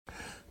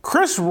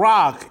Chris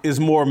Rock is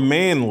more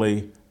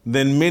manly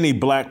than many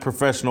black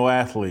professional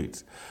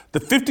athletes. The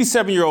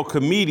 57-year-old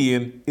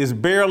comedian is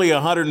barely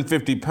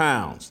 150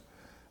 pounds.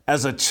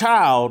 As a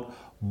child,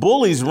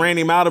 bullies ran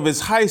him out of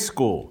his high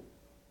school.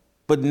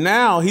 But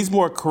now he's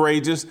more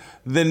courageous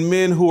than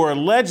men who are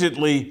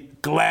allegedly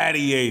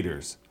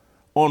gladiators.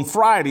 On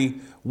Friday,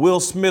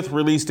 Will Smith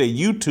released a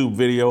YouTube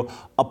video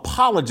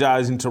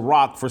apologizing to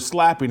Rock for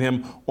slapping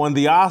him on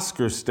the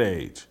Oscars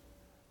stage.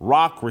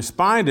 Rock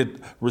responded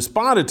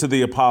to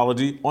the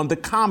apology on the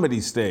comedy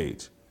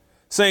stage,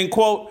 saying,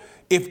 quote,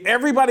 "If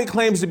everybody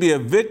claims to be a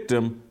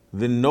victim,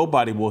 then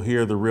nobody will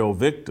hear the real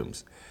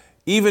victims.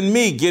 Even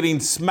me getting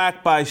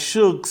smacked by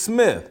Suge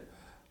Smith.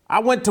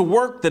 I went to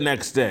work the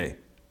next day.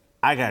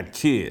 I got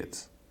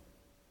kids."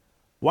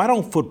 Why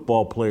don't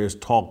football players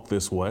talk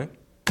this way?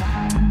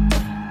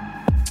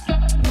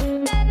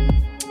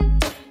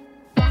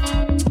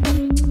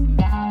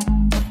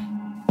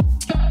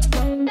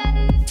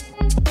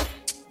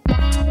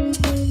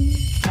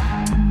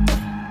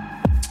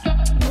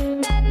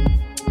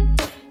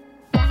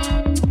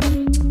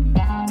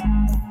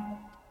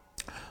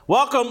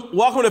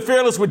 Welcome to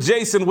Fearless with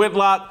Jason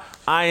Whitlock.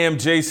 I am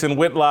Jason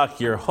Whitlock,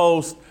 your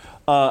host.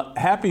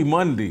 Happy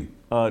Monday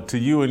to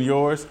you and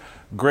yours.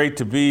 Great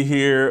to be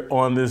here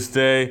on this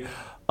day.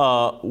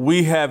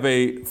 We have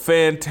a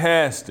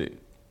fantastic,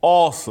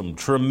 awesome,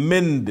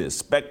 tremendous,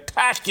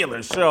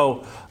 spectacular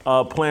show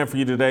planned for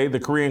you today. The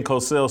Korean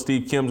co-sale,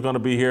 Steve Kim's going to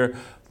be here.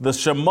 The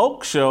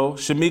Shamoke Show,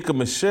 Shamika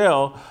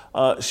Michelle,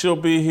 she'll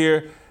be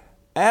here,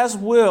 as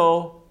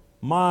will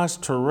Maj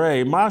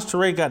Toure. Maj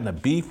Toure got in a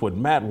beef with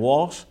Matt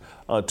Walsh,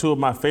 two of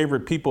my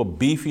favorite people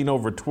beefing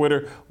over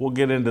Twitter. We'll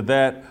get into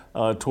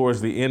that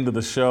towards the end of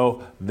the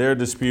show, their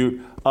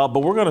dispute.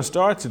 But we're going to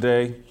start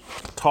today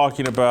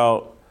talking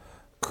about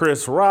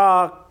Chris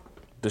Rock,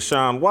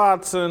 Deshaun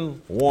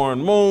Watson,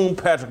 Warren Moon,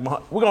 Patrick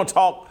Mahomes. We're going to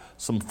talk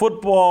some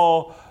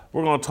football.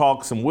 We're going to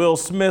talk some Will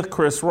Smith,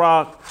 Chris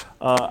Rock.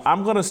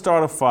 I'm going to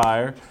start a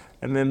fire,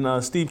 and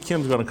then Steve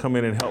Kim's going to come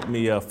in and help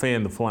me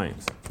fan the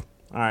flames.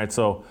 All right,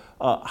 so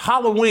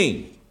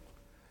Halloween.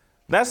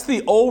 That's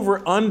the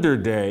over-under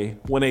day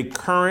when a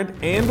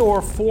current and or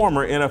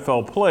former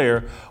NFL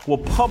player will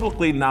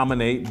publicly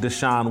nominate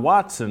Deshaun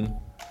Watson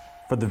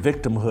for the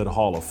Victimhood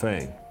Hall of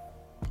Fame.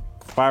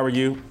 If I were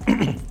you,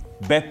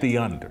 bet the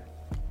under.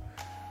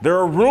 There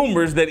are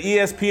rumors that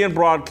ESPN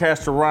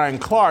broadcaster Ryan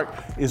Clark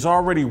is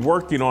already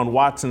working on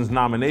Watson's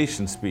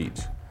nomination speech.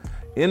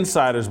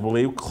 Insiders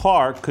believe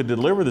Clark could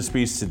deliver the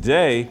speech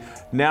today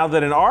now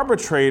that an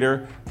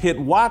arbitrator hit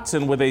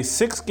Watson with a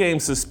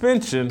 6-game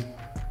suspension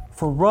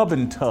for rub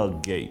and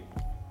tug gate.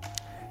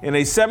 In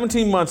a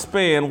 17-month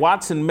span,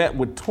 Watson met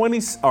with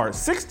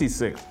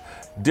 66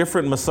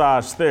 different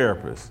massage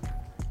therapists.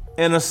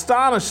 An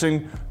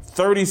astonishing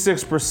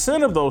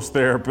 36% of those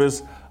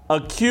therapists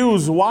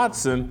accused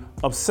Watson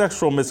of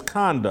sexual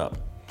misconduct.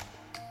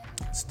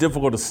 It's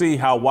difficult to see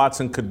how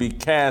Watson could be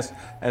cast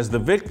as the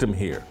victim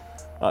here.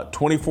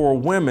 24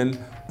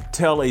 women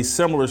tell a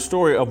similar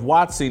story of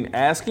Watson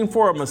asking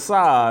for a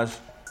massage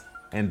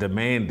and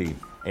demanding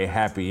a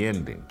happy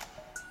ending.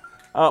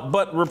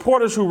 But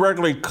reporters who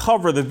regularly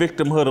cover the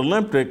Victimhood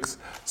Olympics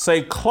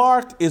say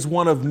Clark is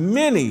one of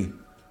many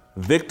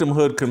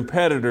victimhood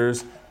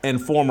competitors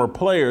and former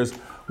players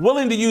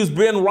willing to use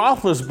Ben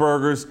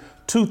Roethlisberger's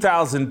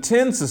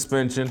 2010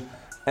 suspension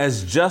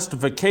as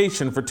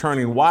justification for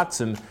turning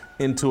Watson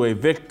into a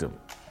victim.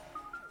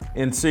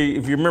 And see,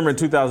 if you remember in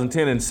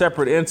 2010, in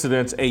separate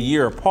incidents a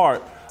year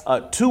apart,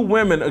 two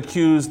women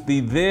accused the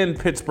then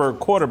Pittsburgh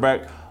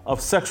quarterback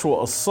of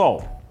sexual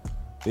assault.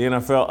 The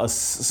NFL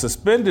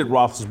suspended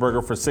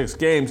Roethlisberger for 6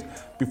 games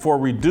before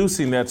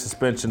reducing that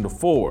suspension to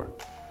 4.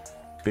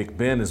 Big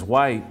Ben is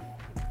white,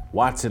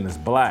 Watson is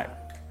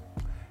black.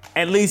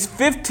 At least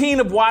 15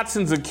 of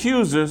Watson's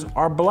accusers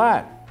are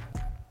black.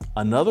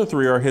 Another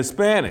 3 are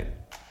Hispanic.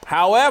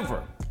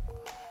 However,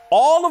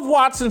 all of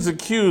Watson's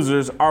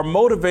accusers are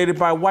motivated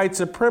by white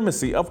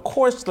supremacy. Of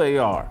course they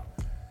are.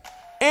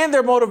 And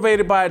they're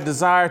motivated by a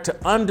desire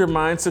to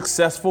undermine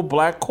successful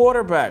black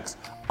quarterbacks.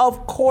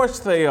 Of course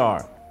they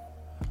are.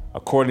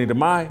 According to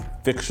my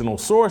fictional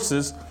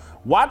sources,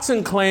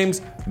 Watson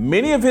claims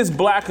many of his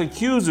black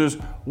accusers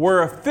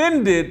were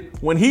offended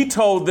when he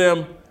told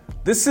them,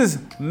 "This is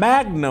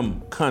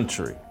Magnum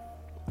country."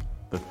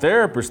 The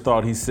therapist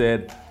thought he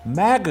said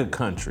MAGA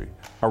country,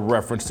 a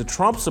reference to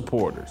Trump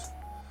supporters.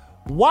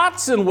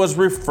 Watson was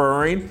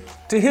referring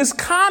to his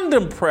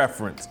condom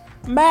preference,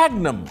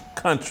 Magnum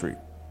country.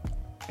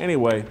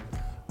 Anyway,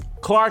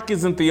 Clark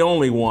isn't the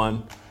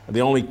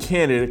only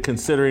candidate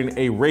considering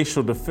a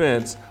racial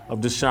defense of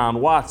Deshaun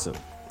Watson.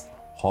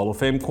 Hall of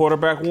Fame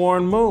quarterback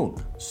Warren Moon,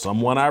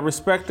 someone I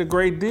respect a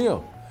great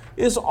deal,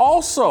 is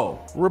also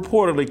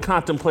reportedly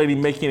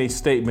contemplating making a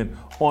statement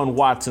on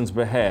Watson's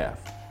behalf.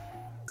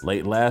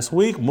 Late last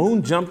week,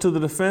 Moon jumped to the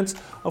defense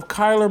of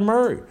Kyler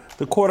Murray,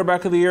 the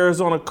quarterback of the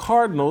Arizona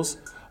Cardinals.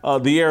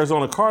 The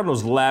Arizona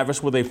Cardinals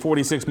lavished with a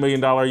 $46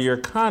 million a year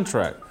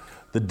contract.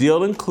 The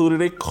deal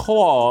included a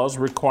clause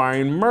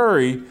requiring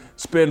Murray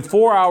spend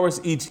 4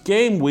 hours each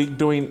game week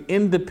doing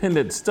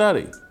independent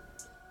study.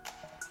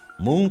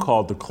 Moon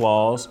called the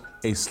clause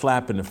a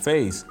slap in the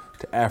face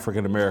to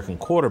African-American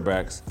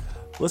quarterbacks.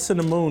 Listen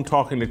to Moon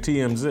talking to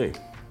TMZ.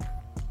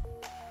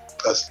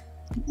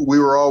 We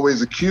were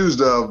always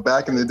accused of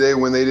back in the day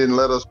when they didn't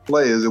let us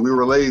play is that we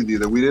were lazy,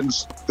 that we didn't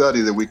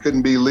study, that we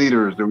couldn't be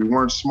leaders, that we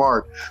weren't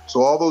smart.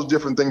 So all those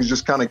different things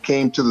just kind of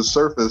came to the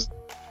surface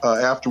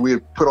after we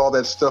had put all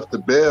that stuff to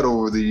bed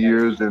over the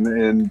years,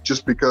 and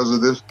just because of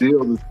this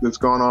deal that's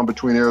gone on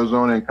between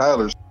Arizona and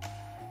Kyler.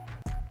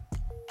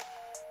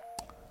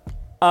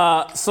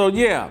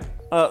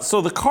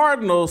 So the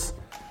Cardinals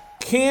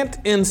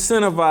can't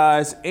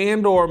incentivize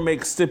and or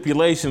make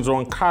stipulations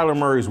on Kyler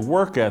Murray's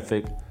work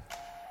ethic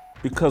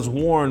because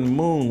Warren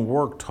Moon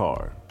worked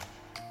hard.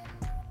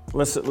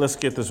 Let's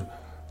get this.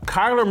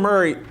 Kyler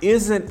Murray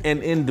isn't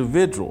an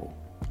individual.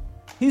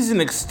 He's an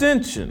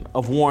extension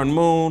of Warren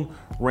Moon,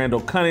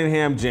 Randall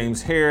Cunningham,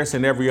 James Harris,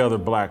 and every other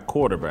black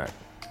quarterback.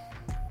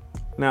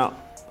 Now,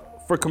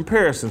 for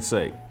comparison's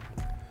sake,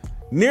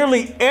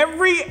 nearly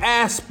every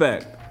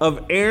aspect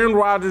of Aaron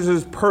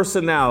Rodgers'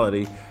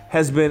 personality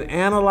has been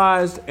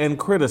analyzed and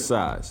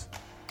criticized.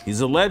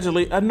 He's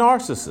allegedly a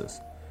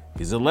narcissist.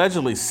 He's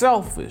allegedly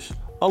selfish,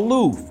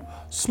 aloof,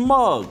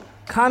 smug,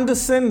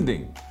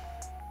 condescending.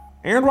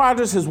 Aaron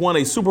Rodgers has won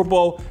a Super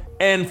Bowl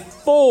and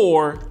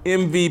 4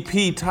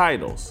 MVP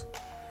titles.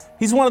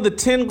 He's one of the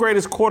 10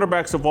 greatest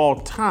quarterbacks of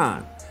all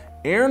time.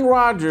 Aaron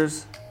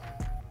Rodgers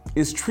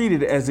is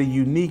treated as a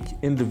unique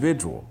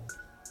individual.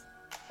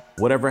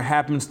 Whatever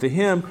happens to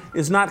him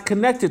is not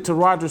connected to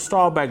Roger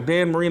Staubach,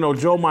 Dan Marino,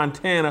 Joe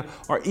Montana,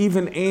 or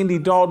even Andy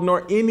Dalton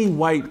or any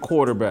white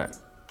quarterback.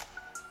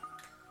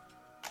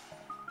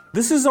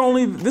 This is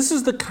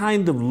the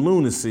kind of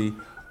lunacy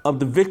of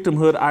the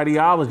victimhood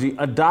ideology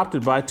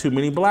adopted by too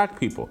many black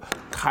people.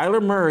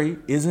 Kyler Murray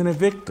isn't a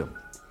victim.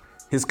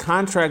 His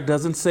contract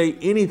doesn't say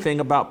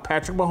anything about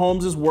Patrick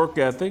Mahomes' work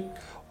ethic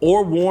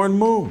or Warren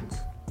Moon's.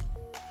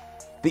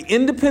 The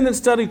independent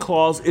study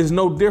clause is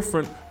no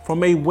different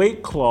from a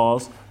weight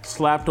clause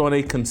slapped on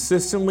a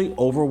consistently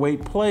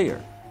overweight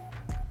player.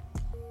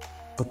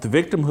 But the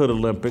victimhood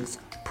Olympics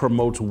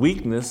promotes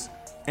weakness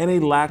and a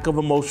lack of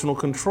emotional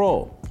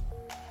control.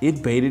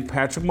 It baited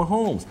Patrick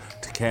Mahomes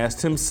to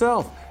cast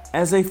himself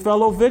as a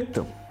fellow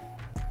victim.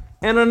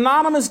 An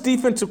anonymous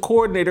defensive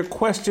coordinator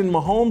questioned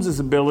Mahomes'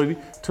 ability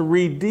to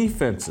read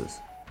defenses.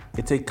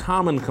 It's a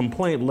common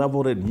complaint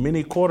leveled at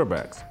many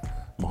quarterbacks.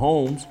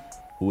 Mahomes,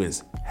 who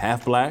is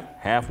half black,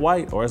 half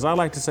white, or as I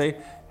like to say,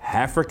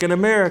 African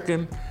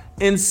American,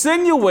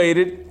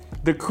 insinuated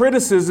the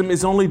criticism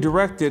is only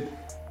directed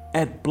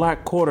at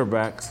black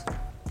quarterbacks.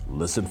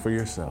 Listen for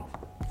yourself.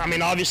 I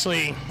mean,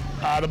 obviously,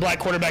 the black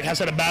quarterback has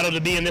had a battle to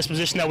be in this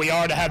position that we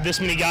are, to have this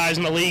many guys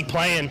in the league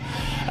playing.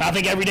 And I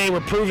think every day we're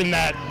proving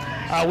that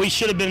we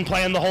should have been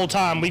playing the whole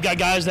time. We've got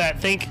guys that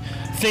think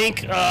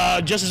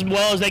just as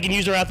well as they can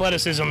use their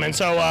athleticism. And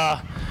so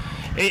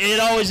it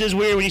always is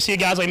weird when you see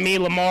guys like me,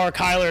 Lamar,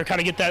 Kyler, kind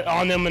of get that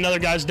on them and other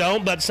guys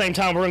don't. But at the same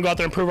time, we're going to go out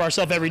there and prove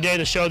ourselves every day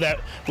to show that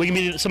we can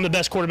be some of the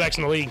best quarterbacks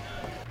in the league.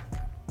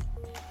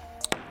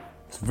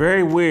 It's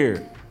very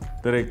weird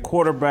that a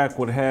quarterback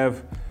would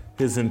have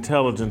his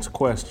intelligence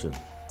questioned.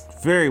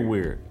 Very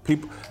weird.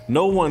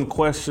 No one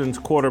questions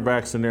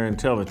quarterbacks and their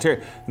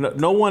intelligence.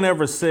 No one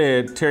ever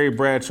said Terry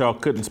Bradshaw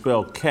couldn't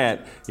spell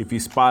cat if he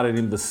spotted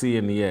him the C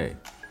and the A.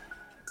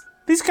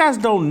 These guys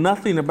know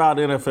nothing about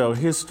NFL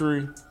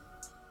history.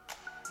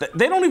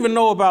 They don't even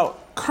know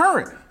about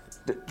current.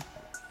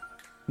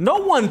 No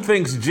one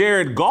thinks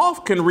Jared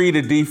Goff can read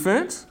a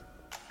defense.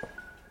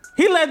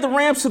 He led the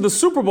Rams to the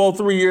Super Bowl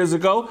 3 years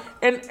ago,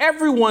 and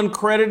everyone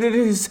credited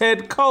his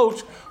head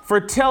coach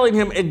for telling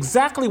him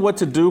exactly what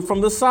to do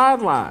from the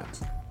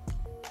sidelines.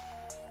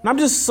 And I'm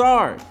just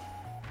sorry.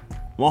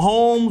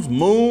 Mahomes,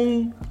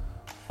 Moon,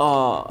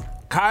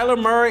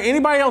 Kyler Murray,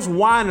 anybody else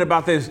whining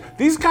about this,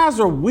 these guys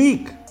are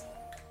weak.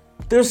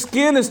 Their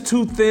skin is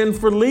too thin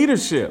for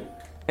leadership.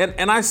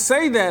 And I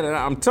say that, and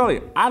I'm telling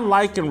you, I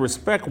like and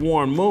respect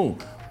Warren Moon,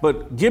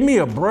 but give me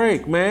a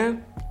break,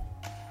 man.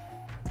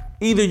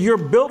 Either you're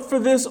built for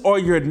this or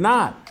you're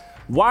not.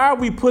 Why are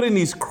we putting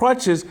these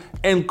crutches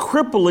and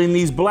crippling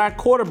these black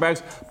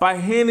quarterbacks by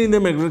handing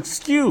them an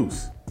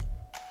excuse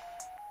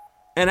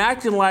and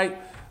acting like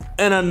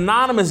an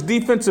anonymous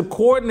defensive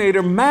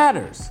coordinator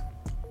matters?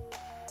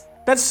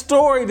 That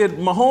story that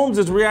Mahomes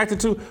has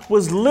reacted to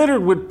was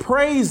littered with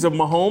praise of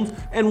Mahomes,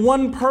 and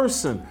one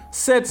person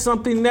said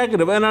something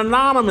negative, an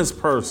anonymous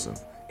person.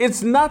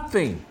 It's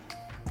nothing.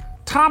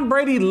 Tom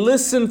Brady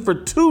listened for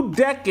 2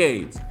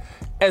 decades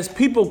as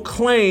people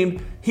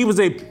claimed he was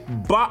a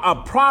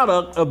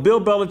product of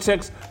Bill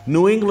Belichick's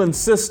New England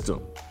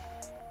system.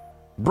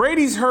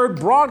 Brady's heard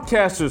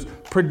broadcasters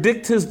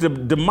predict his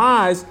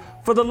demise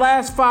for the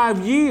last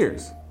 5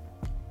 years.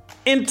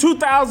 In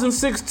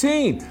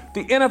 2016,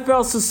 the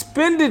NFL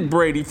suspended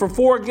Brady for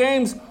 4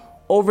 games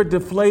over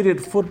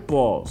deflated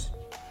footballs.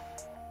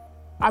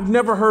 I've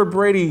never heard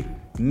Brady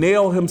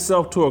nail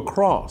himself to a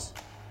cross.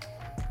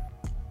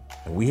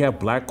 And we have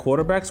black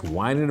quarterbacks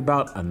whining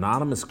about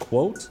anonymous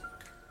quotes?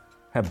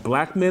 Have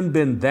black men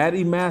been that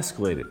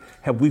emasculated?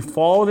 Have we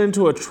fallen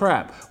into a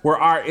trap where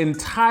our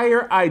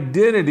entire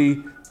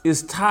identity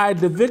is tied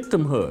to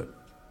victimhood?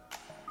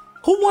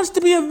 Who wants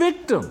to be a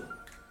victim?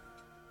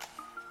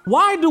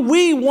 Why do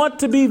we want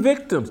to be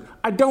victims?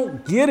 I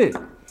don't get it.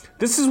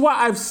 This is why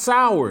I've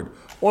soured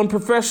on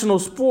professional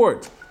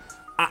sports.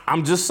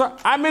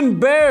 I'm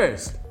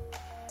embarrassed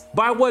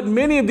by what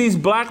many of these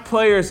black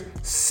players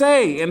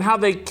say and how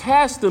they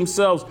cast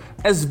themselves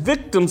as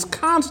victims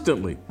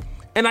constantly.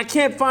 And I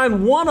can't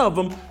find one of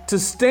them to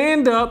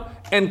stand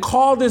up and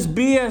call this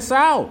BS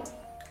out.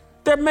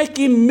 They're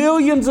making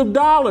millions of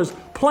dollars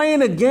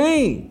playing a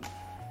game.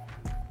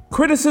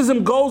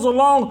 Criticism goes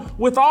along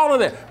with all of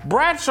that.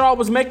 Bradshaw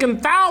was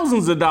making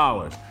thousands of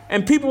dollars.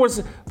 And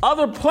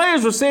other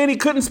players were saying he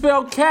couldn't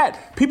spell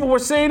cat. People were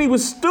saying he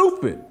was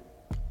stupid.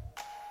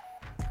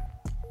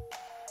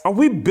 Are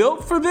we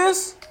built for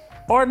this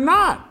or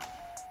not?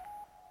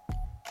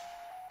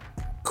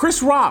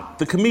 Chris Rock,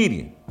 the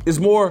comedian, is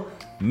more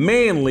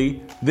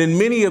manly than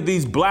many of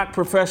these black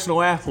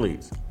professional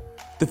athletes.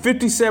 The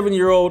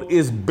 57-year-old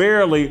is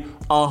barely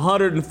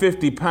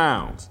 150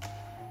 pounds.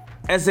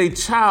 As a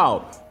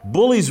child,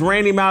 bullies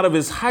ran him out of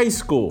his high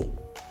school.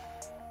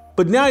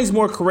 But now he's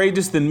more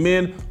courageous than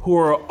men who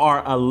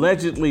are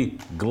allegedly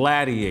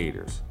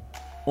gladiators.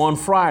 On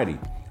Friday,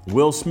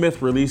 Will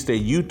Smith released a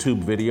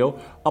YouTube video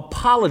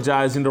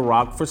apologizing to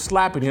Rock for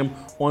slapping him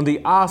on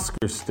the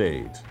Oscar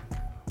stage.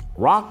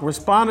 Rock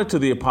responded to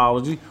the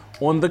apology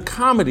on the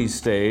comedy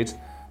stage,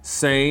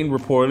 saying,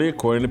 reportedly,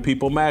 according to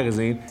People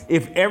magazine,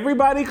 if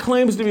everybody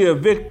claims to be a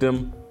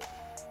victim,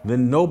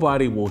 then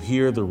nobody will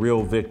hear the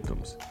real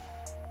victims.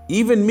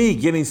 Even me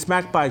getting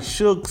smacked by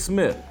Suge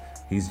Smith.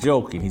 He's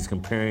joking. He's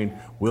comparing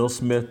Will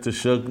Smith to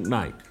Suge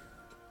Knight.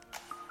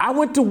 I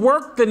went to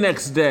work the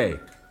next day.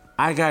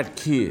 I got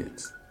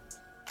kids.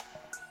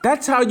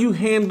 That's how you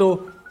handle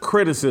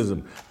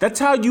criticism. That's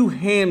how you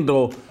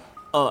handle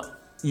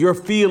your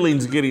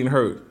feelings getting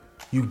hurt.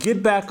 You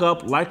get back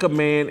up like a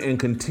man and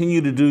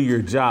continue to do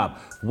your job.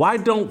 Why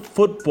don't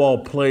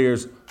football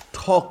players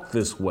talk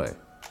this way?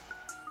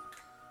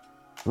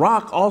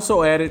 Rock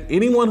also added,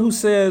 anyone who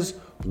says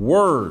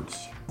words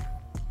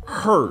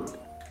hurt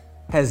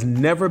has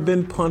never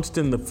been punched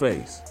in the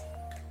face.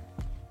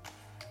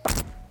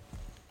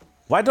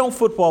 Why don't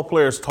football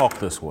players talk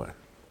this way?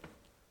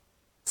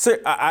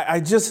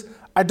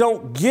 I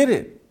don't get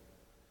it.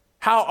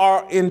 How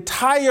our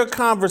entire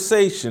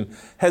conversation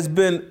has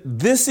been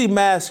this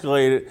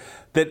emasculated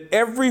that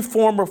every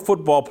former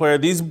football player,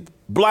 these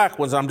black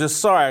ones, I'm just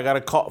sorry, I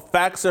gotta call,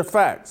 facts are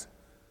facts,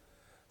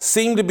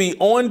 seem to be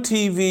on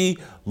TV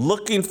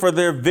looking for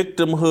their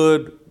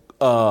victimhood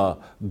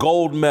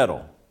gold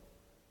medal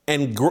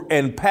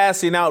and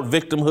passing out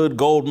victimhood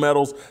gold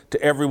medals to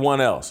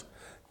everyone else.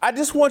 I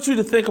just want you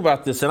to think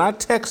about this, and I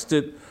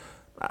texted,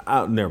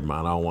 never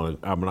mind,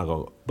 I'm not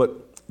gonna,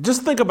 but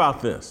just think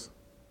about this.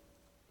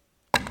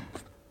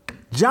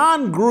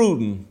 John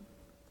Gruden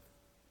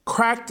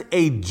cracked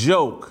a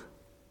joke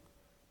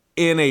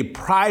in a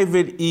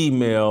private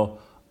email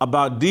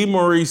about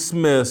DeMaurice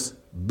Smith's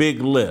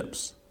big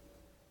lips.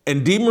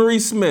 And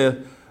DeMaurice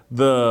Smith,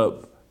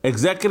 the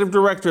executive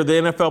director of the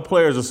NFL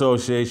Players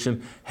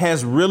Association,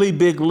 has really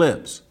big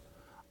lips.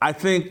 I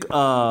think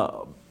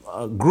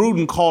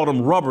Gruden called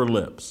them rubber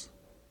lips.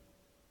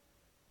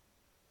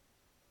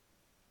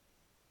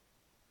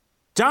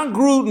 John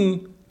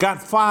Gruden got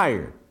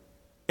fired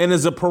and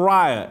is a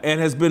pariah and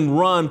has been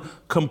run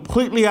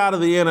completely out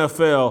of the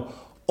NFL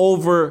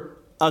over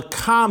a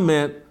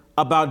comment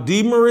about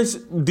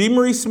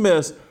DeMaurice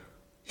Smith's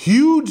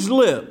huge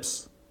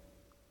lips,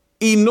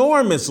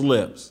 enormous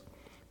lips,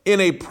 in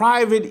a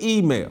private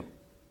email.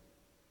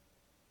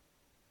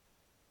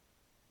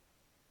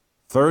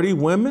 30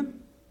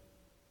 women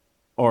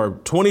or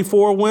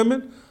 24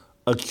 women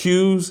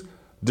accuse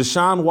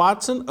Deshaun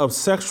Watson of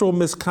sexual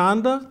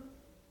misconduct,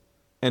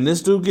 and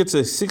this dude gets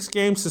a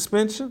 6-game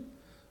suspension,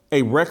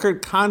 a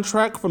record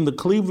contract from the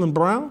Cleveland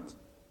Browns,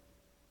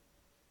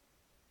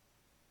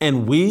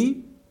 and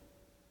we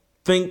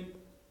think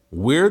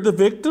we're the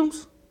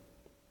victims?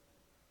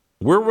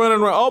 We're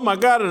running around, oh my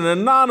God, an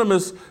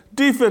anonymous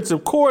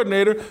defensive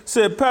coordinator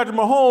said Patrick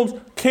Mahomes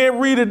can't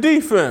read a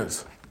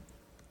defense.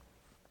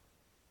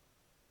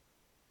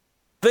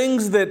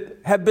 Things that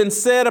have been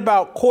said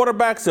about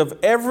quarterbacks of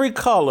every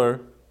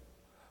color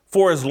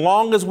for as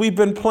long as we've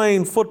been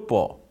playing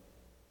football.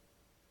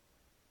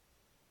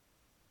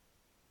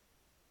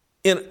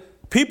 And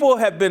people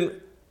have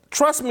been,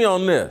 trust me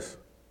on this,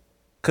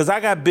 because I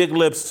got big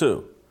lips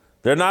too.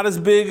 They're not as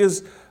big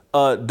as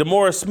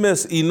DeMaurice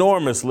Smith's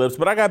enormous lips,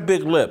 but I got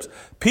big lips.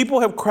 People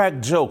have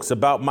cracked jokes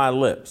about my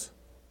lips.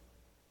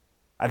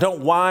 I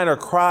don't whine or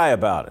cry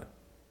about it.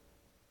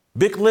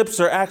 Big lips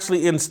are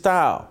actually in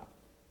style.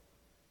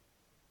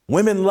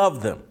 Women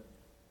love them.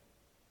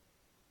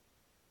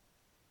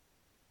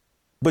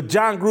 But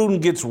John Gruden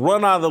gets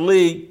run out of the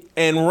league,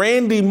 and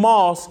Randy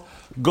Moss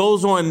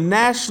goes on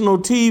national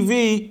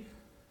TV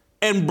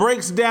and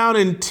breaks down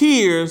in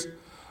tears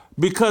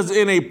because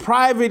in a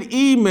private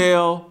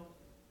email,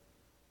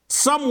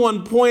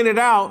 someone pointed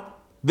out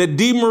that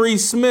DeMaurice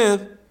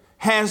Smith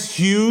has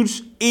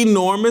huge,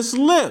 enormous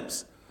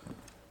lips.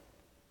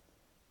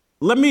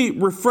 Let me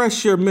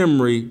refresh your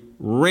memory,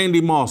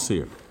 Randy Moss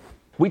here.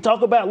 We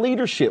talk about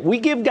leadership. We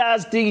give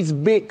guys these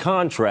big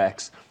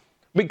contracts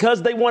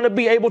because they want to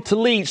be able to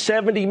lead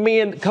 70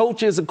 men,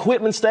 coaches,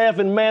 equipment staff,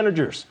 and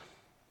managers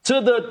to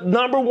the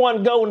number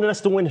one goal, and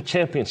that's to win the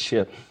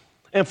championship.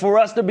 And for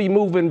us to be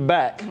moving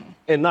back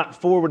and not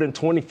forward in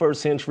 21st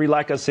century,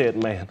 like I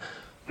said, man,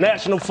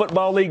 National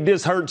Football League,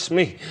 this hurts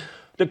me.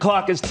 The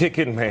clock is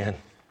ticking, man.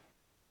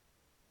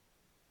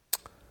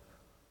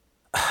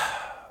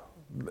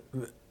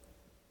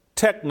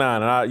 Tech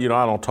Nine, and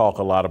I don't talk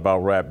a lot about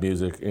rap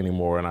music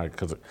anymore,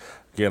 because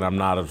again, I'm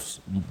not as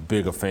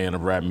big a fan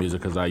of rap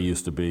music as I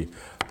used to be.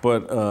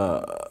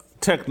 But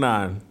Tech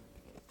Nine,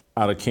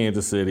 out of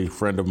Kansas City,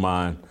 friend of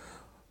mine,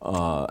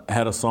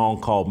 had a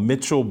song called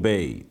Mitchell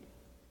Bade.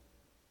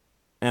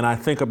 And I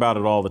think about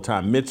it all the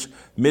time.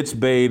 Mitch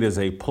Bade is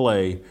a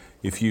play.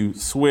 If you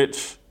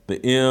switch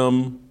the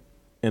M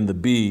and the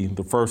B,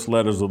 the first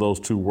letters of those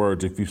two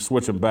words, if you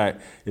switch them back,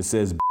 it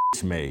says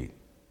bitch made.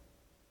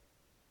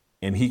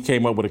 And he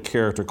came up with a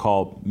character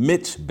called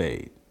Mitch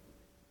Bade.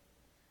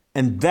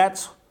 And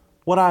that's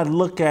what I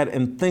look at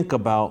and think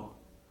about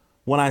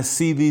when I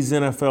see these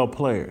NFL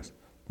players.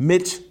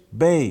 Mitch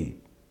Bade.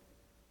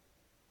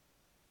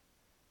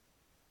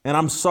 And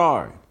I'm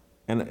sorry.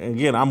 And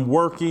again, I'm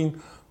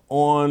working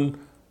on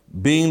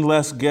being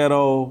less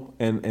ghetto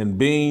and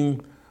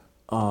being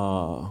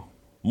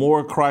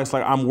more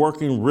Christ-like. I'm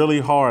working really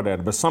hard at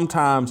it. But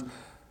sometimes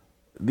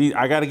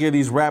I got to give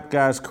these rap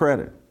guys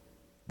credit.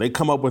 They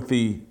come up with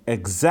the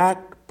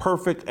exact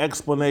perfect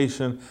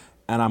explanation,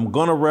 and I'm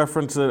going to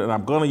reference it and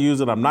I'm going to use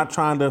it. I'm not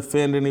trying to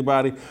offend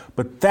anybody,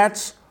 but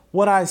that's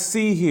what I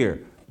see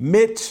here.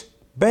 Mitch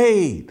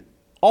Bade,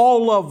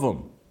 all of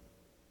them.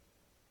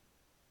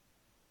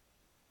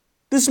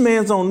 This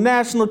man's on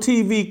national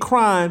TV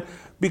crying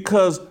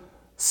because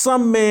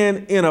some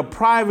man in a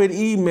private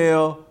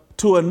email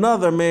to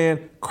another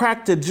man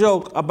cracked a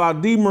joke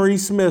about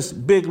DeMaurice Smith's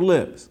big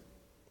lips.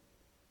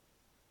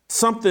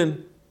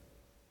 Something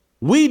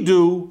we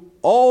do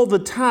all the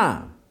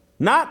time.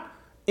 Not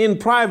in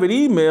private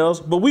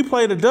emails, but we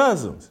play the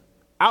dozens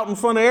out in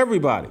front of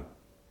everybody.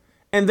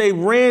 And they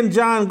ran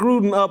John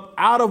Gruden up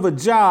out of a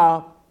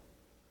job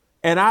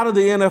and out of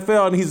the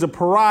NFL, and he's a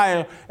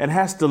pariah and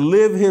has to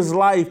live his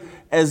life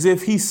as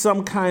if he's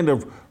some kind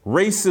of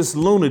racist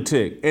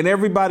lunatic. And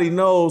everybody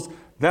knows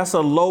that's a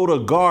load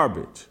of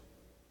garbage.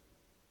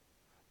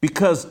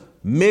 Because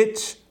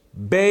Mitch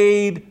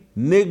Bade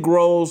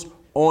Negroes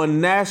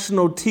on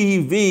national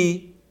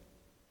TV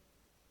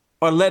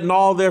are letting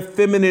all their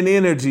feminine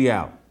energy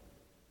out.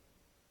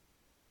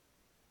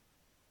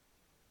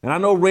 And I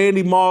know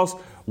Randy Moss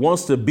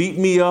wants to beat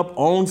me up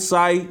on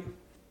site.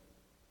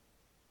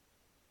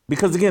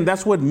 Because again,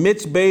 that's what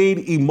Mitch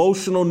Bade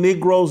emotional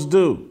Negroes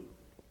do.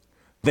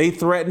 They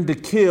threaten to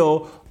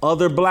kill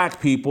other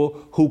black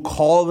people who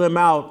call them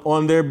out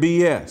on their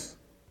BS.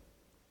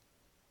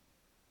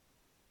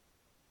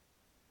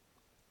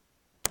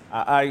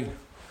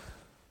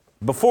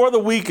 Before the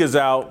week is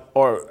out,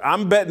 or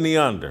I'm betting the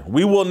under,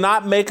 we will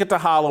not make it to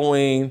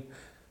Halloween,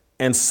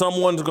 and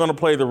someone's going to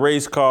play the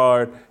race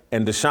card,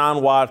 and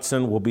Deshaun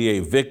Watson will be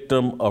a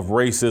victim of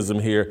racism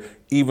here,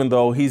 even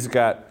though he's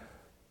got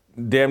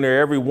damn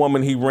near every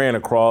woman he ran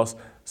across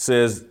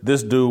says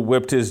this dude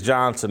whipped his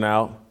Johnson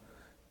out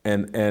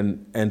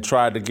and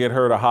tried to get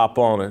her to hop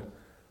on it.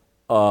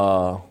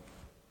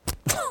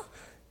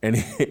 And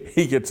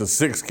he gets a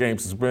 6-game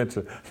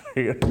suspension.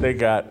 They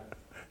got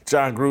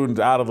John Gruden's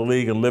out of the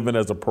league and living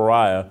as a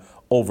pariah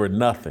over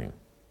nothing.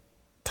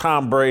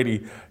 Tom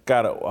Brady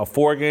got a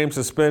 4-game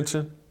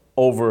suspension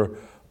over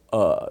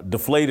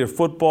deflated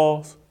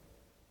footballs.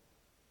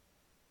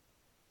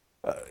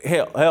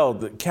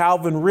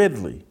 Calvin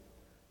Ridley,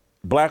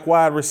 black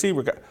wide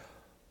receiver,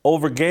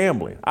 over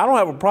gambling. I don't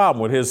have a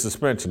problem with his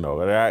suspension,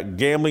 though.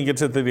 Gambling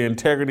gets into the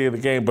integrity of the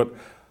game. But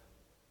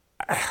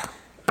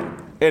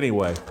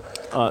anyway,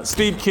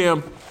 Steve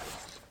Kim,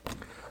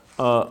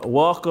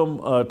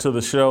 welcome to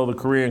the show, the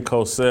Korean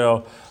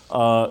Cosell.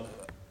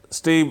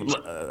 Steve,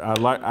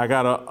 I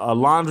got a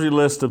laundry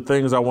list of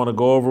things I want to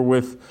go over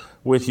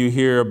with you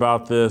here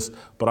about this,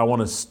 but I want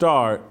to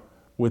start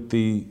with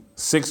the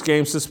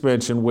 6-game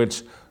suspension,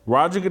 which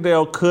Roger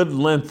Goodell could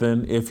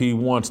lengthen if he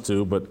wants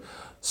to, but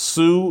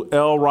Sue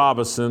L.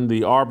 Robinson,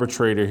 the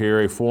arbitrator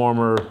here, a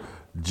former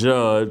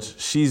judge,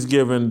 she's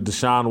given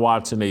Deshaun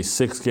Watson a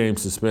 6-game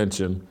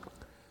suspension.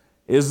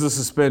 Is the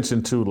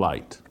suspension too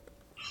light?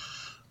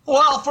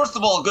 Well, first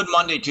of all, good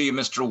Monday to you,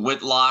 Mr.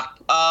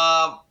 Whitlock.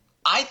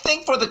 I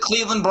think for the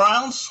Cleveland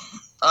Browns,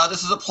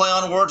 this is a play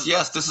on words.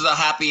 Yes, this is a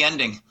happy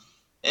ending.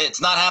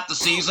 It's not half the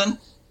season.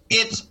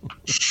 It's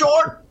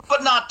short,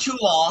 but not too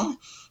long.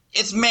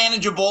 It's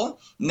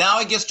manageable. Now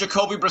I guess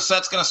Jacoby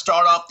Brissett's going to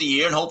start off the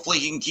year, and hopefully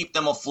he can keep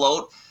them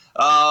afloat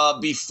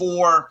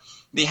before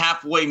the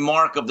halfway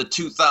mark of the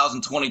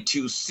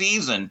 2022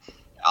 season.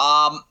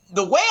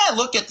 The way I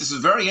look at this is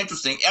very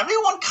interesting.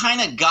 Everyone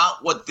kind of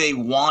got what they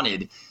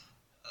wanted.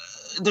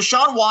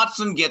 Deshaun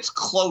Watson gets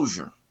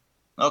closure,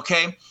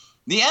 okay?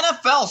 The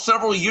NFL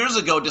several years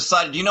ago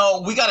decided,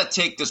 we got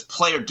to take this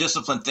player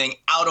discipline thing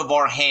out of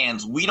our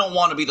hands. We don't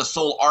want to be the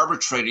sole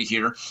arbitrator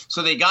here.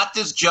 So they got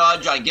this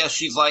judge. I guess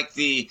she's like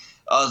the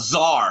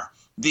czar,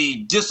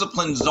 the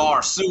discipline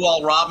czar, Sue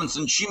L.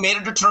 Robinson. She made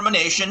a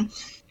determination,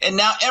 and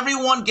now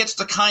everyone gets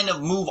to kind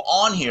of move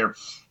on here.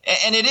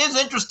 And it is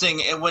interesting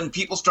when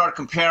people start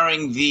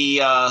comparing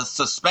the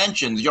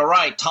suspensions. You're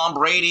right, Tom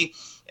Brady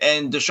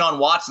and Deshaun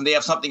Watson, they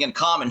have something in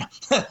common.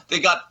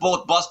 They got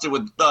both busted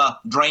with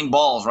drain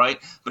balls, right?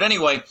 But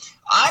anyway,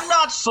 I'm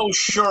not so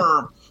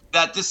sure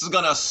that this is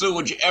going to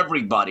assuage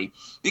everybody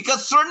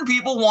because certain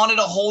people wanted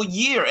a whole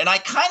year. And I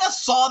kind of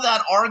saw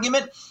that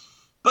argument.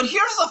 But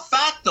here's the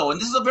fact, though, and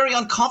this is a very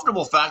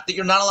uncomfortable fact that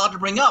you're not allowed to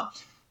bring up.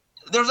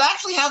 There's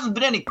actually hasn't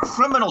been any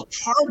criminal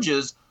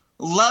charges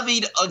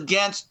levied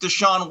against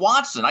Deshaun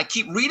Watson. I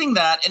keep reading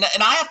that, and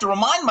I have to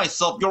remind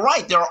myself, you're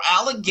right, there are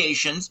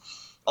allegations.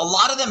 A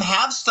lot of them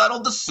have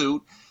settled the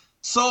suit.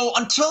 So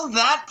until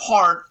that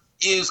part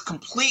is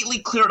completely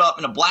cleared up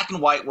in a black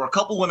and white where a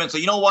couple women say,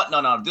 you know what,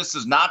 no, this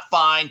is not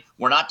fine.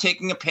 We're not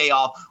taking a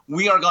payoff.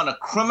 We are going to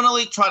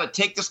criminally try to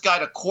take this guy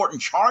to court and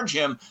charge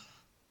him.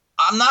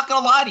 I'm not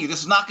going to lie to you.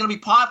 This is not going to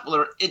be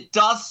popular. It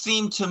does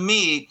seem to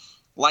me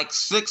like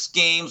 6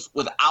 games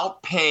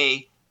without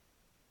pay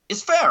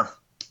is fair.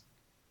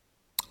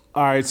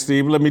 All right,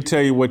 Steve, let me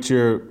tell you what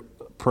you're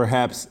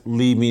perhaps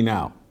leaving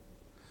out.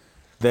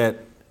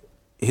 That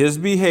his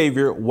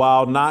behavior,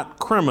 while not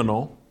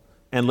criminal,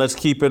 and let's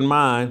keep in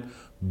mind,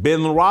 Ben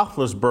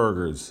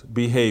Roethlisberger's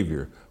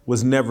behavior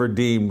was never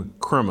deemed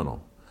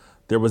criminal.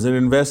 There was an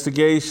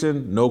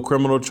investigation, no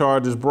criminal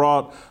charges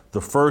brought.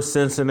 The first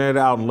incident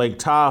out in Lake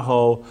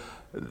Tahoe,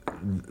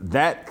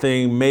 that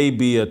thing may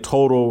be a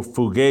total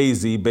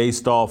fugazi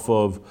based off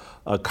of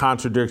a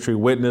contradictory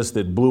witness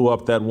that blew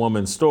up that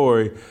woman's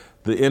story.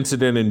 The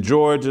incident in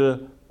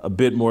Georgia, a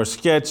bit more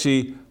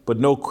sketchy, but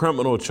no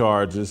criminal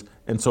charges.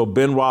 And so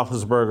Ben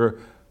Roethlisberger,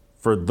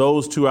 for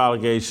those 2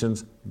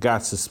 allegations,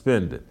 got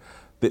suspended.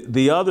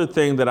 The other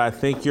thing that I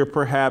think you're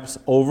perhaps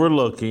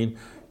overlooking,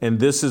 and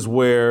this is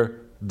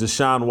where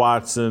Deshaun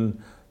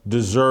Watson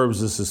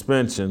deserves a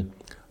suspension,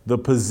 the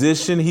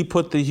position he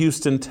put the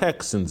Houston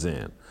Texans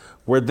in,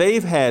 where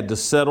they've had to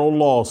settle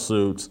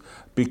lawsuits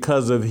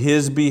because of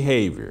his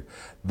behavior.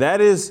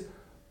 That is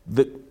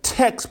the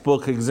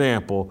textbook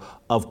example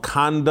of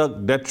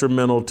conduct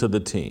detrimental to the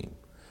team.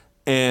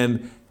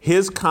 And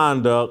his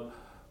conduct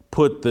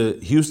put the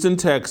Houston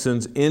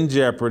Texans in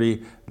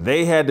jeopardy.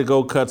 They had to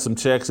go cut some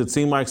checks. It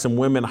seemed like some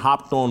women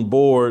hopped on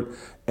board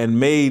and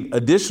made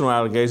additional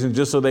allegations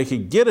just so they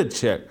could get a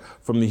check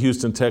from the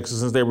Houston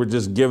Texans. Since they were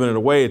just giving it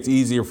away, it's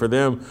easier for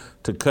them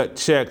to cut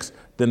checks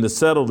than to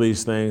settle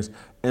these things.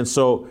 And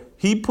so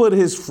he put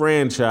his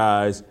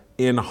franchise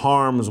in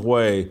harm's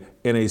way,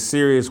 in a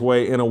serious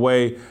way, in a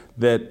way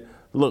that,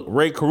 look,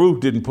 Ray Caruth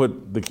didn't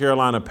put the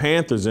Carolina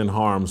Panthers in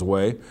harm's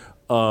way.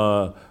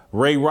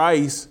 Ray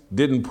Rice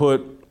didn't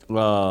put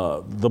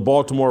the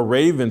Baltimore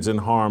Ravens in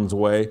harm's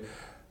way.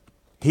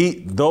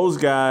 Those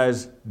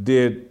guys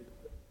did,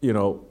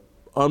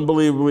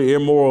 unbelievably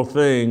immoral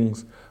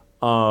things,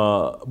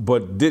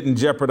 but didn't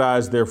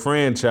jeopardize their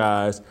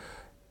franchise.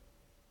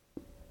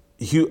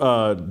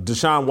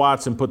 Deshaun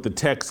Watson put the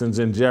Texans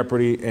in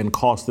jeopardy and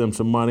cost them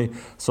some money.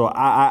 So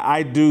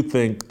I do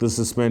think the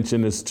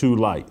suspension is too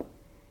light.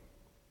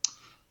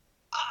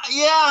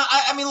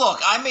 I mean, look,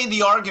 I made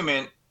the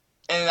argument,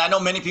 and I know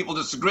many people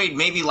disagreed.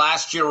 Maybe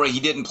last year where he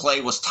didn't play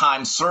was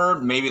time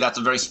served. Maybe that's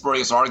a very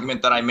spurious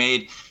argument that I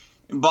made.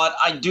 But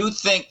I do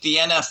think the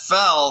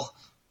NFL,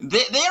 they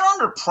are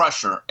under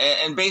pressure.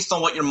 And based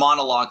on what your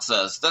monologue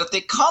says, that if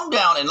they come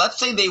down and let's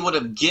say they would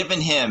have given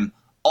him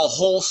a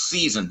whole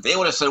season, they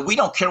would have said, we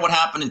don't care what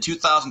happened in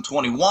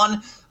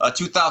 2021,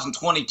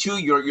 2022,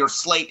 your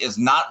slate is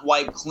not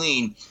wiped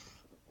clean.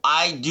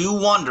 I do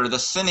wonder, the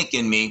cynic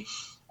in me,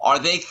 are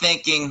they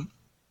thinking,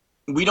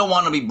 we don't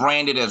want to be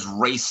branded as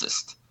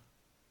racist?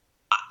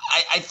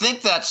 I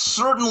think that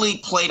certainly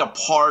played a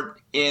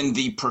part in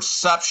the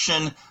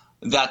perception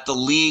that the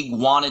league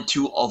wanted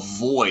to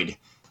avoid.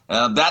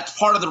 That's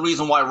part of the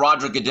reason why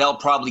Roger Goodell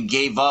probably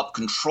gave up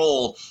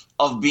control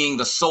of being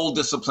the sole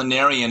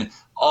disciplinarian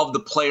of the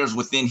players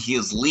within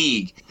his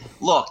league.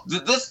 Look,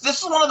 this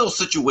is one of those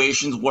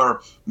situations where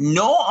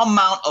no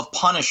amount of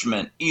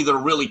punishment, either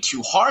really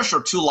too harsh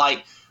or too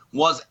light,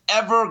 was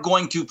ever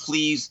going to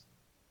please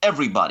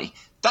everybody.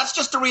 That's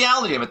just the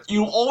reality of it.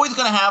 You're always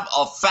going to have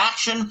a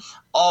faction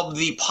of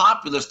the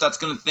populace that's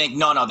going to think,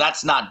 no,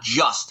 that's not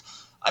just.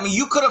 I mean,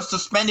 you could have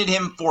suspended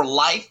him for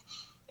life,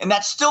 and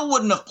that still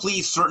wouldn't have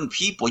pleased certain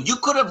people. You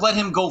could have let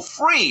him go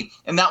free,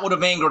 and that would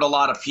have angered a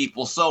lot of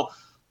people. So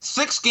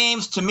 6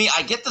 games, to me,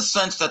 I get the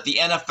sense that the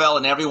NFL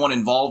and everyone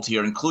involved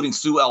here, including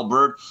Sue L.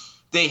 Bird,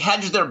 they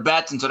hedged their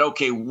bets and said,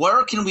 okay,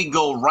 where can we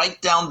go right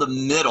down the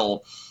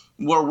middle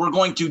where we're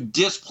going to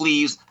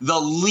displease the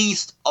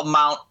least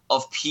amount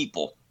of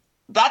people?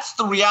 That's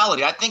the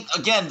reality. I think,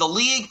 again, the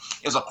league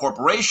is a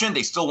corporation.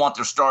 They still want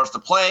their stars to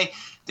play.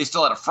 They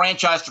still had a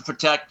franchise to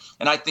protect.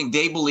 And I think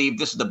they believe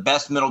this is the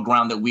best middle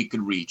ground that we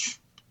could reach.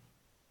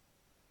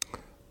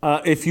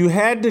 If you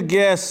had to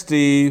guess,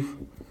 Steve,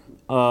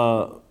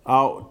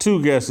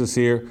 two guesses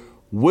here.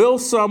 Will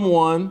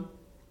someone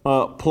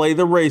play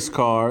the race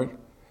card?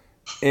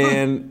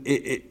 And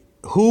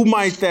who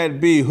might that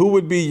be? Who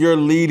would be your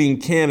leading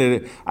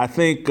candidate? I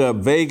think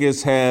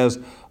Vegas has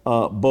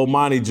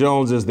Bomani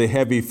Jones as the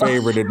heavy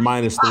favorite at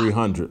minus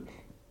 300.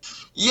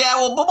 Yeah,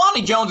 well,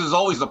 Bomani Jones is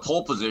always the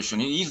pole position.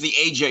 He's the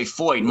A.J.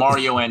 Foyt,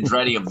 Mario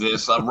Andretti of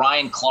this.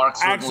 Ryan Clark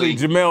certainly. Actually,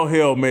 Jamel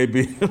Hill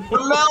maybe.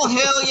 Jamel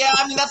Hill, yeah.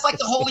 I mean, that's like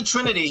the Holy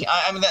Trinity.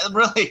 I mean,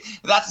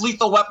 that's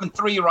Lethal Weapon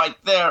 3 right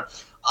there.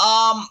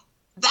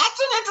 That's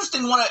an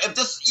interesting one.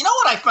 You know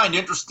what I find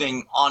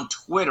interesting on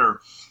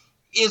Twitter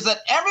is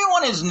that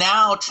everyone is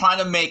now trying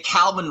to make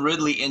Calvin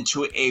Ridley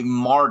into a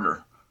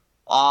martyr.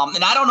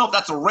 And I don't know if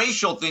that's a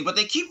racial thing, but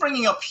they keep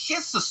bringing up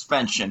his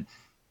suspension.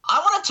 I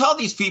want to tell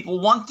these people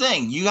one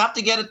thing. You have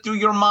to get it through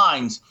your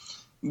minds.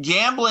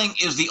 Gambling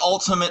is the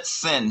ultimate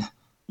sin.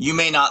 You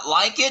may not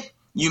like it.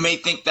 You may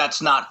think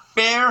that's not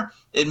fair.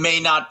 It may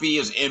not be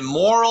as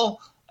immoral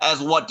as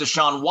what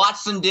Deshaun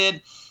Watson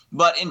did.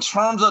 But in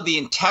terms of the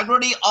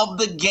integrity of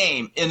the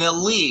game in a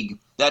league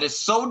that is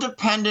so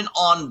dependent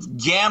on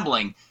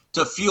gambling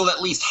to fuel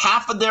at least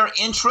half of their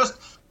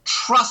interest,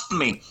 trust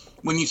me,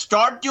 when you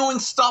start doing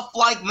stuff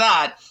like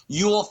that,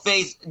 you will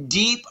face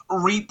deep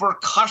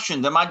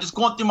repercussions. Am I just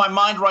going through my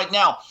mind right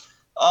now?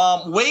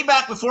 Way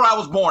back before I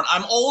was born,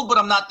 I'm old, but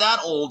I'm not that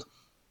old.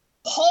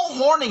 Paul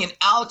Hornung and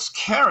Alex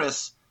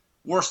Karras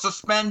were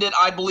suspended,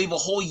 I believe, a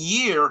whole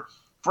year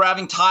for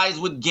having ties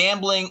with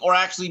gambling or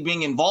actually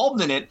being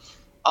involved in it.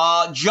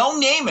 Joe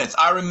Namath,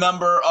 I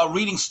remember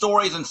reading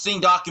stories and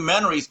seeing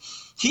documentaries.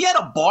 He had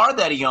a bar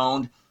that he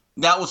owned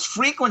that was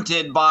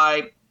frequented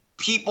by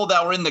people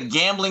that were in the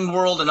gambling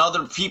world and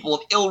other people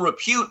of ill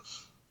repute.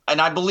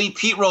 And I believe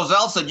Pete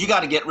Rozelle said, you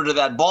got to get rid of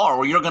that bar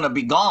or you're going to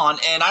be gone.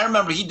 And I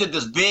remember he did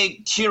this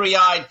big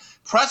teary-eyed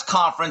press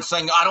conference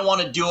saying, I don't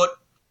want to do it.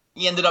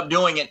 He ended up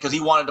doing it because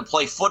he wanted to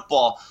play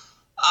football.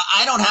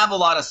 I don't have a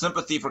lot of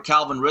sympathy for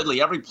Calvin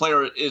Ridley. Every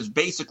player is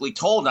basically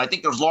told, and I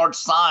think there's large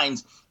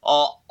signs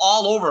all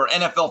over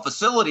NFL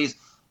facilities,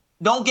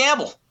 don't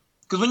gamble.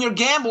 Because when you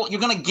gamble, you're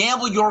going to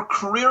gamble your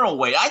career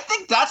away. I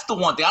think that's the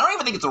one thing. I don't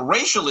even think it's a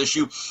racial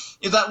issue,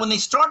 is that when they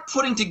start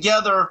putting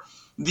together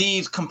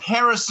these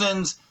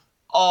comparisons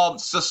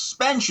of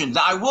suspensions,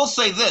 now I will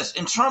say this,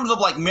 in terms of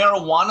like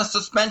marijuana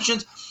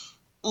suspensions,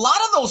 a lot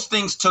of those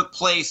things took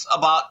place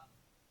about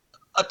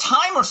a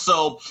time or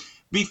so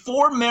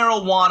before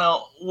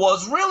marijuana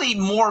was really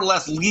more or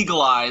less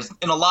legalized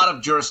in a lot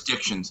of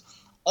jurisdictions.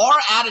 Our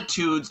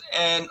attitudes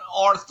and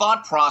our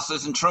thought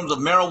process in terms of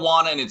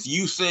marijuana and its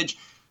usage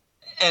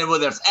and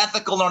whether it's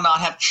ethical or not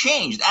have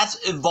changed. That's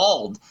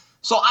evolved.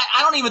 So I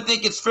don't even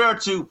think it's fair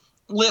to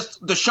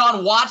list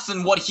Deshaun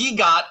Watson, what he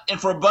got, and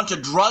for a bunch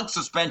of drug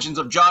suspensions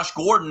of Josh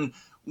Gordon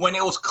when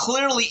it was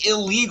clearly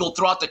illegal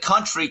throughout the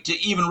country to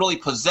even really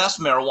possess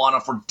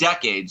marijuana for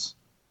decades.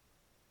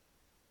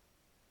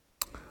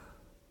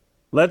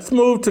 Let's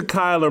move to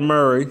Kyler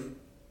Murray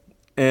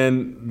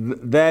and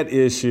that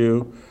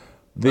issue,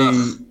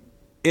 the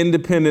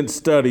independent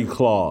study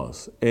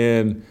clause.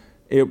 And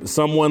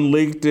someone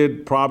leaked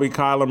it, probably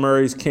Kyler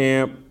Murray's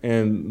camp,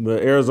 and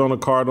the Arizona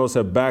Cardinals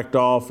have backed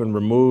off and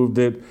removed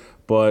it.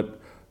 But,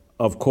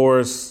 of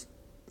course,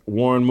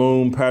 Warren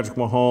Moon, Patrick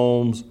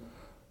Mahomes,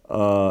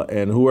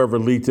 and whoever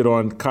leaked it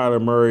on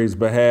Kyler Murray's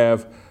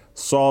behalf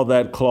saw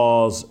that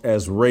clause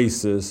as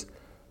racist.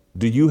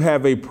 Do you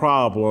have a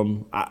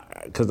problem,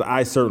 because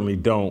I certainly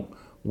don't,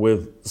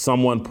 with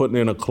someone putting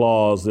in a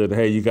clause that,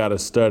 hey, you got to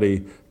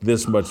study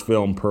this much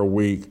film per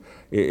week?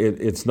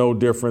 It's no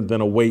different than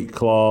a weight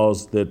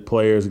clause that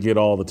players get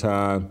all the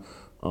time.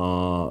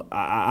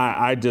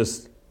 I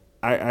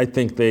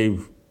think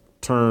they've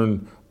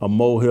turned a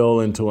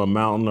molehill into a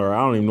mountain, or I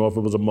don't even know if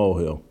it was a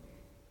molehill.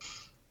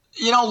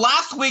 You know,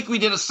 last week we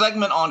did a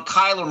segment on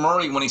Kyler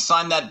Murray when he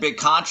signed that big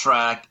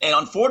contract. And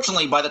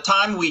unfortunately, by the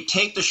time we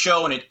taped the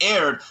show and it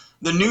aired,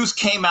 the news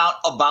came out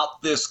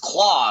about this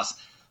clause.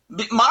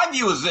 My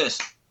view is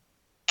this.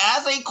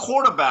 As a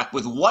quarterback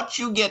with what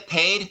you get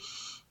paid,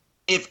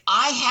 if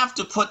I have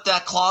to put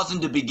that clause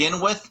in to begin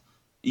with,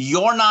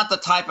 you're not the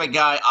type of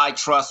guy I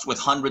trust with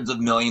hundreds of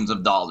millions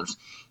of dollars.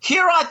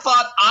 Here I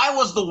thought I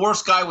was the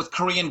worst guy with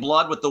Korean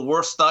blood with the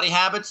worst study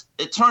habits.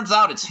 It turns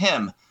out it's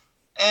him.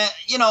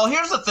 You know,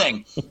 here's the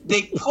thing.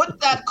 They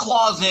put that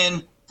clause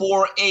in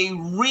for a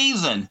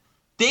reason.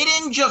 They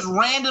didn't just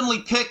randomly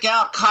pick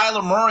out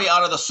Kyler Murray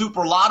out of the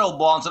Super Lotto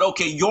ball and said,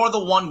 okay, you're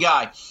the one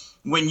guy.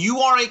 When you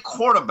are a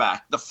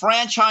quarterback, the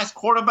franchise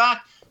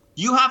quarterback,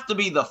 you have to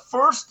be the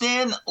first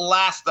in,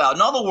 last out.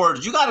 In other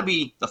words, you got to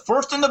be the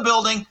first in the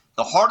building,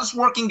 the hardest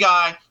working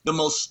guy, the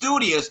most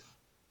studious,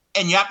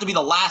 and you have to be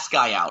the last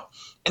guy out.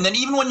 And then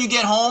even when you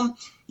get home,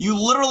 you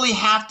literally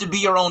have to be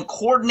your own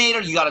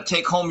coordinator. You got to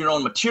take home your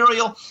own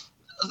material.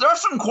 there are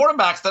certain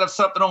quarterbacks that have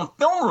set up their own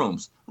film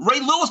rooms. Ray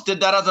Lewis did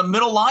that as a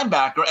middle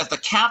linebacker, as the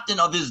captain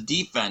of his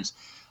defense.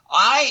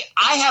 I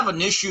have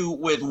an issue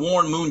with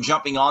Warren Moon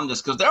jumping on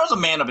this because there was a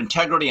man of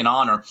integrity and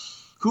honor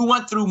who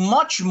went through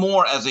much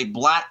more as a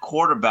black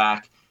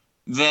quarterback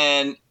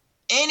than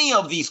any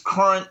of these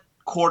current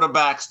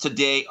quarterbacks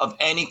today of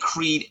any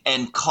creed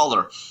and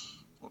color.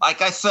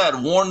 Like I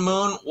said, Warren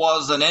Moon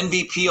was an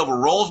MVP of a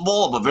Rose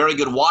Bowl of a very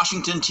good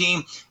Washington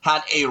team,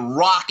 had a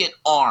rocket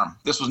arm.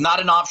 This was not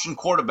an option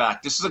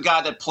quarterback. This is a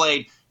guy that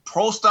played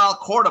pro-style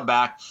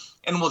quarterback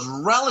and was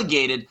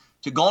relegated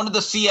to go into the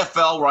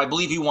CFL, where I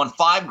believe he won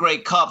 5 Grey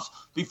Cups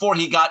before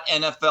he got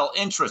NFL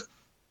interest.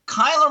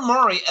 Kyler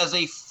Murray, as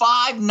a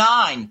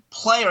 5'9"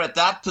 player at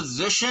that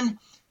position,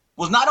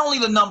 was not only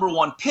the number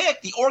 1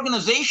 pick, the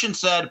organization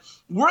said,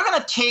 we're going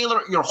to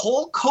tailor your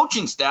whole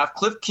coaching staff,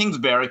 Cliff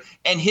Kingsbury,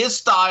 and his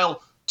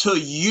style to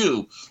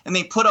you. And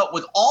they put up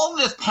with all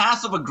this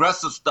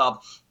passive-aggressive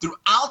stuff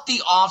throughout the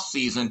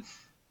offseason.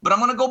 But I'm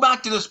going to go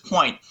back to this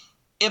point.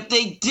 If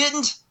they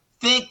didn't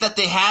think that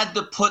they had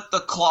to put the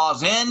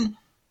clause in,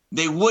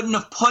 they wouldn't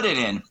have put it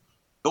in.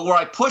 But where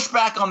I push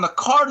back on the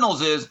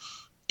Cardinals is,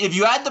 if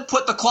you had to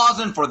put the clause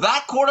in for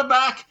that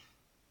quarterback,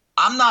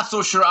 I'm not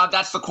so sure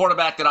that's the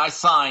quarterback that I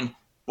signed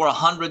for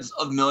hundreds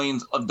of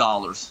millions of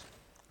dollars.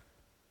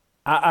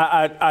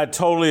 I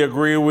totally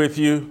agree with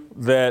you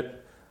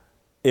that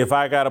if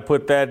I got to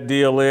put that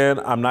deal in,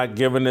 I'm not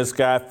giving this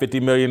guy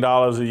 $50 million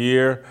a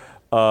year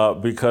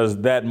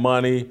because that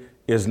money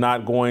is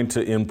not going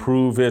to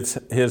improve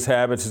his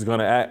habits. It's going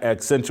to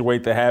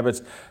accentuate the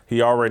habits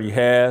he already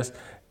has.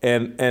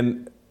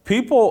 And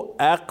people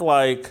act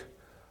like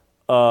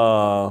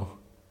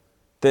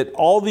that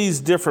all these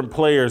different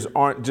players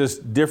aren't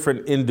just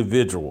different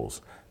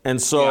individuals.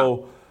 And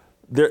so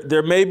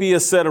there may be a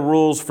set of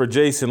rules for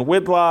Jason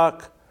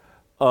Whitlock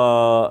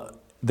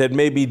that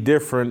may be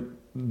different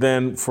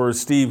than for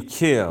Steve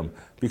Kim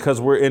because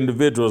we're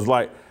individuals.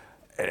 Like,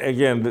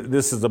 again,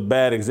 this is a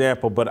bad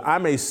example, but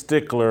I'm a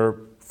stickler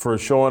for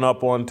showing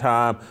up on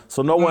time.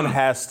 So no one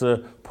has to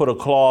put a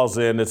clause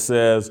in that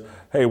says,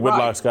 hey,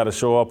 Whitlock's got to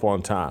show up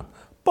on time.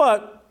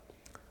 But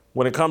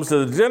when it comes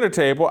to the dinner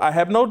table, I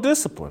have no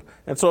discipline.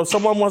 And so if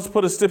someone wants to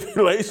put a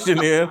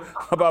stipulation in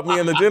about me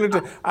and the dinner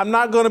table, I'm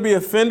not going to be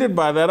offended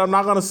by that. I'm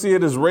not going to see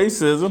it as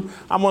racism.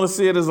 I'm going to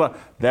see it as like,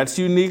 that's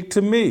unique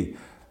to me.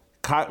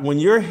 When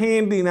you're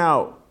handing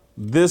out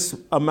this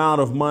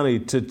amount of money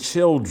to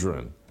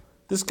children,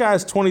 this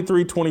guy's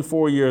 23,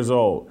 24 years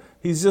old.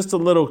 He's just a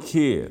little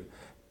kid.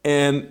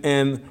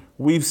 And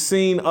we've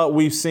seen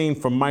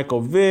from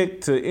Michael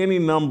Vick to any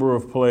number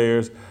of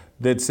players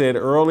that said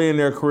early in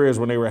their careers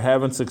when they were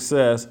having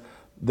success,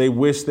 they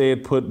wish they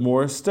had put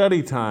more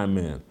study time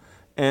in.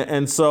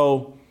 And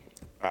so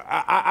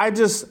I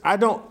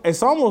don't,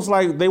 it's almost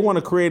like they want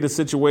to create a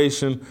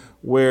situation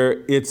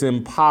where it's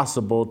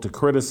impossible to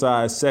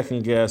criticize,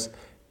 second guess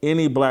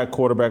any black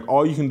quarterback.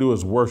 All you can do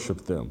is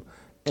worship them.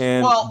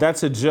 And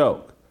that's a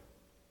joke.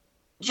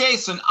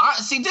 Jason,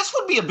 see, this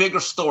would be a bigger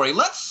story.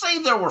 Let's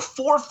say there were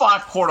 4 or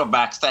 5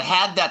 quarterbacks that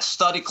had that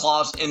study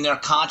clause in their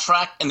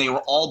contract and they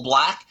were all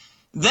black.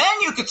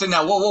 Then you could say,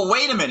 now, well,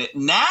 wait a minute.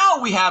 Now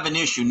we have an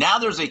issue. Now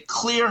there's a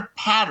clear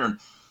pattern.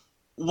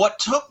 What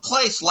took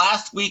place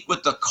last week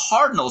with the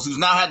Cardinals, who's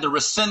now had to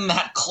rescind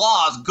that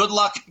clause, good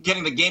luck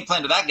getting the game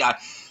plan to that guy.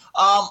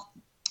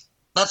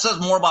 That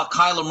says more about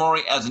Kyler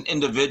Murray as an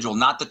individual,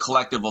 not the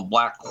collective of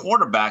black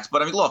quarterbacks.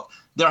 But, I mean, look,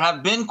 there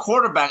have been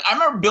quarterbacks. I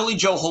remember Billy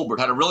Joe Hobart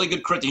had a really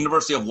good career at the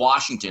University of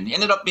Washington. He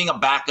ended up being a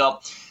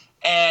backup,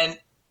 and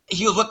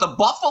he was with the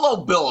Buffalo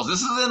Bills.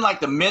 This is in, like,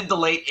 the mid to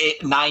late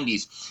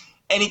 90s.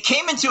 And he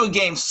came into a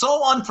game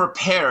so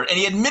unprepared, and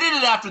he admitted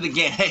it after the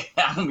game. Hey,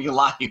 I'm going to be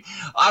lying to you.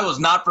 I was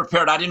not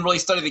prepared. I didn't really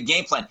study the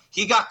game plan.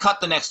 He got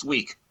cut the next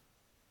week.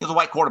 He was a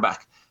white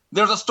quarterback.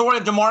 There's a story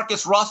of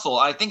Jamarcus Russell.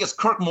 I think it's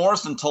Kirk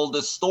Morrison told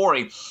this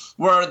story,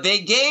 where they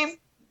gave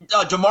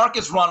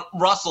Jamarcus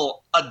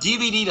Russell a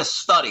DVD to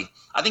study.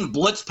 I think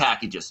Blitz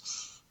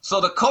packages. So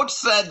the coach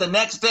said the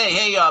next day,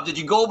 hey, did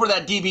you go over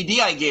that DVD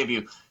I gave you?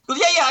 He goes,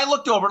 yeah, I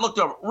looked over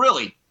it.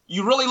 Really?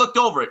 You really looked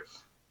over it?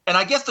 And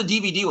I guess the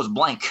DVD was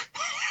blank.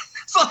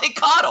 So they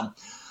caught him.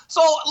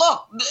 So,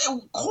 look,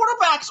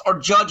 quarterbacks are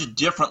judged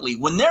differently.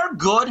 When they're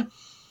good,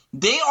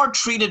 they are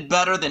treated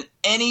better than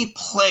any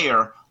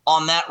player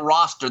on that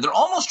roster. They're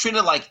almost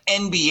treated like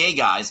NBA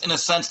guys in a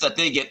sense that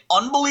they get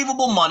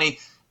unbelievable money,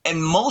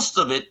 and most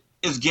of it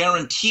is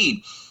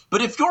guaranteed.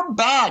 But if you're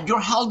bad, you're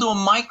held to a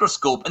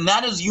microscope, and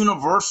that is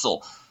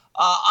universal.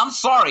 I'm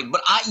sorry,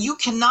 but you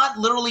cannot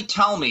literally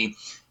tell me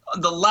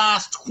the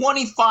last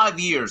 25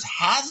 years,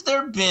 has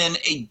there been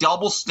a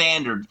double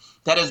standard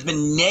that has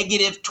been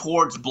negative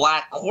towards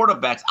black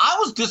quarterbacks? I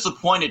was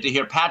disappointed to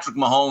hear Patrick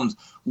Mahomes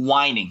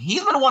whining.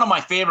 He's been one of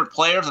my favorite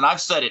players, and I've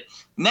said it.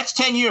 Next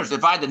 10 years,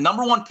 if I had the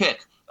number 1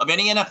 pick of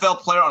any NFL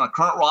player on a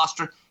current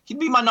roster, he'd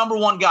be my number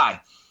 1 guy.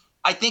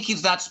 I think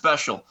he's that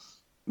special.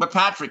 But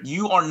Patrick,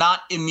 you are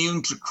not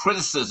immune to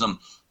criticism.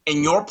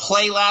 In your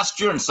play last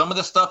year and some of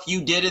the stuff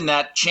you did in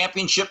that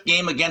championship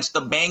game against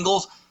the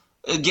Bengals,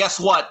 guess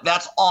what?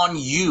 That's on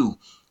you.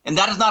 And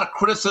that is not a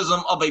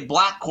criticism of a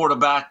black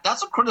quarterback.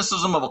 That's a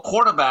criticism of a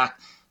quarterback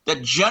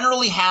that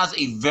generally has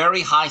a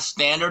very high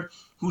standard,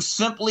 who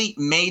simply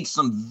made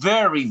some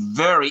very,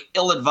 very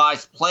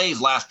ill-advised plays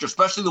last year,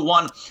 especially the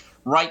one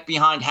right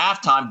behind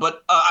halftime.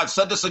 But I've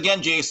said this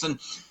again, Jason,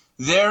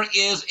 there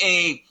is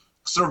a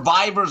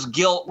survivor's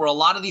guilt where a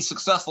lot of these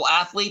successful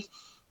athletes,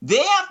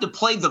 they have to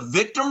play the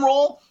victim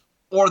role,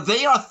 or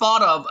they are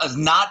thought of as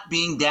not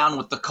being down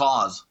with the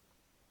cause.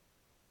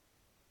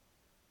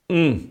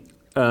 You're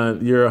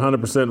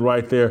 100%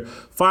 right there.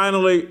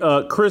 Finally,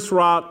 Chris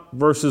Rock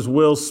versus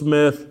Will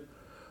Smith.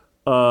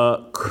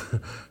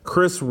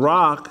 Chris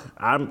Rock,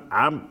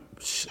 I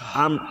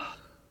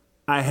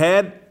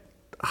had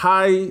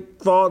high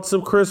thoughts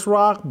of Chris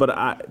Rock,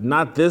 but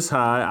not this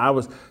high. I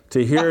was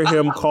to hear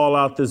him call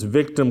out this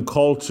victim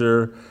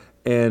culture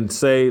and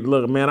say,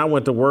 "Look, man, I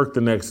went to work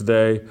the next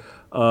day."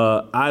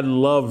 I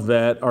love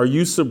that. Are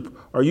you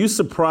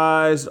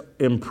surprised,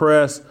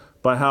 impressed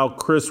by how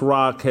Chris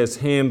Rock has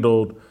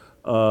handled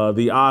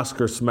the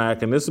Oscar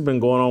smack? And this has been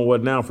going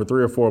on now for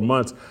 3 or 4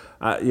 months.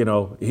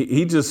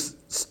 He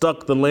just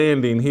stuck the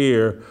landing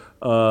here.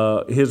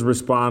 His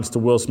response to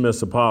Will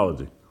Smith's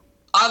apology.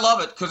 I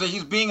love it because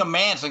he's being a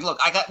man. It's like, look,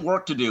 I got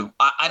work to do.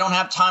 I don't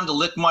have time to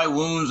lick my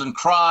wounds and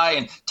cry,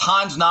 and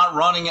time's not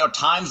running or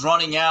time's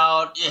running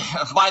out.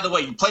 Yeah. By the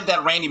way, you played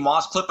that Randy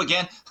Moss clip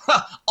again?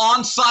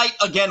 On site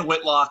again,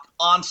 Whitlock.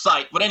 On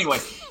site. But anyway,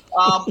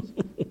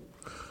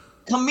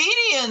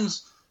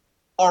 comedians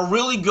are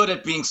really good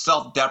at being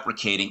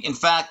self-deprecating. In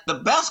fact, the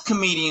best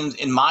comedians,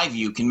 in my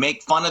view, can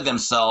make fun of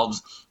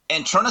themselves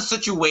and turn a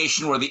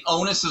situation where the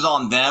onus is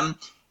on them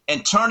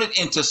and turn it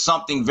into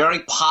something very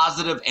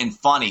positive and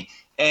funny.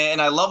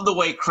 And I love the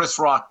way Chris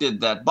Rock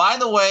did that. By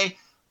the way,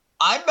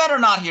 I better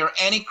not hear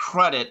any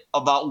credit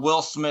about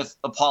Will Smith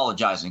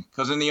apologizing,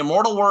 because in the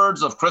immortal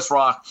words of Chris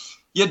Rock,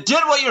 you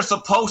did what you're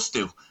supposed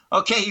to.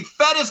 Okay, he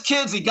fed his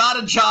kids, he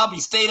got a job, he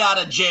stayed out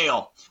of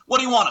jail. What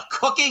do you want, a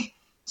cookie?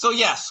 So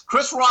yes,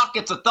 Chris Rock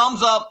gets a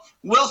thumbs up.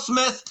 Will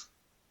Smith,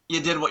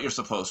 you did what you're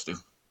supposed to.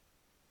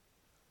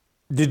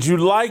 Did you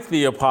like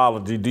the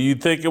apology? Do you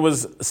think it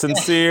was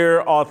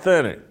sincere,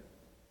 authentic?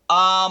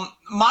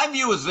 My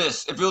view is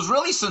this. If it was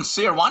really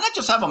sincere, why not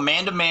just have a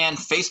man-to-man,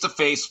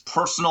 face-to-face,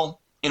 personal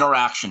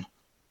interaction?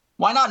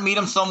 Why not meet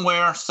him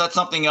somewhere, set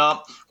something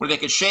up where they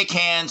could shake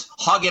hands,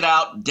 hug it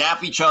out,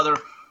 dap each other?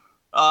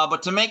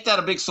 But to make that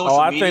a big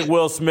social media... I think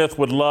Will Smith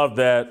would love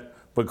that,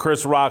 but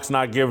Chris Rock's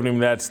not giving him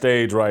that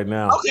stage right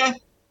now. Okay.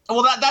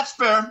 Well, that's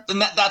fair. Then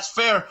that's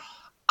fair.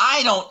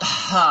 I don't...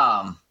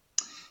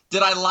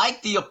 Did I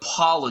like the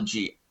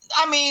apology?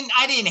 I mean,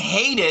 I didn't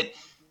hate it,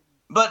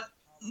 but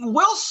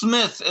Will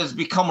Smith has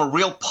become a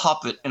real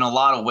puppet in a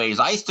lot of ways.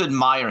 I used to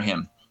admire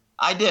him.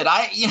 I did.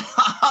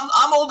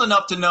 I'm old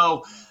enough to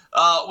know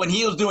when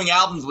he was doing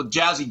albums with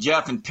Jazzy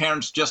Jeff and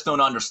Parents Just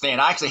Don't Understand.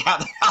 I actually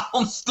have the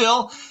album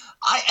still.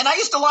 I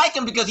used to like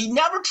him because he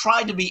never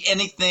tried to be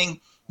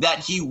anything that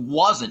he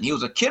wasn't. He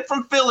was a kid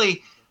from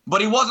Philly, but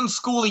he wasn't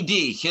Schooly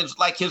D.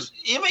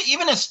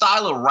 Even his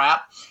style of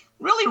rap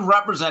really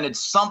represented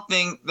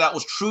something that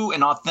was true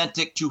and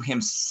authentic to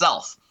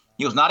himself.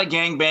 He was not a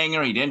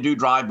gangbanger. He didn't do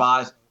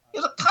drive-bys. He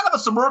was a kind of a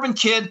suburban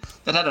kid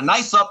that had a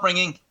nice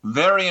upbringing,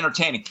 very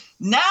entertaining.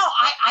 Now,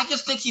 I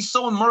just think he's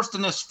so immersed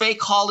in this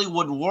fake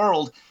Hollywood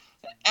world.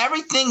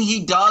 Everything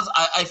he does,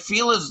 I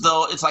feel as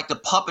though it's like the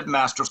puppet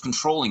master's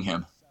controlling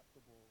him.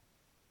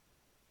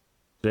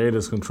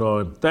 Jada's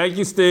controlling. Thank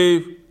you,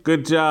 Steve.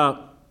 Good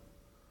job.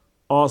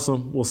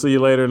 Awesome. We'll see you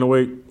later in the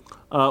week.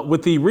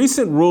 With the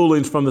recent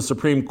rulings from the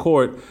Supreme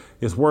Court,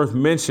 it's worth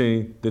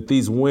mentioning that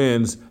these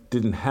wins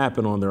didn't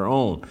happen on their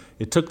own.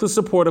 It took the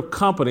support of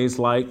companies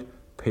like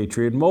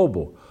Patriot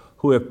Mobile,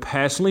 who have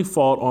passionately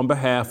fought on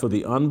behalf of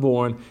the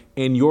unborn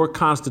and your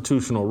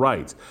constitutional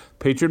rights.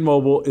 Patriot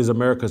Mobile is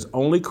America's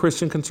only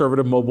Christian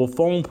conservative mobile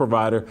phone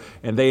provider,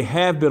 and they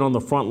have been on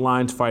the front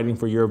lines fighting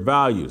for your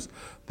values.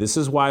 This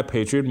is why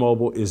Patriot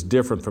Mobile is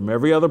different from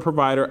every other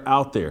provider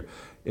out there.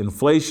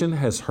 Inflation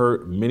has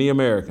hurt many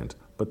Americans,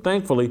 but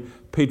thankfully,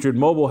 Patriot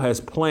Mobile has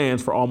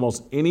plans for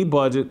almost any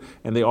budget,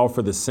 and they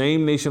offer the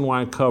same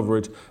nationwide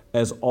coverage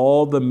as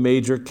all the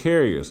major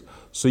carriers.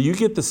 So you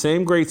get the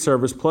same great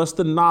service plus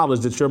the knowledge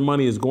that your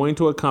money is going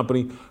to a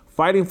company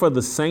fighting for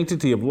the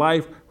sanctity of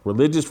life,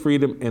 religious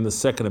freedom, and the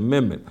Second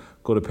Amendment.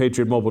 Go to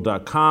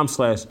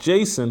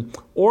patriotmobile.com/Jason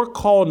or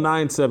call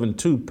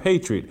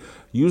 972-PATRIOT.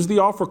 Use the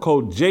offer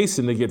code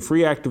JASON to get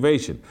free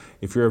activation.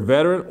 If you're a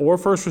veteran or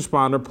first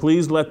responder,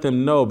 please let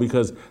them know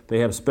because they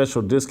have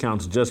special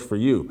discounts just for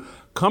you.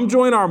 Come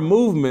join our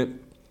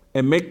movement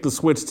and make the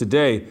switch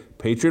today.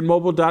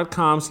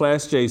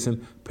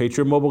 patriotmobile.com/Jason,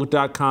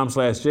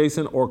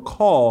 patriotmobile.com/Jason, or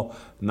call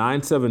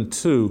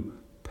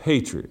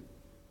 972-PATRIOT.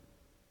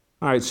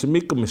 All right,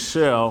 Shamika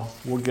Michelle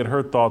will get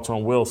her thoughts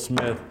on Will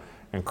Smith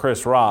and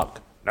Chris Rock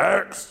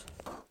next.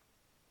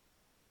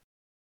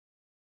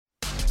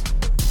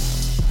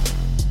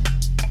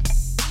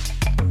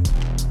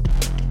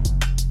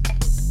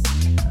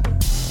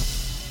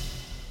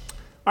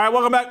 All right,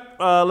 welcome back.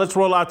 Let's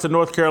roll out to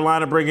North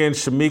Carolina, bring in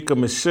Shamika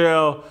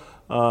Michelle.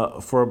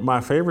 for my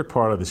favorite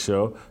part of the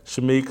show.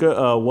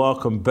 Shamika,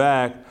 welcome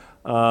back.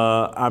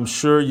 I'm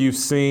sure you've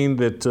seen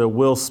that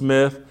Will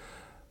Smith,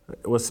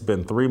 what's it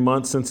been, 3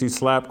 months since he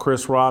slapped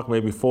Chris Rock,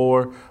 maybe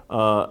 4,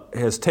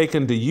 has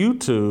taken to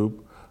YouTube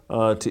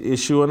to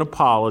issue an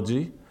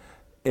apology.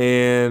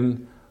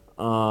 And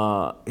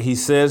he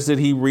says that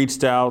he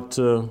reached out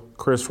to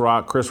Chris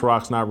Rock. Chris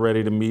Rock's not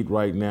ready to meet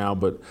right now.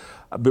 But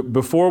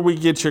before we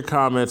get your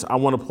comments, I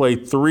want to play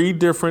 3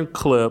 different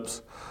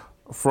clips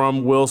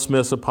from Will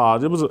Smith's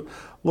apology. It was a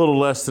little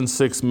less than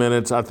 6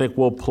 minutes. I think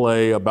we'll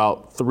play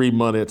about 3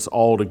 minutes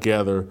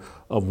altogether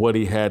of what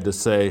he had to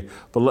say.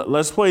 But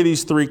let's play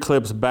these 3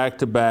 clips back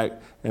to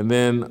back, and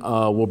then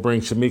we'll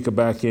bring Shamika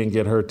back in,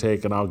 get her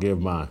take, and I'll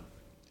give mine.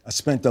 I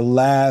spent the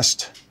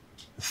last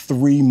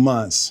 3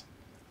 months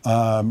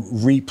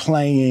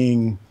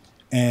replaying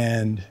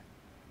and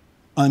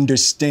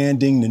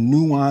understanding the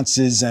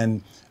nuances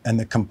and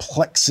the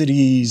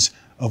complexities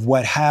of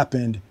what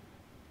happened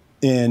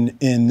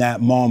in that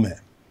moment.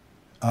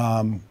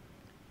 And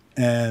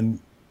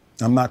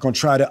I'm not going to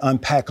try to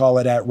unpack all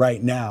of that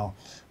right now,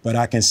 but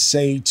I can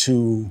say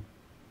to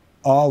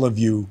all of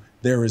you,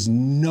 there is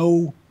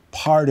no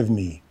part of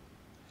me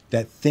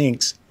that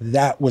thinks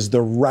that was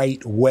the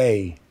right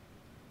way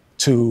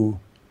to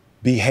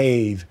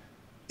behave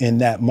in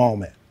that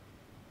moment.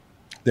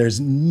 There's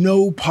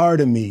no part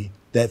of me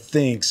that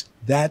thinks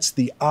that's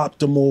the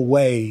optimal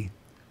way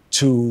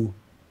to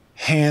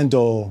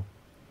handle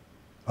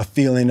a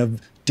feeling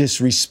of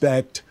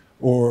disrespect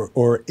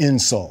or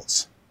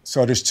insults.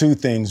 So there's 2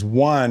 things.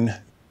 One,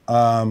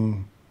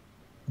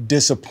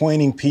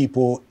 disappointing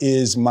people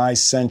is my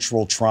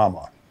central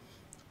trauma.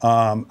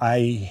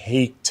 I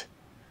hate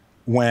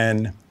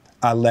when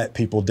I let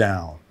people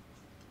down.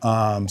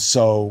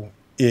 So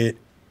it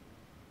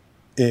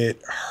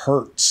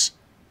hurts.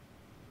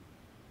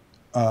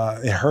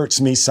 It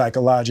hurts me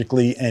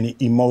psychologically and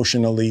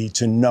emotionally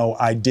to know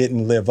I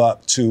didn't live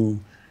up to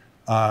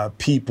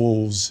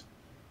people's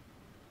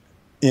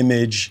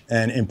image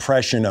and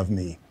impression of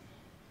me.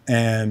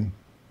 And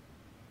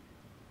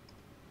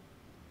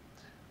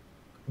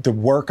the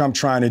work I'm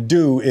trying to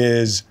do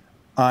is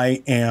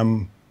I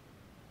am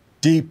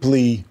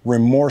deeply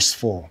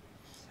remorseful,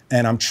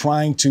 and I'm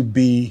trying to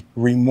be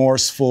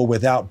remorseful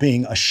without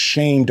being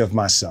ashamed of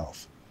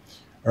myself,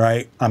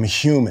 right? I'm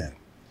human,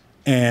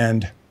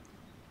 and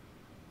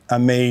I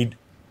made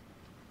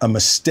a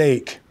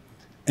mistake,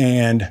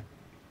 and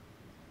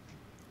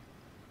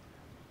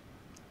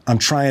I'm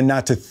trying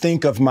not to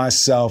think of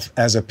myself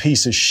as a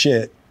piece of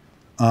shit.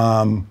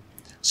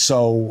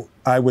 So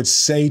I would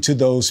say to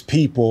those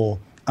people,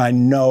 I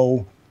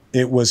know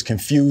it was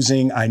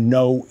confusing. I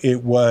know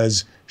it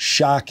was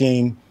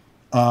shocking.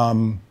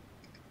 But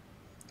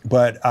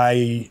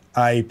I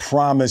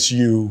promise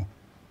you,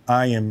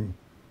 I am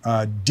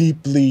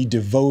deeply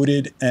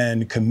devoted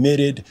and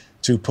committed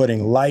to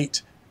putting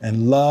light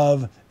and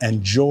love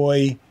and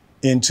joy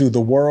into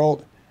the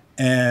world.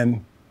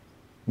 And,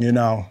 you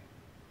know,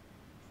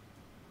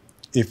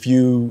 if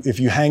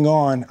you hang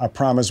on, I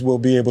promise we'll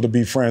be able to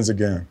be friends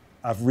again.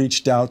 I've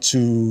reached out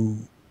to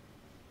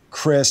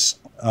Chris,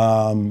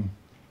 and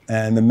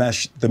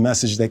the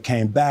message that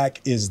came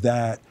back is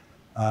that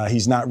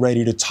he's not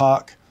ready to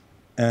talk.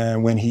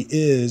 And when he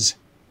is,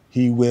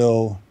 he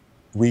will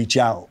reach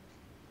out.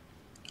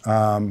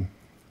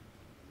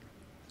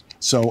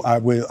 So I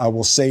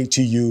will say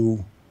to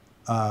you,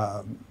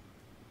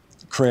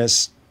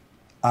 Chris,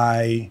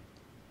 I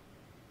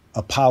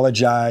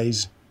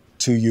apologize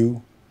to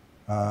you.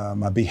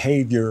 My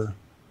behavior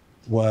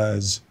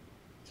was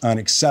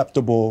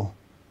unacceptable,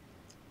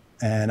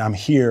 and I'm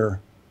here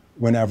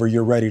whenever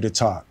you're ready to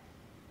talk.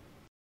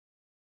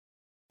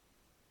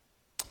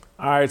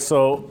 All right,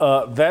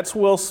 so that's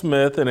Will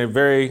Smith in a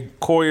very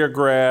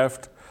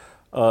choreographed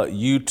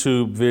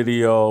YouTube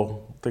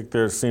video. I think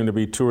there seem to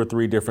be 2 or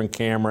 3 different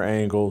camera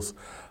angles.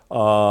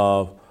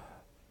 And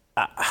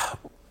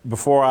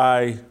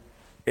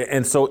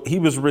so he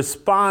was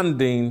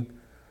responding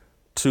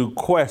to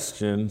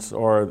questions,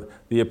 or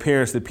the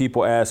appearance that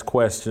people ask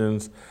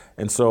questions.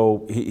 And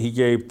so he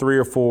gave 3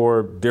 or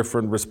 4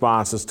 different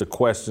responses to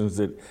questions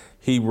that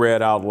he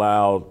read out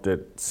loud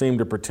that seemed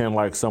to pretend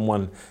like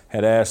someone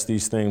had asked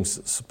these things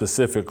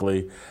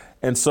specifically.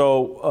 And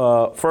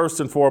so first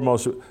and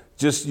foremost,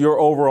 just your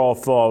overall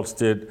thoughts.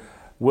 Did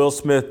Will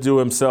Smith do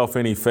himself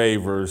any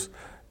favors?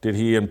 Did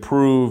he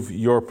improve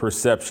your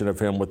perception of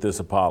him with this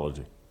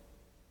apology?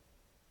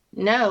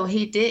 No,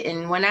 he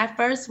didn't. When I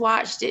first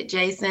watched it,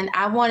 Jason,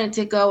 I wanted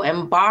to go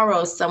and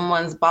borrow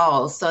someone's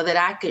balls so that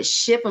I could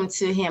ship them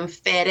to him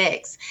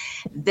FedEx.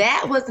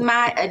 That was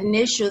my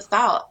initial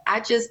thought.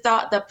 I just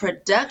thought the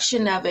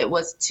production of it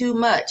was too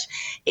much.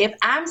 If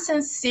I'm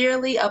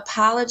sincerely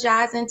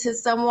apologizing to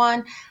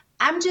someone,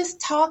 I'm just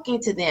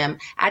talking to them.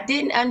 I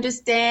didn't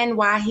understand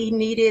why he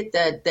needed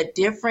the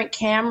different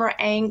camera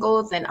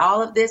angles and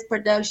all of this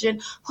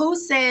production. Who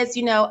says,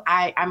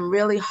 I'm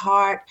really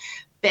heartfelt,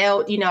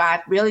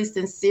 I really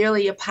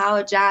sincerely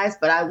apologize,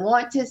 but I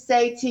want to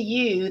say to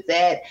you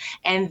that,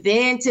 and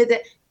then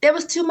It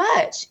was too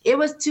much. It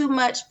was too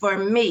much for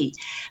me.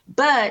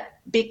 But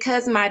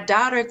because my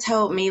daughter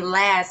told me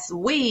last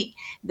week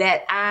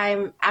that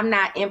I'm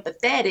not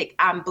empathetic,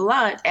 I'm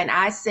blunt. And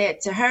I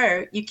said to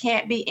her, you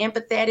can't be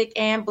empathetic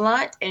and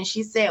blunt. And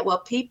she said, well,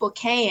 people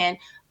can,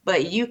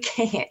 but you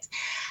can't.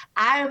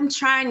 I'm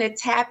trying to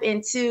tap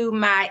into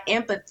my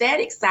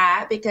empathetic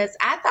side because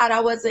I thought I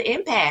was an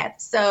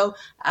empath. So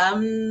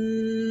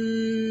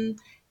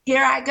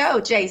here I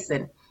go,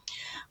 Jason.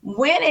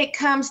 When it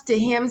comes to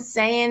him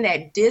saying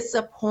that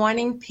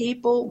disappointing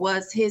people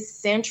was his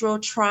central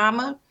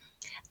trauma,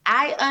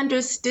 I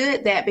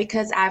understood that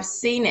because I've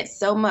seen it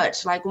so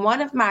much. Like,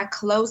 one of my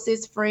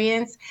closest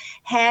friends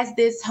has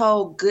this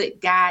whole good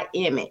guy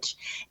image.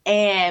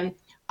 And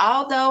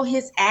although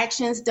his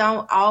actions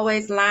don't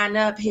always line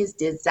up, his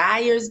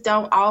desires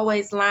don't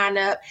always line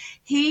up,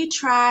 he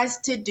tries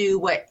to do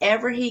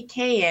whatever he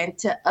can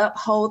to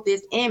uphold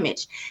this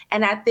image.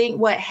 And I think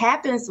what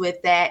happens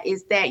with that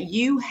is that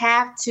you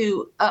have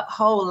to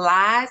uphold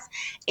lies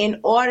in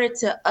order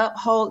to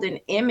uphold an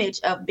image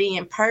of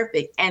being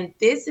perfect. And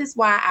this is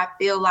why I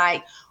feel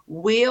like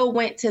Will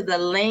went to the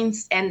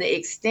lengths and the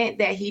extent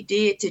that he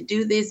did to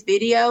do this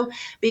video,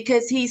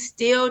 because he's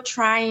still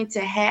trying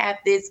to have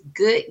this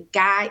good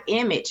guy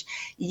image.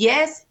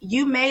 Yes,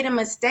 you made a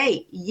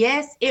mistake.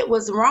 Yes, it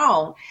was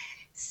wrong.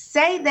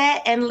 Say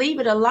that and leave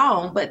it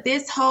alone. But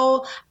this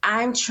whole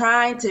I'm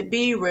trying to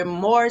be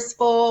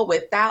remorseful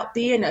without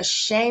being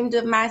ashamed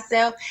of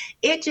myself,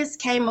 it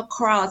just came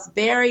across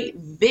very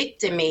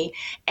victim-y,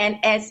 and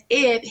as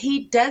if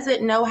he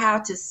doesn't know how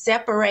to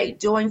separate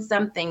doing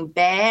something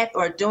bad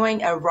or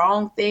doing a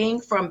wrong thing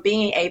from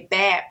being a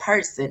bad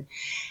person.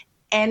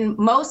 And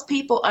most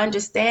people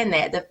understand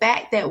that. The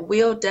fact that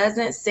Will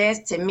doesn't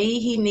says to me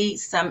he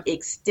needs some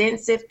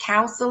extensive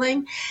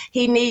counseling.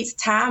 He needs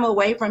time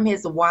away from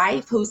his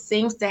wife, who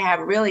seems to have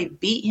really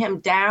beat him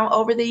down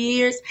over the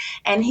years.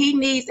 And he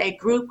needs a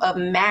group of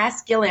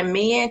masculine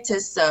men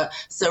to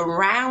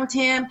surround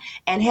him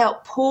and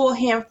help pull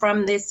him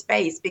from this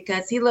space,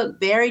 because he looked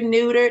very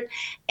neutered.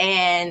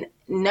 And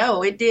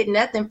no, it did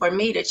nothing for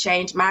me to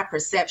change my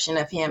perception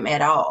of him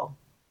at all.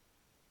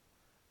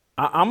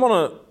 I'm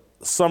going to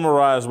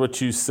summarize what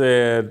you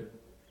said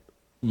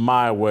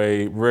my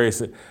way.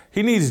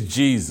 He needs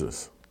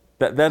Jesus.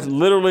 That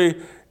literally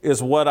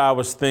is what I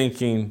was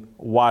thinking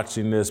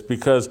watching this,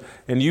 because,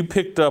 and you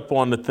picked up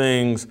on the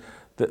things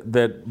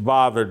that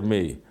bothered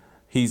me.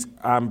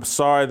 I'm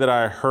sorry that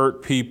I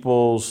hurt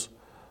people's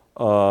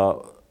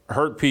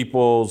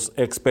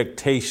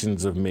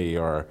expectations of me,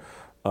 or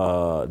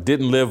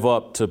didn't live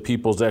up to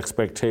people's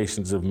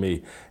expectations of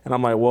me. And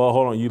I'm like, well,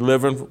 hold on, you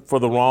living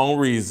for the wrong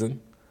reason.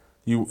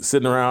 You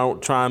sitting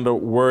around trying to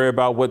worry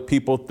about what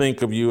people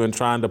think of you and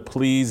trying to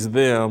please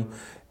them.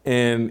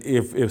 And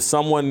if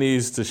someone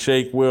needs to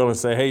shake Will and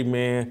say, hey,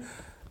 man,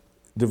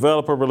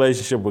 develop a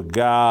relationship with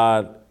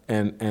God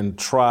and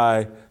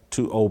try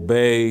to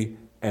obey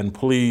and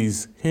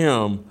please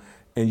him,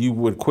 and you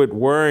would quit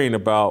worrying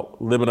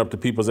about living up to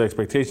people's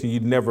expectations,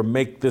 you'd never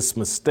make this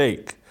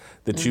mistake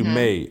that you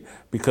made.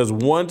 Because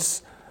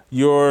once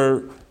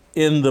you're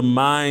in the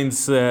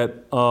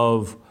mindset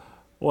of,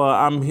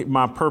 well,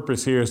 my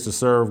purpose here is to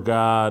serve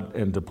God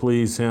and to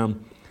please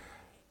him,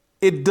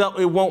 it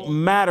won't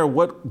matter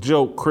what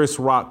joke Chris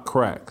Rock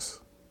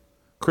cracks.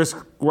 Chris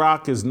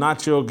Rock is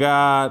not your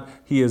God.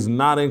 He is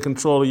not in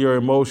control of your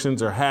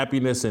emotions or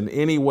happiness in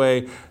any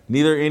way.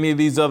 Neither any of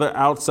these other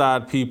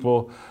outside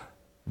people.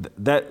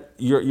 That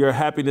your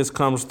happiness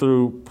comes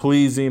through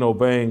pleasing,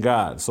 obeying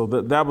God. So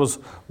that was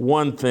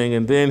one thing.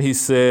 And then he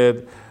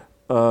said,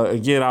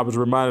 again, I was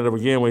reminded of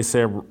again when he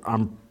said,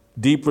 I'm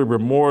deeply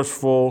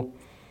remorseful,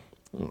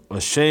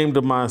 ashamed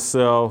of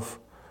myself,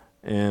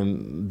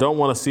 and don't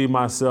want to see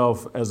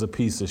myself as a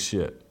piece of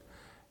shit.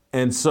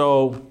 And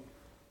so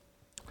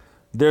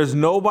there's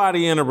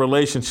nobody in a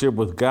relationship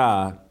with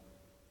God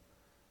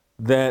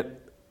that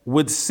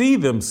would see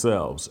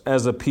themselves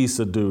as a piece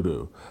of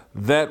doo-doo,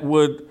 that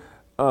would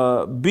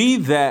be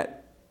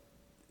that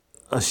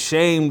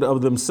ashamed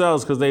of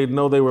themselves because they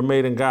know they were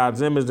made in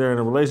God's image. They're in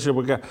a relationship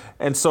with God.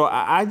 And so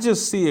I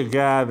just see a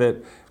guy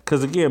that,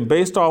 because again,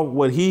 based off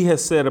what he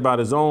has said about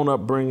his own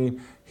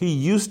upbringing, he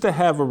used to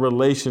have a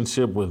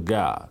relationship with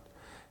God,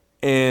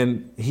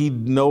 and he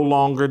no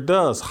longer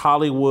does.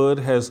 Hollywood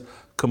has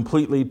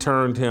completely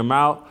turned him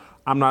out.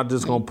 I'm not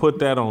just going to put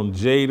that on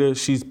Jada.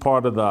 She's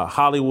part of the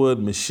Hollywood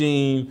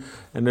machine,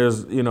 and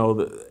there's,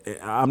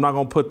 I'm not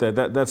going to put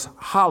that. That's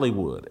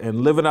Hollywood,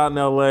 and living out in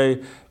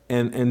LA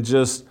and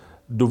just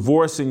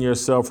divorcing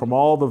yourself from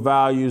all the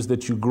values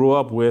that you grew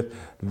up with.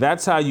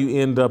 That's how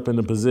you end up in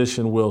the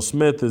position Will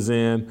Smith is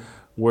in,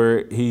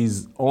 where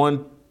he's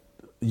on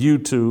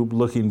YouTube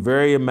looking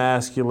very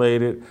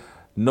emasculated,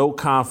 no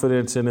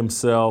confidence in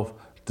himself.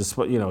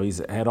 Despite,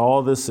 he's had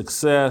all this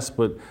success,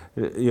 but,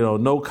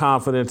 no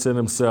confidence in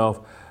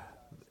himself.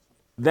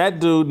 That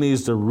dude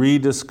needs to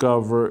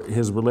rediscover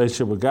his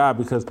relationship with God,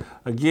 because,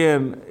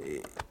 again,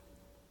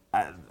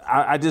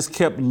 I just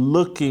kept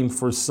looking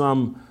for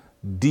some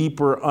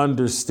deeper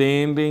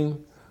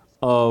understanding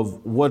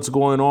of what's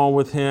going on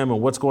with him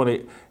and what's going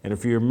to, and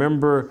if you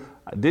remember,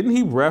 didn't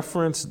he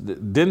reference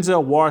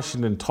Denzel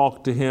Washington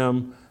talked to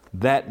him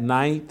that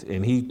night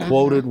and he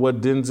quoted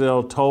what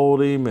Denzel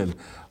told him and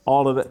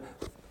all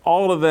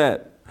of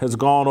that has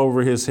gone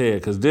over his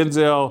head because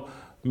Denzel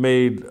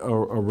made a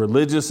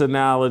religious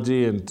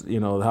analogy and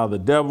how the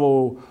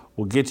devil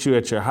will get you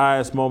at your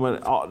highest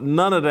moment.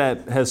 None of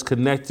that has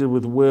connected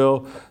with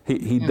Will.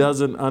 He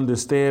doesn't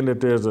understand that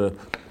there's a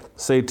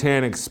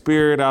satanic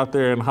spirit out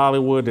there in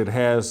Hollywood that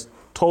has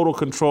total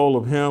control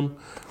of him.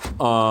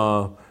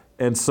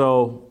 And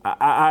so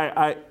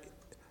I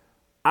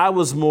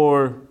was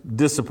more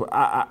disappointed.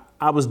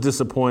 I was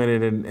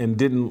disappointed and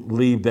didn't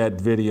leave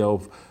that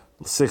video,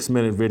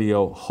 6-minute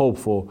video,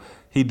 hopeful.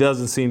 He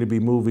doesn't seem to be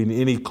moving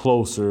any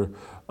closer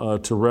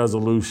to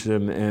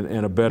resolution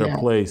and a better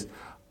place.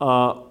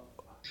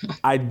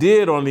 I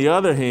did, on the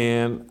other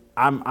hand,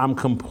 I'm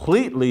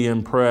completely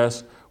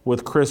impressed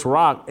with Chris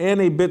Rock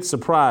and a bit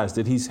surprised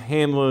that he's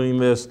handling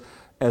this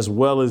as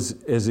well as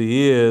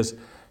he is.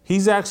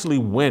 He's actually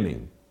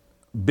winning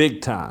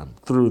big time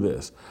through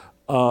this.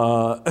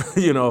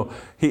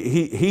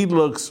 He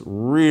looks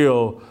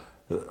real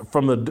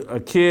from a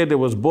kid that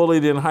was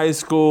bullied in high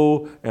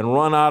school and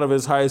run out of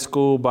his high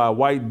school by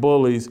white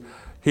bullies.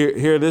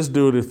 Here this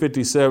dude is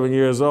 57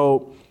 years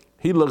old.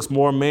 He looks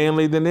more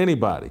manly than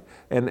anybody.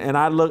 And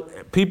I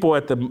look, people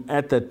at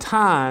the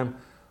time,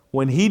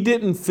 when he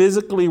didn't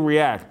physically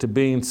react to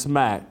being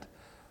smacked,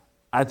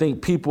 I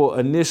think people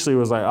initially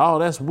was like, oh,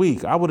 that's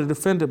weak. I would have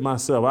defended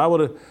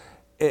myself.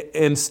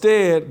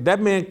 Instead,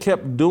 that man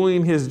kept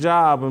doing his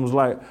job and was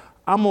like,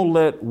 I'm gonna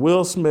let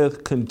Will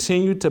Smith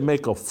continue to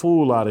make a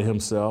fool out of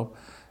himself,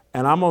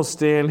 and I'm gonna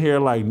stand here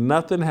like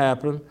nothing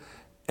happened,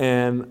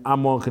 and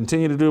I'm gonna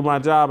continue to do my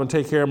job and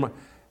take care of my,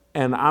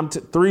 and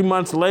 3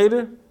 months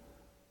later,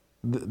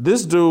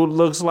 this dude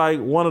looks like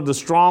one of the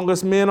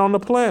strongest men on the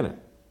planet.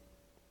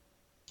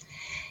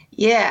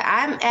 Yeah,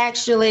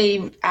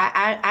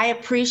 I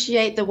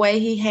appreciate the way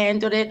he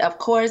handled it. Of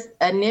course,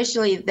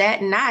 initially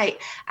that night,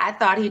 I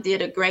thought he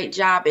did a great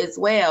job as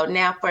well.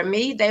 Now, for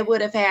me, they would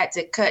have had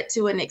to cut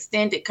to an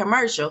extended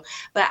commercial,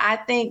 but I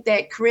think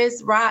that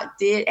Chris Rock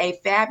did a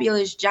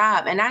fabulous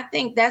job. And I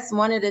think that's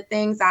one of the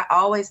things I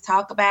always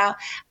talk about.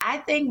 I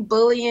think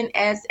bullying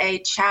as a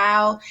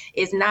child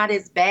is not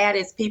as bad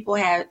as people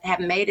have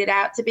made it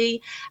out to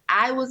be.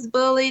 I was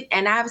bullied,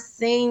 and I've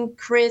seen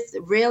Chris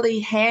really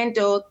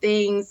handle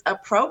things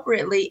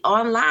appropriately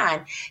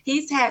online.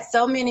 He's had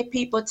so many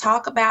people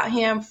talk about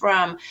him,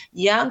 from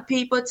young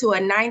people to a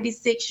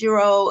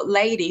 96-year-old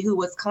lady who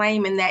was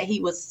claiming that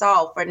he was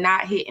soft for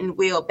not hitting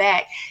Will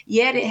back,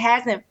 yet it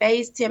hasn't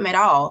fazed him at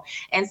all.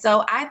 And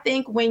so I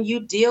think when you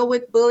deal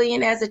with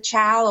bullying as a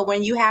child, or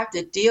when you have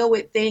to deal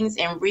with things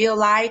in real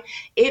life,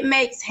 it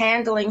makes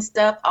handling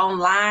stuff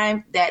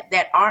online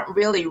that aren't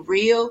really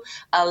real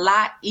a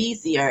lot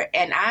easier.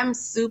 And I'm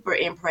super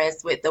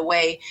impressed with the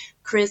way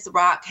Chris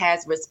Rock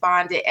has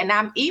responded. And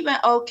I'm even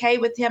okay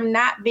with him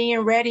not being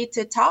ready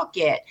to talk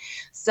yet.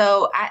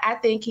 So I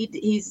think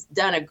he's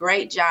done a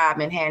great job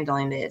in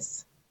handling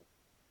this.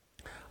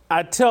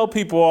 I tell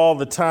people all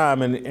the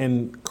time,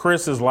 and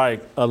Chris is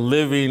like a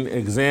living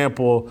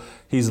example.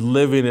 He's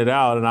living it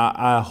out. And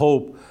I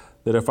hope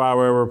that if I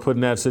were ever put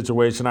in that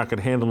situation, I could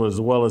handle it as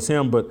well as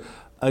him. But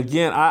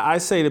again, I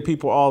say to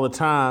people all the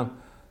time,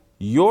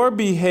 your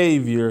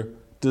behavior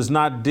does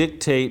not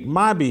dictate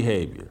my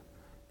behavior.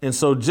 And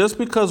so just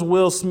because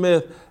Will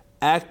Smith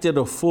acted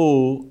a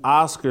fool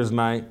Oscars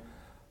night,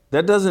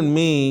 that doesn't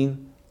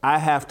mean I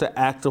have to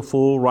act a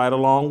fool right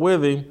along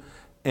with him.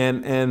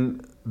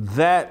 And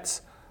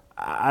that's,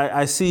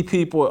 I see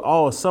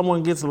people, if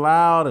someone gets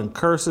loud and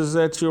curses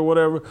at you or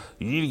whatever,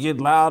 you need to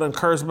get loud and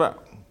curse back.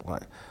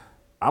 Like,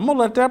 I'm gonna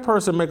let that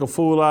person make a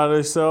fool out of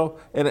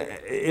themselves. And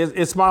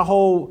it's my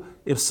whole,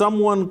 if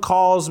someone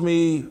calls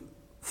me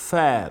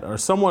fat or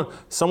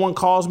someone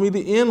calls me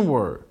the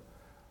N-word,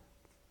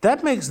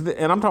 that makes,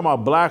 and I'm talking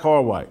about black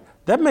or white,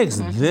 that makes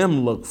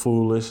them look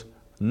foolish,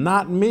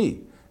 not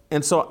me.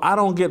 And so I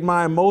don't get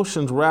my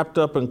emotions wrapped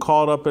up and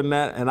caught up in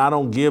that, and I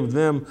don't give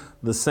them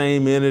the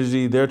same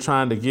energy they're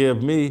trying to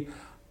give me.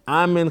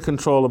 I'm in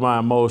control of my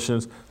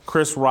emotions.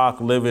 Chris Rock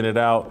living it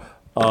out.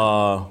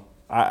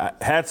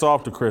 Hats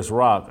off to Chris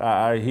Rock.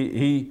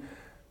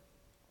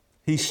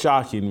 He's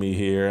shocking me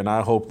here, and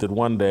I hope that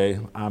one day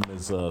I'm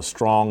as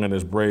strong and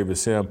as brave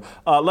as him.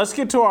 Let's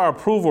get to our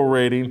approval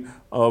rating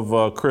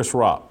of Chris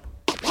Rock.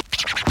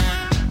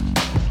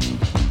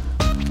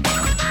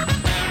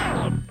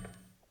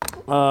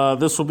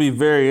 This will be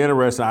very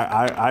interesting.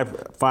 I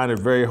find it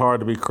very hard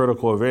to be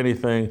critical of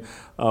anything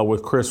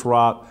with Chris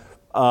Rock.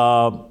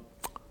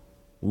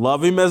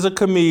 Love him as a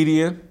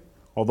comedian,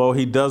 although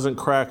he doesn't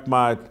crack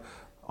my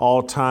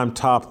all-time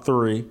top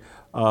 3.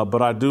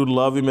 But I do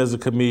love him as a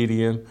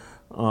comedian.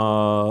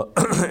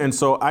 And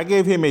so I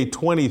gave him a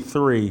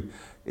 23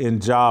 in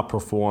job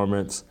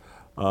performance.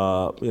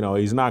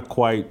 He's not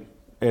quite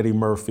Eddie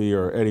Murphy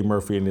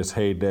in his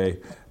heyday,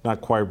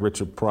 not quite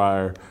Richard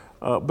Pryor,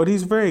 but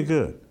he's very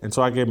good. And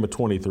so I gave him a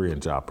 23 in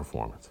job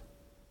performance.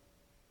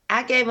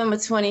 I gave him a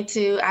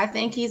 22. I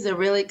think he's a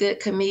really good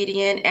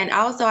comedian. And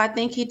also, I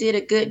think he did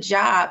a good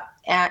job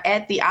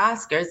at the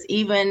Oscars,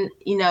 even,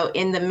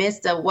 in the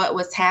midst of what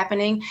was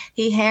happening.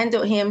 He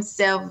handled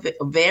himself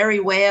very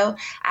well.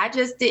 I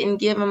just didn't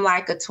give him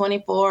like a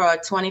 24 or a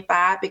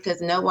 25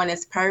 because no one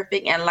is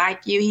perfect. And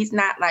like you, he's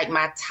not like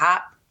my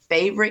top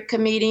favorite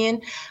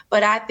comedian,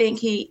 but I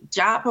think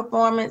job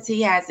performance,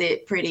 he has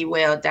it pretty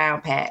well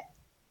down pat.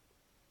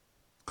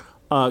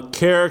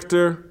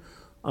 Character,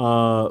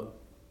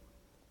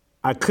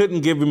 I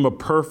couldn't give him a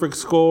perfect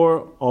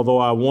score, although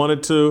I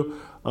wanted to.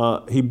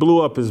 He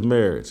blew up his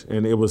marriage,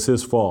 and it was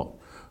his fault.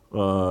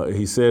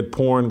 He said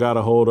porn got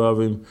a hold of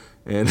him,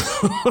 and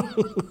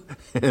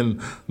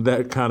and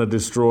that kind of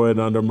destroyed and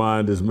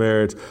undermined his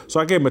marriage.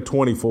 So I gave him a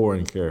 24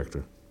 in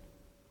character.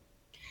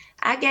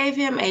 I gave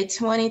him a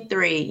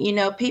 23.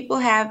 People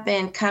have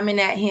been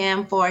coming at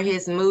him for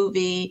his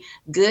movie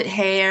Good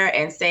Hair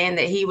and saying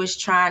that he was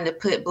trying to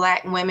put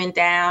Black women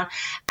down.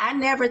 I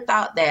never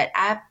thought that.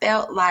 I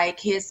felt like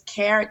his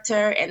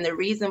character and the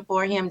reason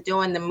for him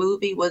doing the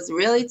movie was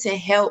really to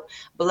help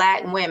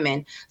Black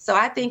women. So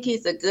I think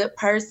he's a good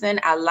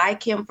person. I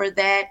like him for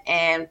that.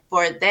 And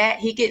for that,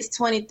 he gets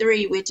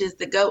 23, which is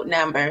the GOAT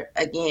number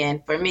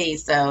again for me.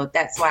 So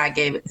that's why I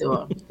gave it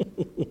to him.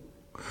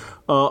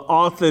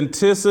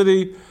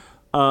 Authenticity,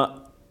 I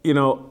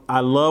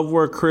love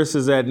where Chris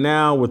is at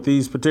now with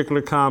these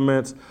particular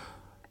comments.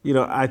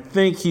 I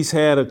think he's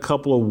had a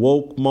couple of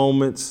woke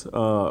moments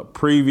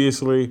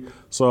previously.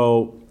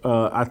 So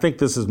I think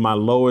this is my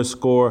lowest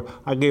score.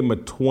 I gave him a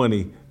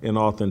 20 in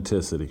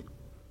authenticity.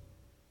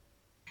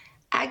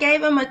 I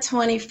gave him a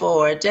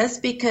 24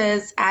 just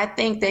because I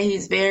think that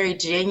he's very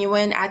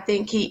genuine. I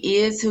think he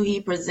is who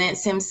he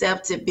presents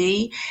himself to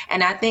be.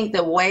 And I think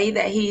the way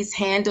that he's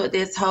handled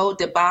this whole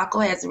debacle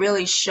has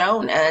really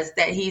shown us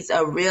that he's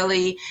a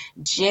really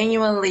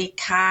genuinely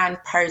kind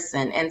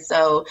person. And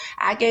so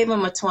I gave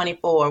him a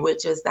 24,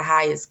 which is the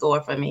highest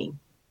score for me.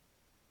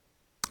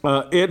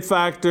 It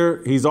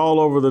factor, he's all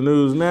over the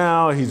news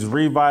now. He's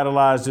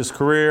revitalized his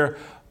career.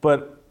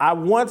 But I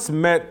once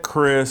met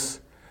Chris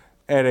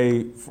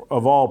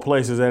of all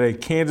places, at a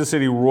Kansas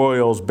City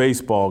Royals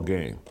baseball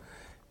game.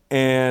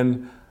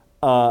 And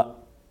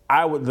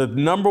the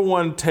number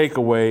one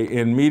takeaway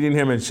in meeting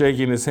him and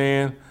shaking his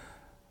hand,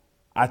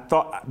 I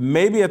thought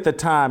maybe at the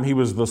time he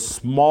was the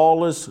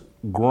smallest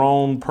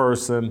grown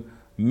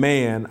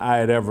man I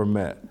had ever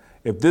met.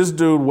 If this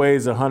dude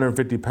weighs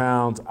 150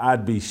 pounds,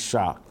 I'd be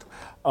shocked.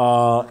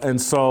 And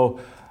so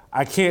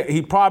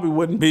he probably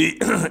wouldn't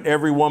be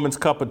every woman's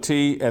cup of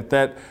tea at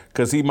that,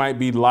 because he might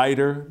be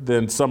lighter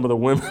than some of the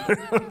women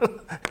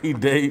he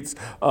dates.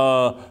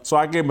 So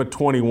I gave him a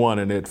 21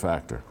 in it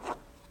factor.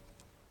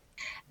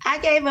 I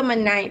gave him a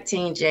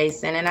 19,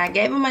 Jason, and I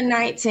gave him a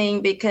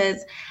 19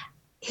 because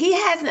he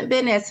hasn't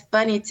been as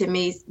funny to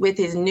me with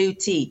his new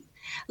teeth.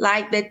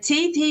 Like the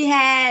teeth he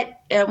had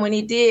when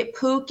he did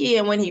Pookie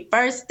and when he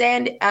first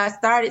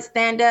started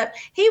stand-up,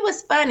 he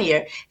was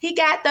funnier. He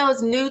got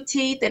those new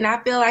teeth, and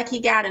I feel like he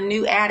got a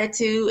new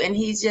attitude, and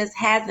he just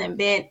hasn't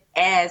been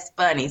as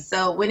funny.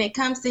 So when it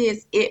comes to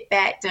his it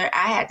factor,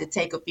 I had to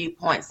take a few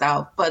points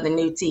off for the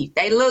new teeth.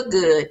 They look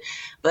good,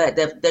 but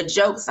the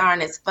jokes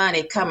aren't as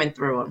funny coming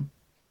through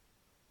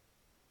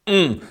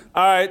them. All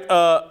right.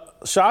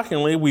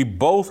 Shockingly, we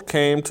both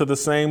came to the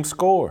same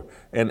score,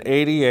 an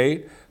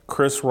 88.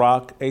 Chris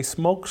Rock, a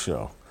smoke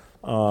show.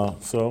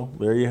 So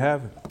there you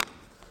have it.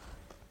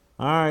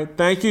 All right.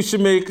 Thank you,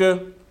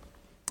 Shamika.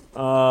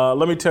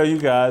 Let me tell you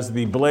guys,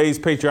 the Blaze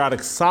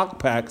Patriotic Sock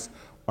Packs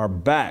are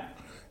back.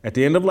 At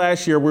the end of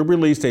last year, we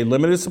released a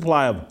limited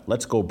supply of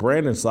Let's Go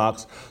Brandon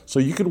socks so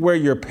you could wear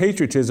your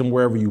patriotism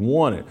wherever you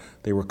wanted.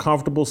 They were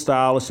comfortable,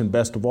 stylish, and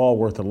best of all,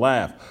 worth a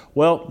laugh.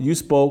 Well, you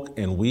spoke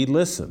and we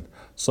listened.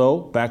 So,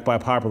 backed by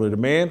popular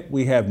demand,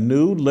 we have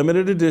new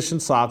limited edition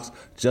socks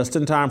just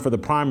in time for the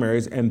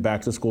primaries and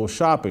back-to-school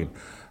shopping.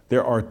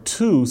 There are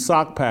 2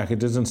 sock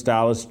packages and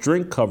stylish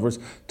drink covers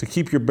to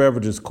keep your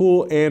beverages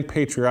cool and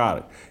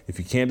patriotic. If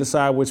you can't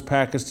decide which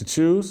package to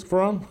choose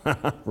from,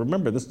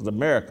 remember, this is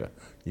America.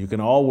 You can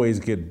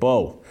always get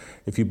both.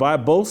 If you buy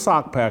both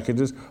sock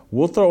packages,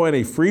 we'll throw in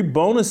a free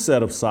bonus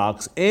set of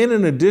socks and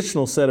an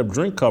additional set of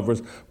drink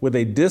covers with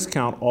a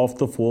discount off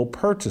the full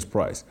purchase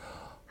price.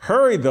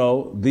 Hurry,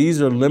 though.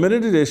 These are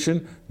limited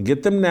edition.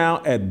 Get them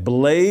now at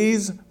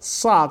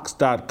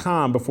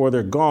blazesocks.com before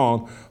they're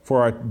gone.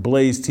 For our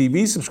Blaze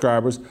TV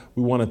subscribers,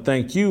 we want to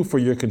thank you for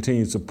your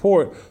continued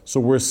support. So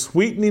we're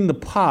sweetening the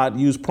pot.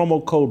 Use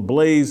promo code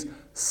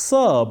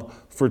BLAZESUB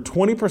for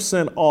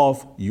 20%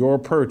 off your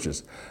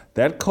purchase.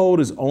 That code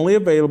is only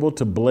available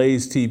to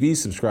Blaze TV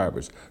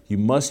subscribers. You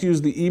must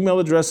use the email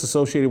address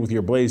associated with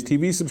your Blaze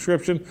TV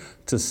subscription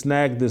to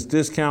snag this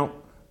discount.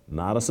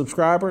 Not a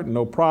subscriber?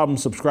 No problem.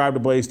 Subscribe to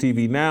Blaze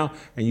TV now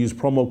and use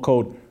promo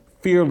code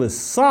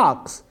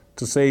FEARLESSSOCKS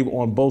to save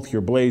on both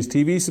your Blaze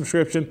TV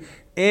subscription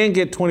and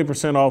get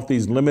 20% off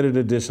these limited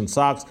edition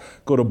socks.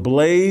 Go to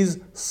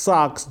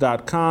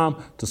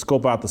blazesocks.com to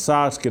scope out the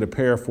socks. Get a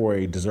pair for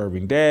a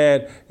deserving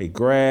dad, a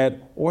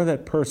grad, or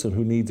that person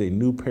who needs a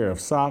new pair of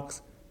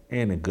socks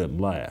and a good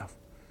laugh.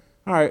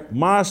 All right,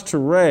 Maj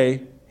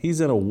Toure,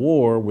 he's in a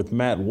war with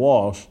Matt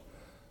Walsh.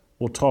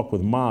 We'll talk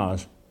with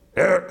Maj.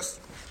 Erics.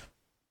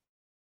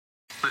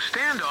 The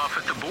standoff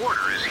at the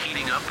border is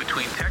heating up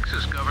between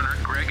Texas Governor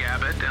Greg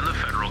Abbott and the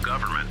federal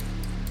government.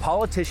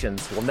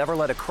 Politicians will never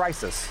let a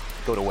crisis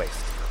go to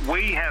waste.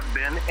 We have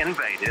been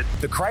invaded.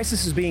 The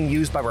crisis is being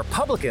used by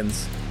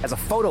Republicans as a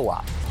photo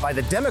op, by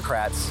the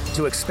Democrats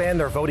to expand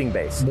their voting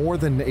base. More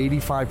than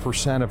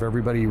 85% of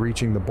everybody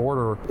reaching the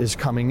border is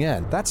coming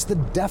in. That's the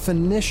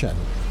definition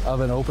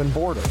of an open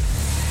border.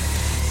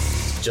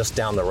 Just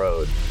down the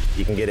road,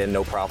 you can get in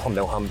no problem,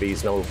 no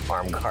Humvees, no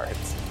armed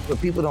guards.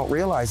 What people don't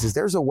realize is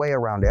there's a way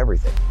around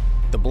everything.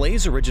 The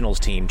Blaze Originals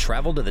team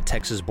traveled to the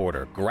Texas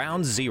border,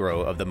 ground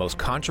zero of the most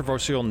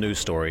controversial news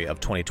story of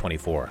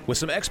 2024. With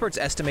some experts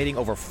estimating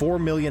over 4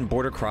 million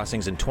border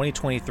crossings in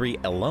 2023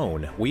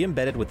 alone, we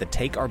embedded with the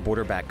Take Our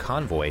Border Back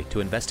convoy to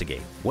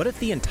investigate. What if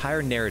the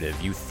entire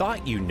narrative you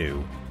thought you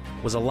knew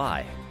was a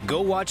lie?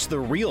 Go watch the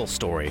real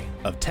story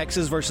of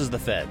Texas versus the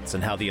feds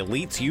and how the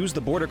elites use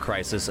the border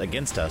crisis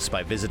against us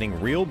by visiting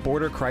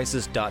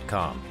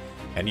realbordercrisis.com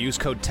and use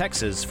code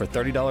TEXAS for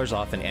 $30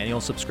 off an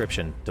annual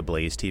subscription to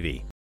Blaze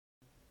TV.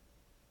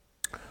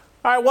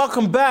 All right,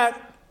 welcome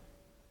back.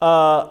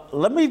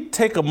 Let me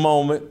take a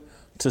moment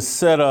to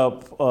set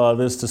up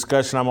this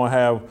discussion I'm going to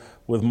have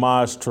with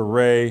Maj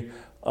Toure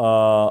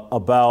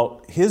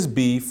about his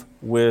beef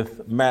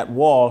with Matt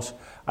Walsh.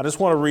 I just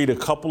want to read a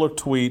couple of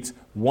tweets.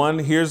 One,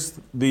 here's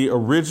the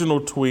original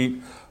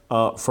tweet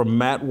from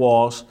Matt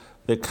Walsh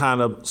that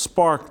kind of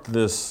sparked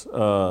this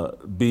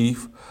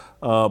beef.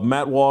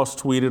 Matt Walsh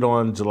tweeted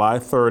on July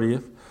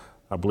 30th,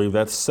 I believe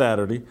that's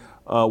Saturday.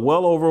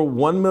 Well over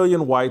 1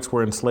 million whites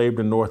were enslaved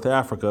in North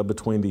Africa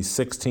between the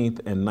 16th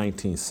and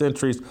 19th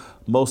centuries,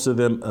 most of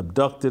them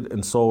abducted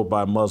and sold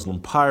by Muslim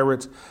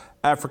pirates.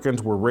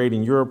 Africans were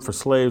raiding Europe for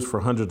slaves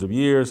for hundreds of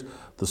years.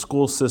 The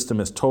school system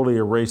has totally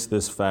erased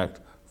this fact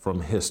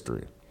from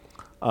history.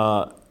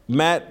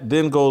 Matt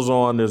then goes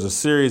on, there's a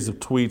series of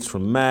tweets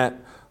from Matt,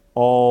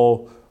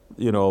 all,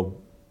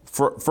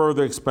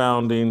 further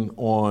expounding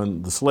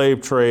on the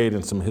slave trade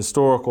and some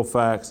historical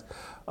facts.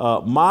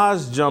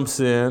 Maj jumps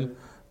in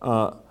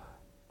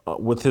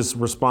with his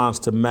response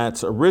to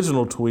Matt's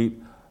original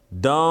tweet,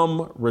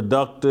 dumb,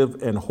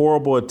 reductive, and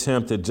horrible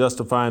attempt at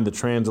justifying the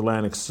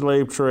transatlantic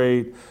slave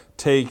trade.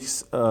 Take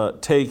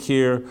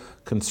here.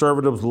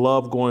 Conservatives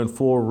love going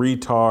full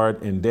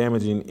retard and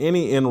damaging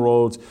any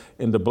inroads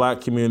into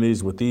black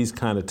communities with these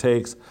kind of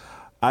takes.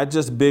 I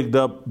just big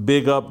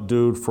up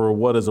dude for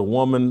What Is a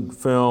Woman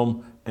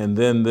film, and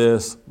then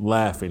this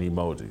laughing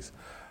emojis.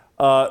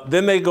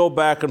 Then they go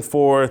back and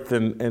forth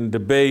and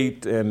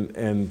debate,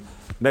 and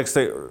next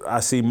thing I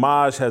see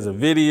Maj has a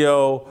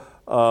video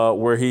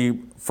where he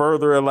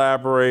further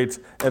elaborates.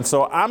 And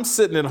so I'm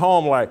sitting at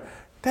home like,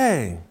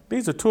 dang,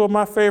 these are two of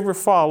my favorite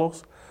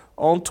follows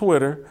on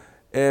Twitter,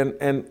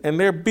 and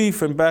they're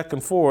beefing back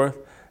and forth.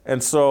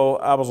 And so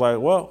I was like,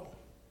 well,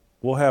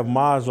 we'll have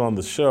Maj on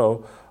the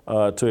show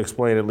to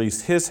explain at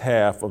least his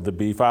half of the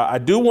beef. I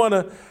do want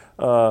to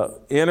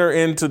enter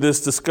into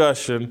this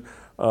discussion.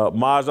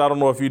 Maj, I don't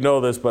know if you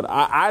know this, but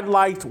I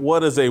liked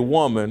What Is a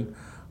Woman,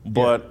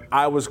 but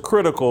I was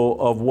critical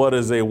of What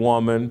Is a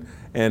Woman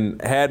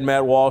and had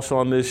Matt Walsh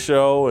on this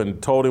show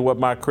and told him what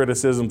my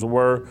criticisms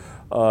were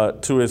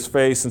to his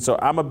face. And so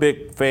I'm a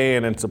big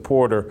fan and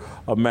supporter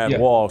of Matt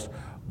Walsh,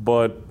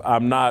 but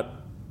I'm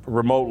not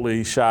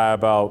remotely shy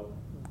about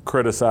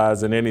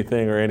criticizing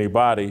anything or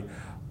anybody.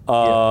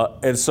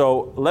 And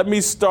so let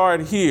me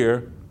start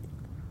here.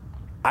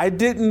 I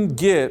didn't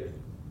get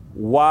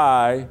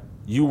why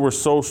you were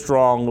so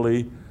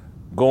strongly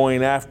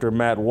going after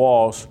Matt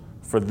Walsh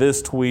for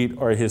this tweet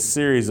or his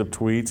series of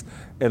tweets.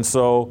 And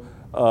so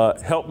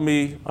help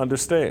me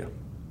understand.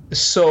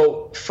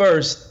 So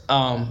first,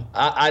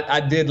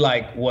 I did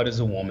like What Is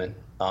a Woman.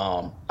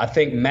 I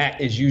think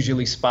Matt is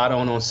usually spot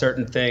on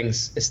certain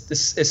things.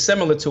 It's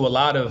similar to a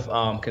lot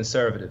of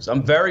conservatives.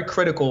 I'm very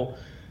critical.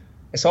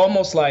 It's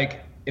almost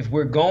like if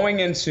we're going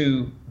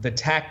into the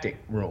tactic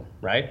room,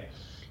 right?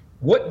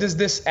 What does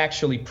this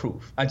actually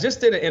prove? I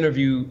just did an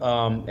interview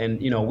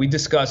and, we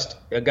discussed,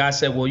 a guy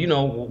said, well,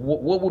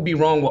 what would be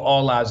wrong with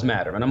All Lives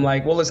Matter? And I'm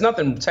like, well, there's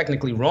nothing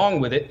technically wrong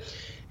with it.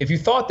 If you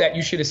thought that,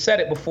 you should have said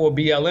it before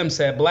BLM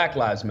said Black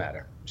Lives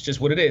Matter. It's just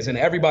what it is. And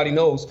everybody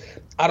knows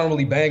I don't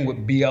really bang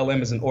with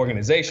BLM as an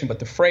organization, but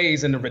the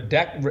phrase and the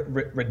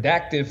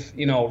reductive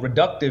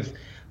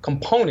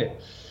component.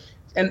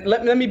 And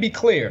let me be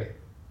clear.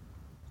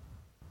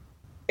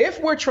 If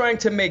we're trying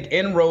to make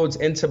inroads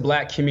into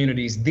black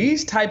communities,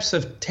 these types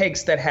of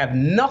takes that have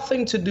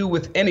nothing to do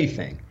with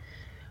anything,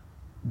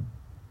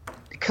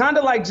 kind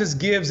of like just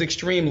gives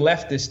extreme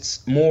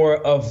leftists more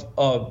of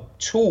a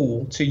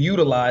tool to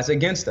utilize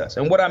against us.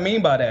 And what I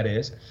mean by that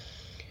is,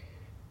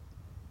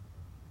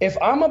 if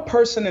I'm a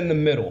person in the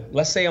middle,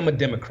 let's say I'm a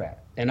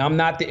Democrat, and I'm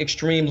not the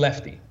extreme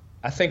lefty,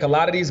 I think a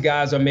lot of these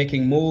guys are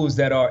making moves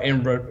that are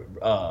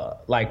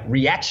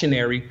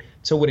reactionary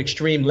to what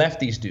extreme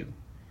lefties do.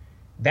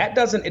 That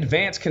doesn't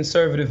advance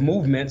conservative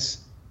movements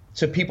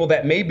to people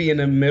that may be in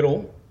the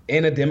middle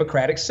in a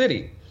democratic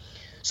city.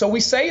 So we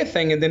say a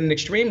thing and then an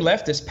extreme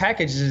leftist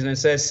packages it and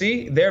says,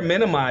 see, they're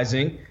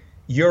minimizing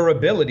your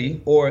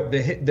ability or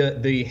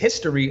the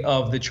history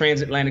of the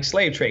transatlantic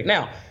slave trade.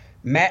 Now,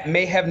 Matt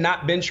may have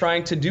not been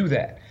trying to do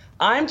that.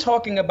 I'm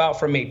talking about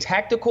from a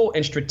tactical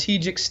and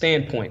strategic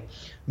standpoint.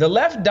 The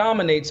left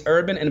dominates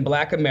urban and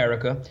Black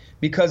America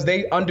because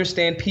they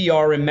understand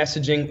PR and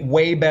messaging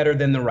way better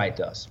than the right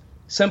does.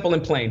 Simple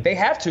and plain. They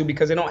have to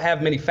because they don't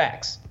have many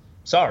facts.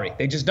 Sorry,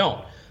 they just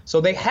don't. So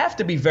they have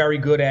to be very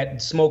good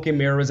at smoke and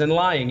mirrors and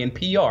lying in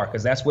PR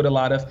because that's what a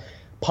lot of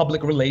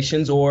public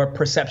relations or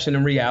perception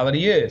and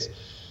reality is.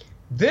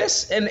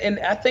 This, and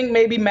I think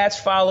maybe Matt's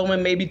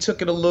following maybe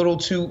took it a little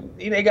too,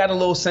 they got a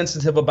little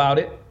sensitive about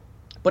it,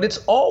 but it's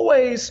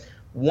always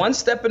one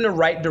step in the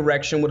right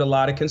direction with a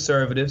lot of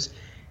conservatives.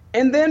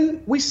 And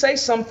then we say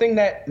something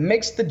that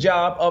makes the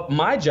job of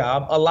my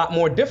job a lot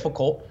more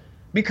difficult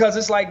because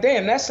it's like,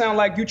 damn, that sounds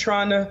like you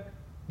trying to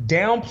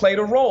downplay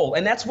the role.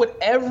 And that's what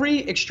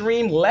every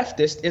extreme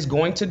leftist is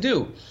going to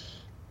do.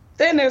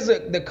 Then there's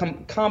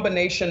the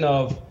combination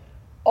of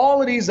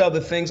all of these other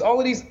things, all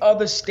of these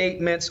other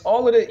statements,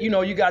 all of the,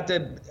 you got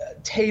the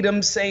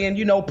Tatum saying,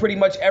 pretty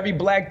much every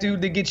Black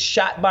dude that gets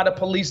shot by the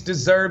police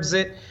deserves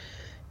it.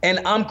 And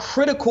I'm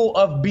critical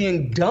of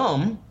being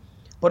dumb,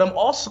 but I'm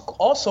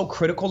also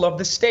critical of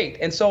the state.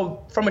 And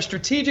so from a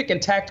strategic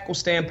and tactical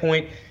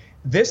standpoint,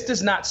 this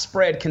does not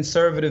spread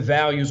conservative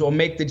values or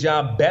make the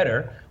job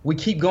better. We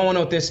keep going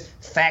with this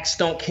facts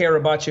don't care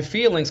about your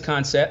feelings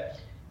concept.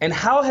 And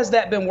how has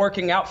that been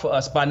working out for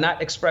us by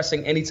not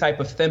expressing any type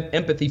of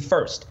empathy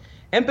first?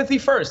 Empathy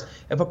first.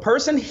 If a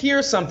person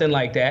hears something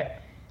like that,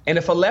 and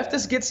if a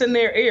leftist gets in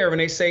their ear and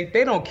they say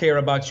they don't care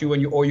about you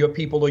and your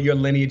people or your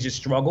lineage's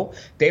struggle,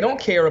 they don't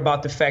care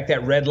about the fact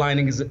that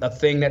redlining is a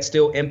thing that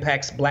still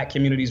impacts Black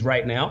communities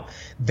right now.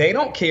 They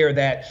don't care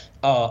that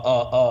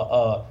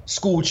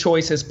school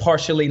choice is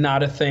partially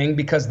not a thing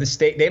because the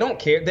state, they don't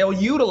care. They'll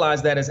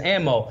utilize that as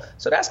ammo.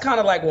 So that's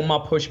kind of like what my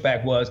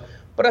pushback was.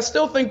 But I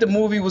still think the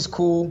movie was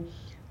cool.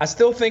 I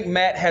still think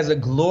Matt has a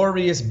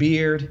glorious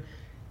beard.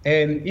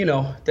 And,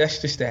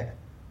 that's just that.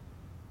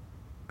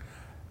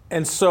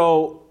 And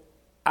so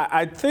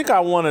I think I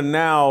want to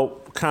now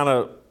kind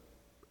of,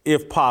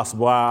 if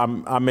possible,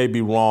 I may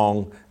be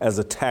wrong as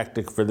a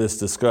tactic for this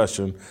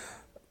discussion,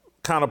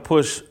 kind of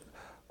push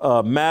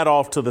Matt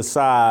off to the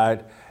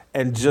side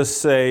and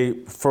just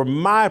say, from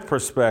my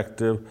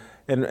perspective,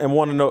 and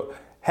want to know,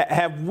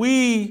 have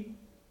we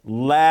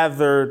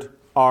lathered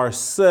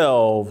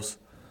ourselves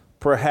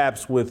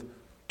perhaps with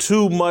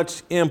too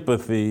much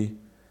empathy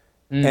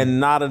and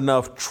not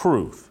enough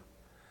truth?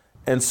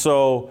 And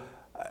so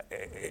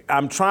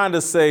I'm trying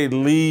to say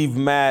leave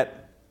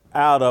Matt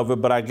out of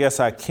it, but I guess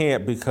I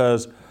can't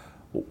because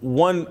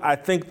I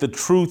think the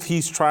truth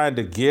he's trying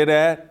to get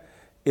at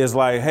is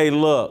like, hey,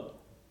 look,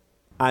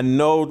 I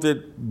know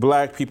that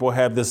Black people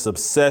have this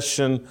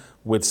obsession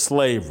with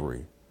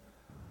slavery,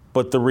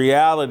 but the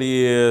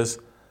reality is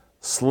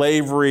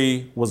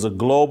slavery was a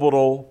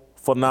global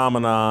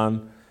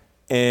phenomenon,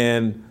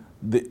 and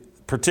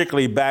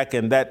particularly back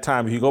in that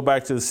time, if you go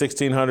back to the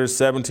 1600s,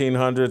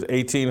 1700s,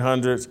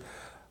 1800s,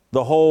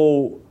 the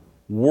whole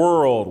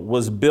world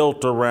was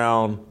built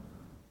around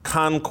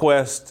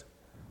conquest,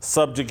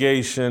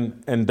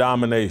 subjugation, and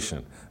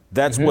domination.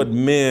 That's what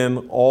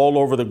men all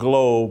over the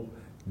globe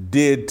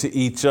did to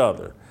each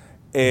other.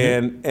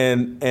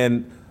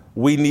 And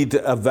we need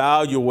to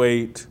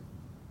evaluate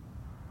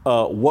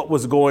what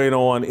was going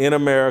on in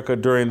America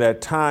during that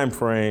time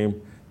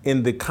frame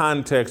in the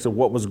context of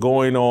what was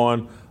going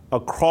on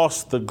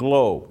across the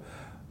globe.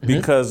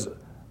 Because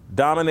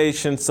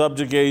domination,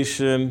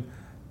 subjugation,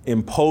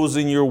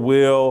 imposing your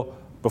will,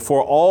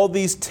 before all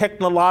these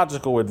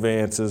technological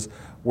advances,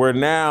 where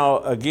now,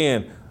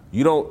 again,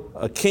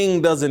 a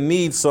king doesn't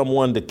need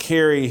someone to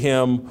carry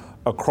him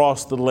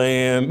across the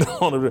land.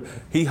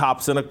 He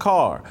hops in a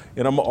car,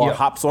 or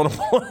hops on a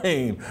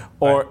plane,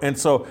 and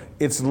so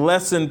it's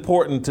less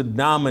important to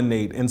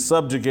dominate and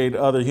subjugate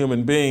other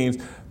human beings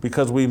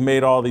because we've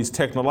made all these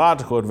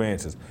technological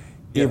advances.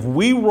 If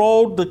we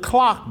rolled the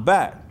clock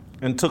back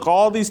and took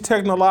all these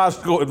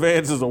technological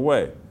advances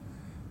away,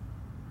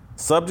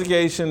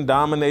 subjugation,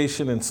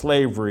 domination, and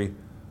slavery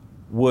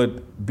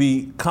would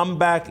come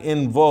back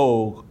in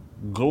vogue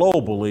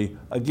globally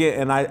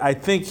again. And I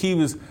think he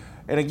was,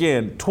 and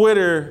again,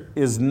 Twitter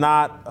is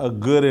not a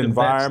good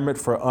environment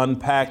for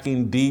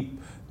unpacking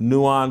deep,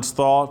 nuanced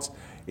thoughts.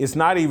 It's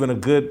not even a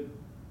good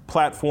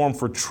platform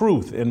for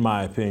truth, in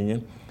my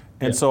opinion.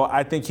 And so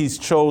I think he's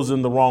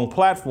chosen the wrong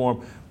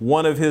platform.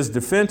 One of his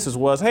defenses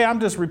was, hey, I'm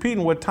just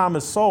repeating what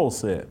Thomas Sowell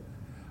said.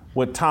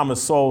 What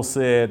Thomas Sowell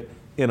said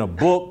in a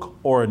book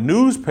or a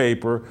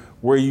newspaper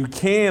where you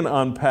can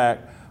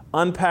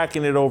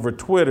unpacking it over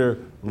Twitter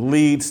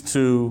leads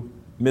to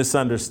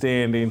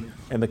misunderstanding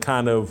and the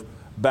kind of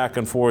back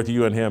and forth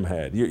you and him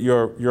had.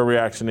 Your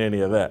reaction to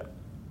any of that?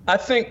 I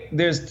think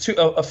there's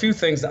a few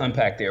things to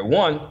unpack there.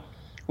 One,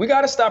 we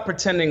got to stop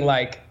pretending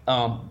like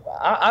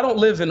I don't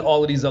live in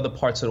all of these other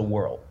parts of the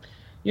world.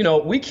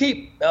 we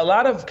keep a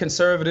lot of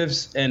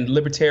conservatives and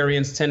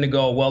libertarians tend to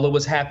go, well, it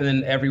was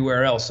happening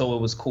everywhere else, so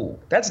it was cool.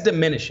 That's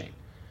diminishing.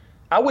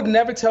 I would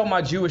never tell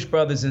my Jewish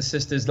brothers and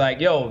sisters like,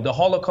 yo, the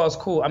Holocaust,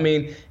 cool. I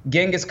mean,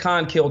 Genghis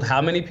Khan killed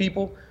how many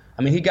people?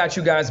 I mean, he got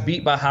you guys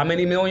beat by how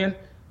many million?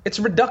 It's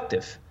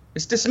reductive.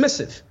 It's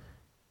dismissive.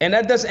 And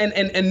that does,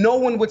 and no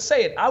one would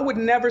say it. I would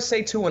never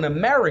say to an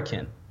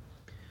American,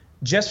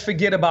 just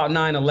forget about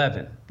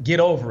 9/11.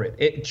 Get over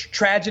it.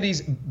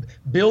 Tragedies,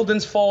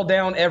 buildings fall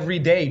down every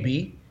day,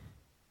 B.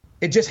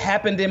 It just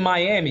happened in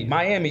Miami.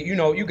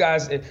 You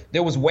guys,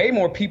 there was way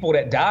more people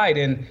that died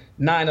in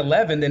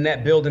 9/11 than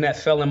that building that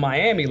fell in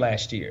Miami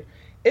last year.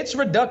 It's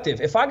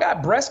reductive. If I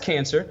got breast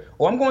cancer,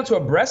 or I'm going to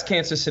a breast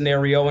cancer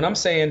scenario and I'm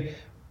saying,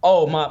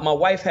 oh, my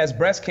wife has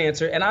breast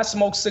cancer and I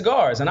smoke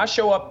cigars, and I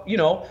show up,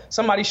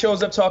 somebody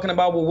shows up talking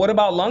about, well, what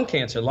about lung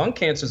cancer? Lung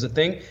cancer is a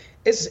thing.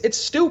 It's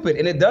stupid,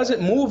 and it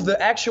doesn't move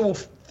the actual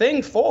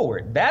thing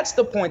forward. That's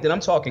the point that I'm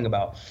talking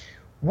about.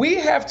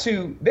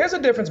 There's a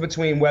difference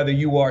between whether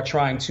you are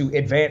trying to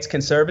advance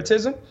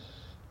conservatism,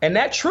 and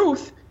that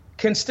truth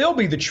can still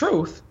be the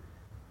truth.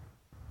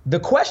 The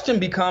question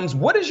becomes,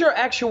 what is your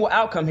actual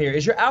outcome here?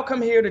 Is your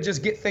outcome here to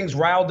just get things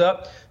riled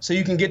up so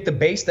you can get the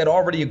base that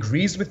already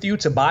agrees with you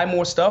to buy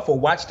more stuff or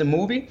watch the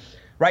movie?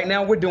 Right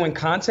now, we're doing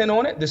content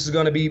on it. This is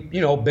going to be,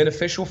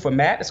 beneficial for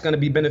Matt. It's going to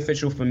be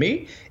beneficial for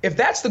me. If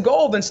that's the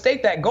goal, then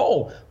state that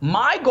goal.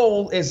 My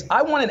goal is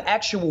I want an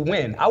actual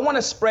win. I want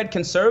to spread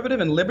conservative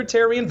and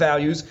libertarian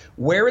values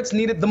where it's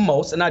needed the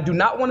most, and I do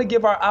not want to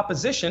give our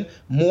opposition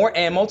more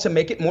ammo to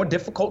make it more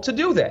difficult to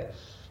do that.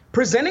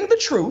 Presenting the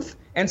truth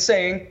and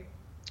saying,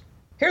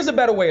 here's a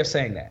better way of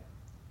saying that.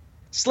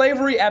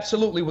 Slavery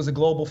absolutely was a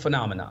global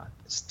phenomenon.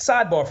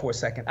 Sidebar for a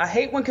second. I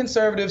hate when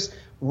conservatives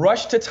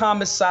rush to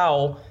Thomas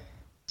Sowell.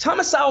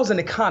 Thomas Sowell's an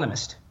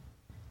economist,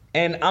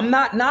 and I'm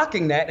not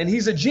knocking that, and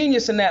he's a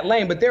genius in that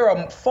lane, but there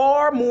are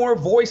far more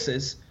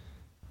voices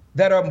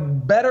that are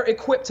better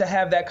equipped to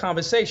have that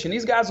conversation.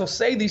 These guys will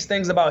say these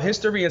things about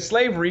history and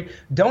slavery,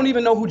 don't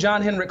even know who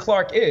John Henrik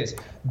Clark is,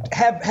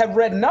 have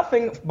read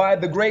nothing by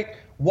the great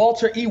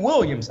Walter E.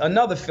 Williams,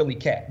 another Philly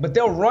cat, but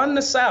they'll run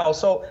the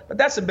South. But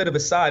that's a bit of a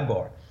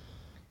sidebar.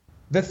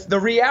 The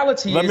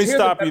reality is— Let me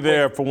stop you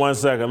there for 1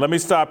 second. Let me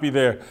stop you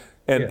there.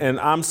 And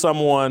I'm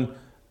someone,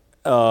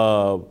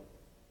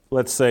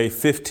 let's say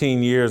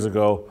 15 years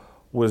ago,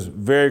 was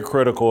very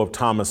critical of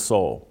Thomas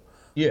Sowell.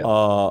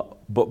 Yeah.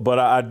 But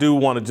I do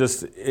want to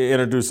just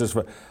introduce this.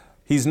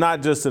 He's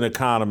not just an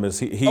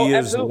economist. He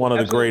is one of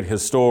the great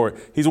historians.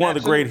 He's one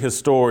of the great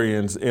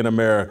historians in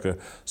America.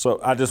 So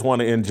I just want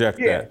to inject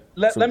that.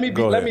 Let me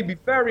be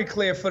very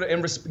clear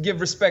and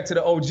give respect to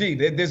the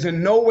OG. There's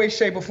in no way,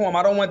 shape, or form.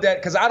 I don't want that,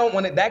 because I don't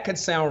want it. That could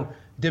sound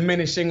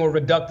diminishing or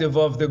reductive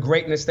of the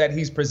greatness that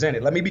he's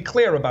presented. Let me be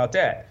clear about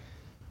that.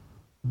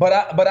 But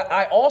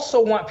I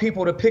also want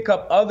people to pick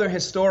up other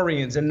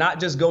historians and not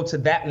just go to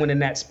that one in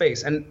that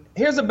space. And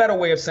here's a better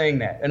way of saying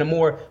that in a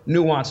more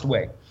nuanced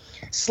way.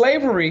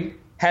 Slavery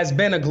has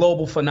been a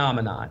global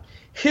phenomenon.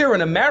 Here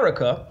in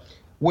America,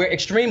 where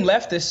extreme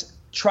leftists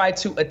try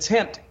to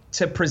attempt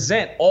to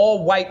present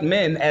all white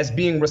men as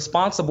being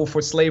responsible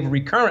for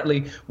slavery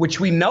currently, which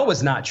we know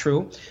is not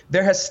true,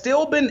 there has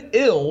still been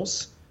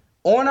ills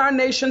on our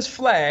nation's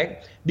flag,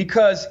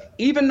 because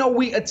even though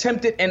we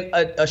attempted and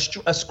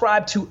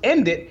ascribed to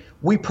end it,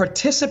 we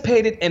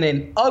participated in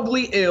an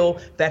ugly ill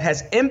that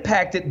has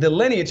impacted the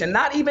lineage, and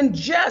not even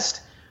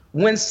just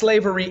when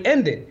slavery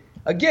ended.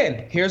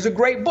 Again, here's a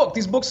great book.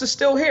 These books are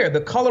still here.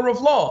 The Color of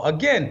Law.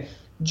 Again,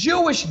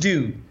 Jewish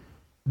dude.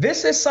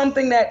 This is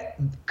something that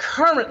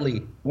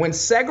currently, when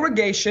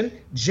segregation,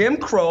 Jim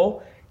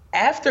Crow,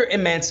 after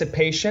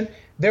emancipation,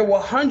 there were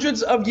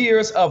hundreds of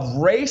years of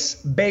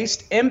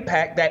race-based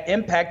impact that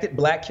impacted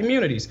black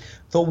communities.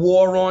 The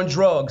war on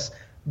drugs,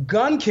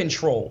 gun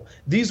control.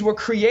 These were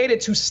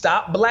created to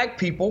stop black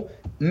people.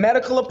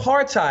 Medical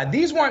apartheid.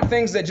 These weren't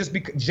things that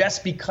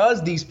just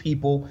because these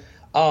people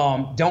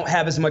don't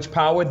have as much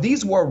power.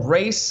 These were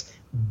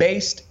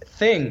race-based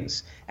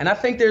things. And I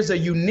think there's a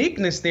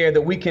uniqueness there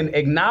that we can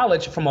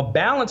acknowledge from a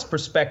balanced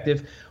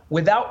perspective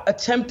without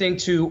attempting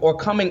to or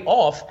coming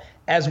off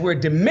as we're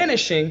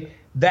diminishing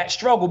that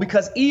struggle.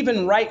 Because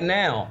even right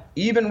now,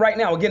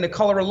 again, the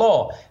Color of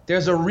Law,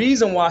 there's a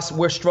reason why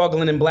we're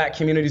struggling in black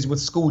communities with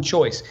school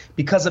choice,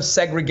 because of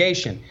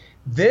segregation.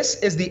 This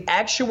is the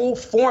actual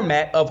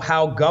format of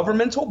how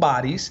governmental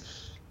bodies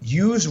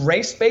use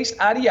race-based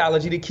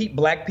ideology to keep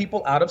black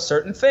people out of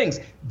certain things.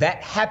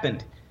 That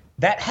happened.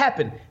 That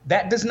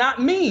does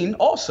not mean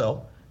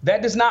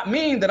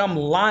that I'm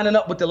lining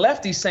up with the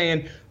lefties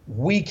saying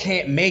we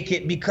can't make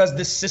it because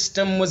the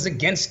system was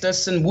against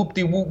us and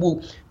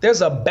whoop-de-whoop-whoop.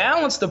 There's a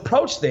balanced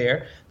approach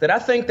there that I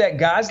think that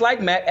guys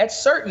like Matt at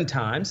certain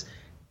times,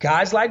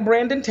 guys like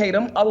Brandon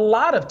Tatum a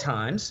lot of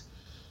times,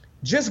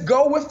 just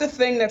go with the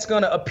thing that's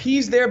going to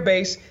appease their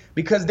base,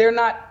 because they're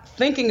not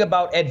thinking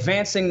about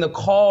advancing the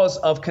cause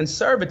of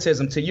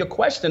conservatism. To your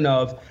question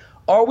of,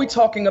 are we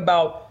talking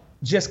about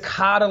just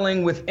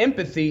coddling with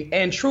empathy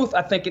and truth?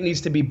 I think it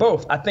needs to be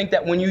both. I think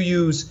that when you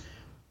use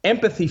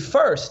empathy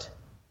first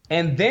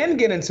and then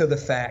get into the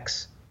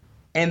facts,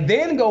 and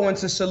then go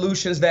into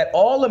solutions that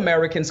all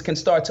Americans can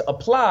start to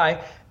apply,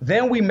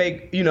 then we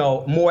make,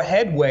 more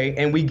headway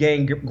and we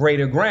gain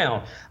greater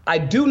ground. I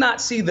do not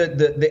see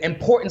the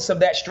importance of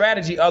that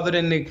strategy other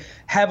than to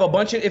have a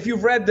bunch of, if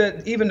you've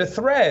read even the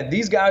thread,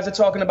 these guys are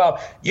talking about,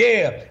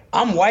 yeah,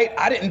 I'm white,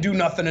 I didn't do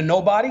nothing to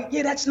nobody.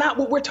 Yeah, that's not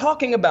what we're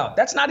talking about.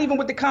 That's not even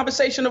what the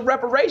conversation of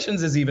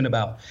reparations is even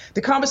about.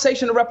 The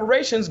conversation of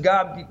reparations,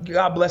 God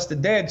bless the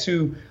dead,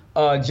 to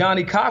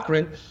Johnny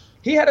Cochran,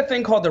 he had a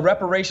thing called the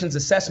Reparations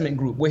Assessment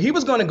Group, where he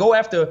was going to go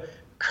after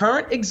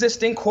current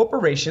existing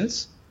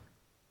corporations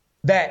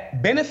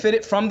that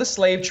benefited from the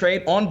slave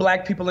trade on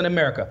black people in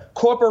America.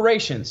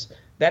 Corporations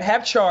that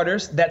have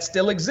charters that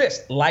still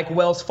exist, like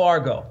Wells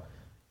Fargo,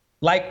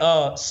 like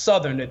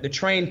Southern, the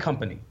train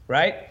company,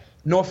 right?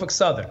 Norfolk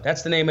Southern,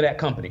 that's the name of that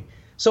company.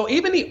 So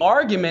even the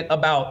argument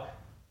about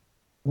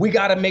we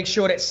got to make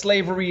sure that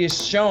slavery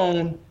is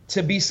shown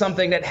to be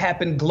something that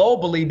happened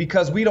globally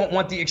because we don't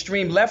want the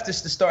extreme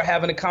leftists to start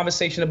having a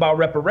conversation about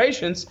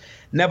reparations.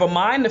 Never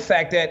mind the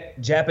fact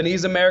that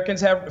Japanese Americans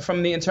have,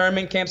 from the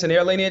internment camps and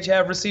their lineage,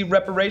 have received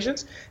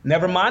reparations.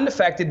 Never mind the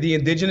fact that the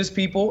indigenous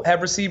people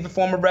have received a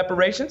form of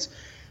reparations.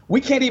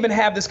 We can't even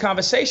have this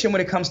conversation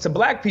when it comes to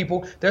black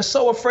people. They're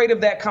so afraid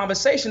of that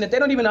conversation that they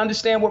don't even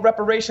understand what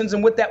reparations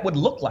and what that would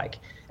look like.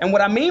 And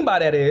what I mean by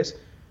that is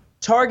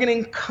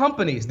targeting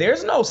companies.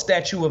 There's no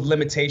statute of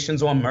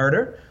limitations on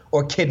murder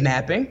or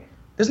kidnapping.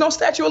 There's no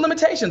statute of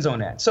limitations on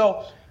that.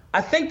 So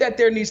I think that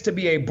there needs to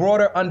be a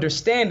broader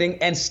understanding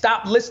and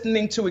stop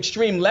listening to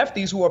extreme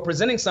lefties who are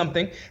presenting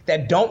something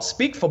that don't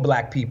speak for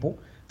black people.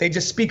 They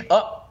just speak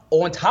up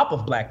on top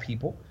of black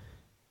people.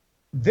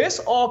 This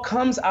all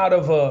comes out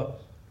of a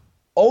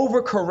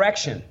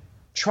overcorrection,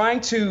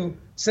 trying to,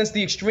 since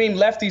the extreme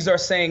lefties are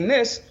saying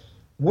this,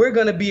 we're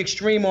going to be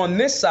extreme on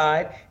this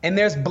side. And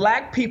there's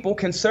black people,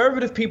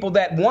 conservative people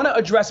that want to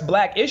address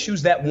black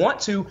issues, that want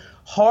to,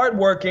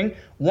 hardworking,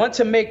 want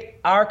to make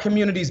our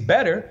communities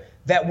better,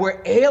 that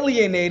we're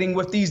alienating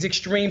with these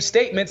extreme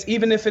statements,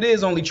 even if it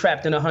is only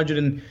trapped in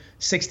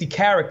 160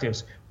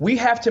 characters. We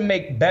have to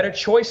make better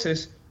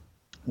choices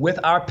with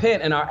our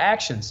pen and our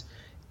actions.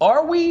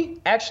 Are we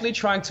actually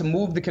trying to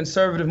move the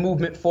conservative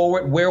movement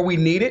forward where we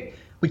need it?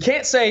 We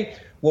can't say,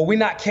 well, we're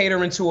not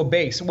catering to a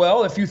base.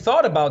 Well, if you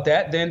thought about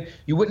that, then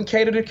you wouldn't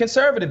cater to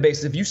conservative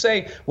bases. If you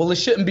say, well, it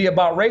shouldn't be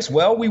about race,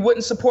 well, we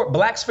wouldn't support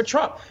blacks for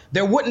Trump.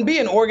 There wouldn't be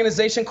an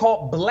organization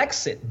called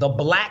Blexit, the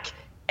black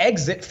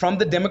exit from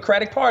the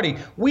Democratic Party.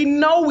 We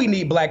know we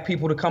need black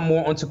people to come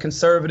more onto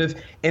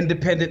conservative,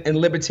 independent, and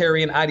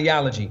libertarian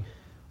ideology.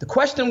 The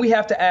question we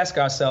have to ask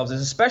ourselves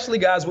is, especially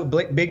guys with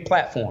big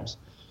platforms,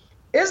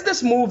 is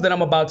this move that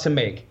I'm about to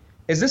make,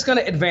 is this going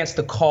to advance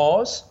the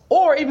cause?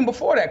 Or even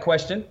before that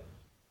question,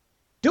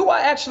 do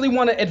I actually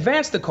want to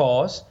advance the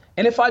cause?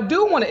 And if I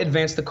do want to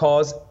advance the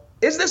cause,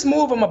 is this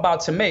move I'm about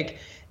to make,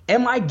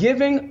 am I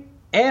giving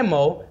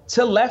ammo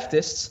to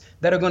leftists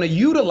that are going to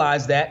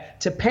utilize that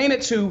to paint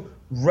it to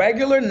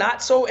regular,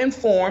 not so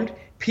informed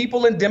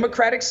people in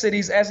democratic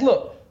cities as,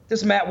 look,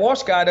 this Matt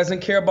Walsh guy doesn't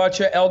care about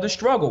your elder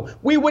struggle.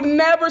 We would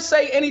never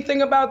say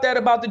anything about that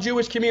about the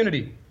Jewish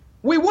community.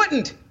 We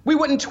wouldn't. We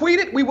wouldn't tweet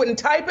it. We wouldn't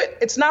type it.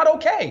 It's not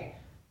okay.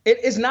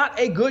 It is not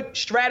a good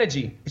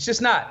strategy. It's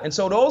just not. And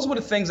so those were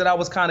the things that I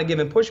was kind of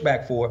giving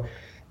pushback for.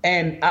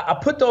 And I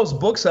put those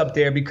books up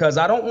there because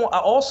I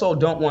also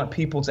don't want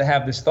people to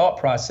have this thought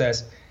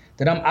process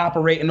that I'm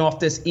operating off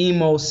this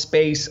emo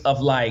space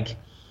of like,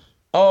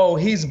 oh,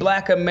 he's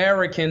Black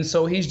American,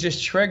 so he's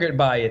just triggered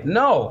by it.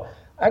 No,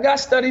 I got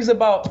studies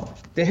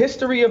about the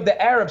history of the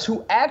Arabs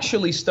who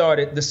actually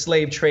started the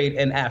slave trade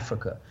in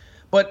Africa.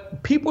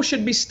 But people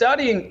should be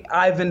studying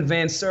Ivan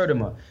Van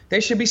Sertima. They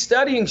should be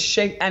studying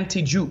Sheikh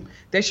Anta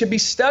They should be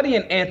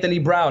studying Anthony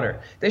Browder.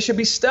 They should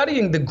be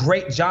studying the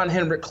great John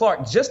Henrik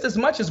Clark just as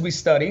much as we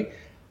study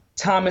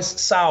Thomas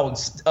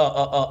Sowds,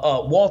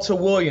 Walter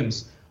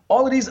Williams,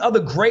 all of these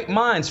other great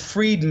minds,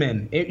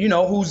 Friedman,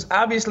 who's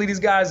obviously these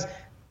guys,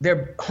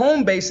 their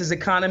home base is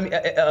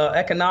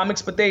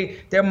economics, but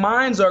their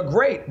minds are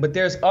great. But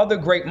there's other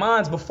great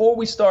minds. Before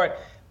we start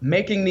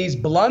making these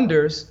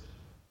blunders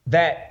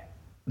that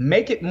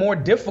make it more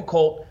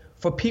difficult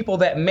for people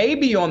that may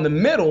be on the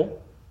middle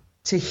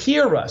to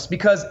hear us,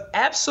 because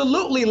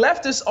absolutely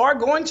leftists are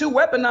going to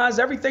weaponize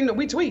everything that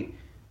we tweet.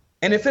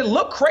 And if it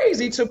look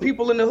crazy to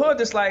people in the hood,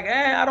 it's like,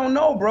 I don't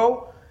know,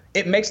 bro.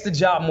 It makes the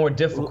job more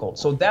difficult.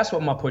 So that's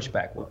what my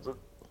pushback was.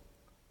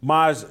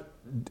 Maj,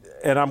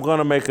 and I'm going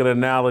to make an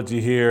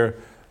analogy here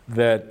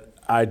that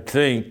I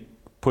think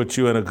puts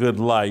you in a good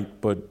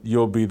light, but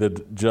you'll be the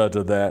judge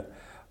of that.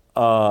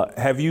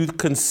 Have you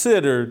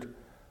considered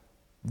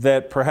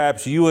that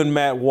perhaps you and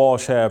Matt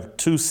Walsh have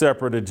two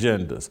separate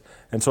agendas?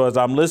 And so as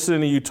I'm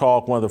listening to you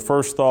talk, one of the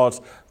first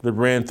thoughts that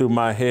ran through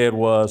my head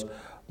was,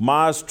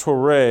 Maj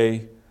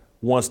Touré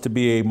wants to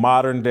be a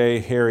modern day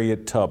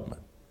Harriet Tubman.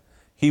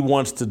 He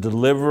wants to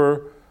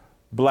deliver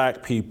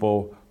black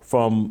people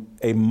from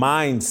a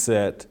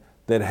mindset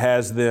that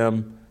has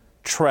them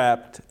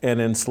trapped and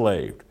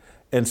enslaved.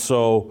 And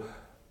so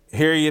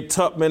Harriet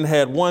Tubman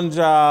had one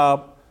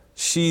job,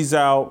 she's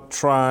out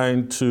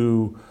trying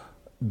to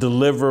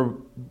deliver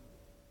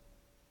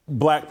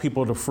black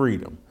people to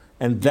freedom.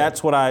 And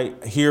that's what I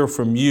hear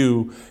from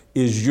you,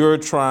 is you're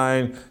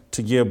trying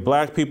to give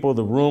black people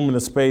the room and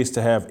the space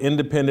to have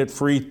independent,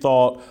 free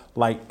thought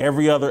like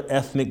every other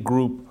ethnic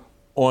group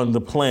on the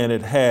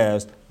planet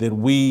has that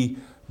we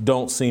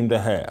don't seem to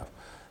have.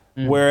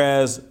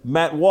 Whereas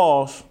Matt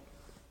Walsh,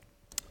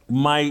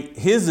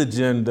 his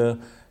agenda,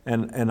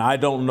 and I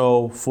don't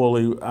know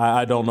fully,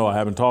 I don't know, I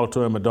haven't talked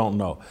to him, I don't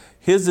know.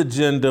 His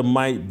agenda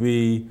might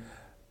be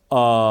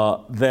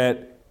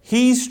that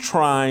he's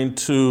trying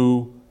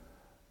to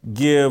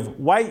give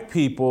white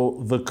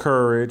people the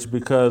courage,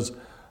 because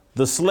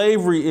the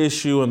slavery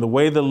issue and the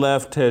way the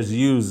left has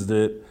used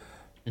it,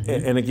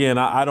 and again,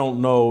 I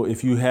don't know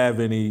if you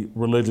have any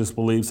religious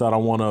beliefs. I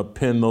don't want to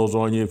pin those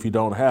on you if you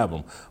don't have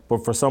them.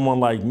 But for someone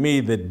like me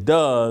that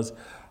does,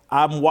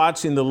 I'm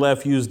watching the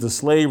left use the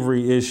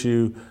slavery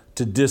issue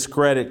to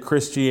discredit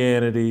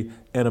Christianity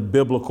and a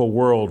biblical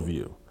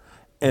worldview.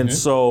 And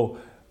so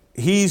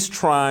he's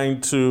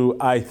trying to,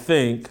 I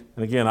think,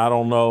 and again, I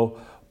don't know,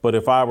 but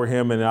if I were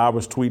him and I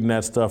was tweeting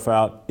that stuff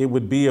out, it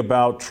would be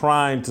about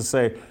trying to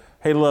say,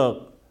 hey,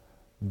 look,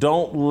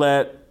 don't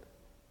let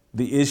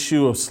the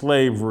issue of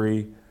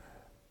slavery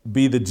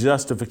be the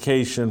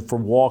justification for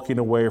walking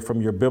away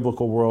from your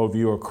biblical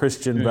worldview or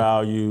Christian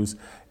values.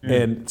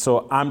 And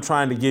so I'm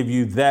trying to give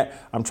you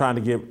that. I'm trying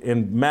to give,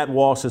 and Matt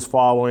Walsh's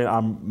following, I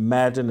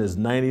imagine, is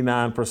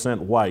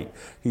 99% white.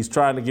 He's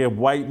trying to give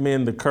white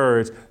men the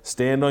courage,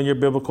 stand on your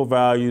biblical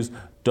values.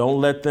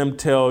 Don't let them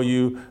tell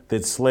you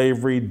that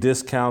slavery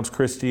discounts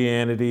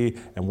Christianity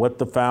and what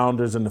the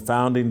founders and the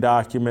founding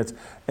documents.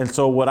 And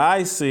so what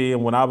I see,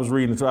 and when I was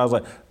reading it, I was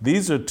like,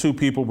 these are two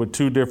people with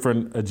two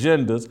different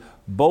agendas.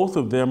 Both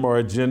of them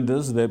are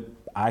agendas that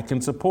I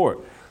can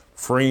support.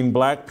 Freeing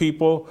black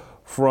people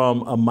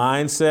from a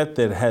mindset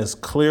that has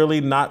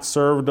clearly not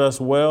served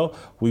us well.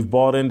 We've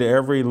bought into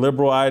every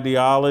liberal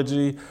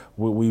ideology.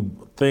 We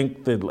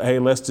think that, hey,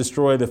 let's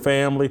destroy the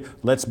family.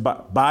 Let's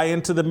buy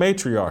into the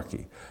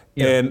matriarchy.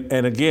 Yeah.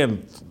 And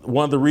again,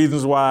 one of the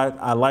reasons why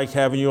I like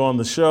having you on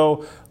the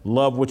show,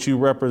 love what you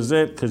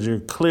represent, because you're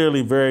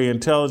clearly very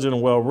intelligent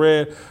and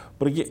well-read.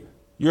 But again,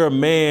 you're a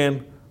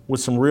man with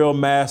some real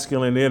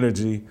masculine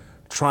energy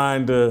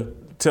trying to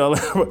tell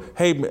everyone,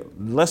 hey,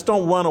 let's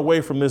don't run away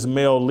from this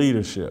male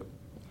leadership.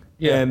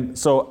 Yeah. And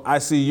so I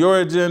see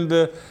your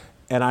agenda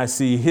and I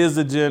see his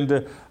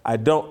agenda. I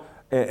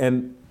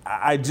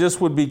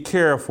just would be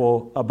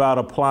careful about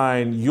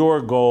applying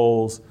your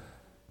goals.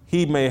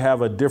 He may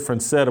have a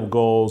different set of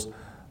goals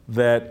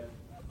that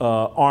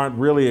aren't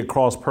really at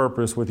cross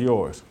purpose with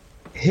yours.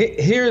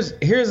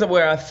 Here's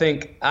where I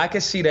think I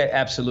can see that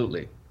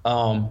absolutely.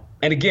 And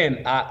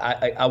again,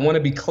 I want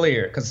to be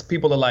clear, because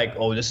people are like,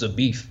 oh, this is a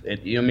beef. You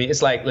know what I mean?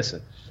 It's like,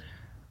 listen,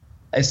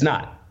 it's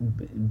not.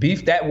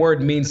 Beef, that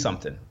word means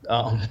something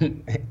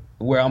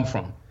where I'm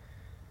from.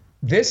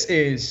 This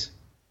is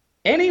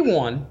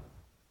anyone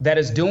that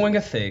is doing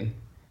a thing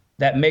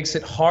that makes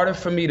it harder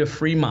for me to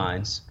free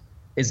minds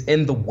is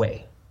in the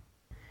way.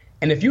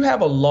 And if you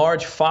have a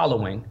large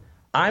following,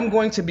 I'm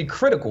going to be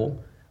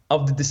critical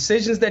of the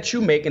decisions that you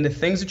make and the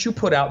things that you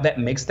put out that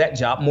makes that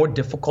job more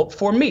difficult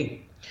for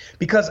me.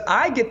 Because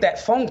I get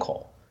that phone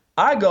call.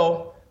 I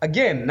go,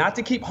 again, not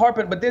to keep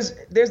harping, but there's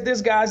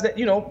guys that,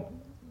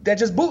 that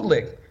just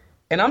bootleg.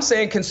 And I'm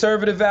saying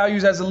conservative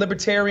values as a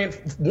libertarian.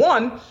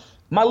 One,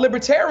 my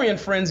libertarian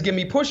friends give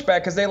me pushback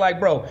because they like,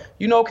 bro,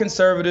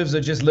 conservatives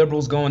are just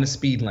liberals going the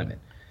speed limit.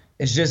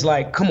 It's just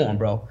like, come on,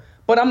 bro.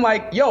 But I'm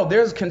like, yo,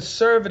 there's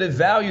conservative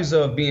values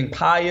of being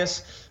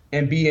pious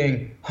and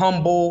being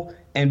humble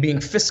and being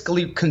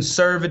fiscally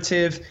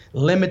conservative,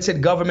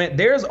 limited government.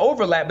 There's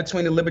overlap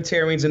between the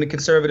libertarians and the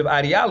conservative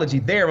ideology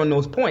there on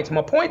those points.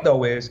 My point,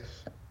 though, is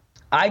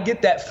I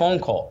get that phone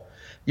call.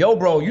 Yo,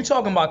 bro, you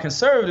talking about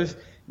conservative?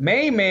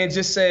 Main man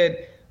just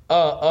said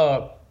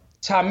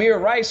Tamir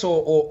Rice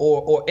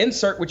or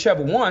insert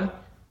whichever one,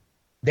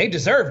 they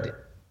deserved it.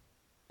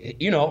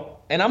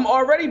 And I'm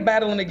already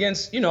battling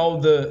against,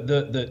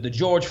 the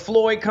George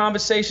Floyd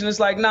conversation. It's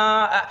like,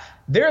 nah,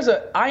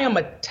 I am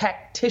a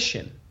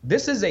tactician.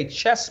 This is a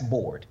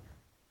chessboard.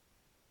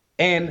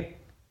 And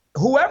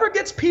whoever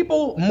gets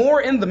people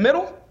more in the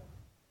middle,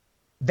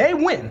 they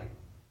win.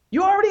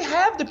 You already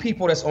have the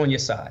people that's on your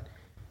side.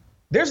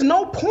 There's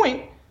no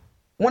point.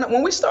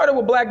 When we started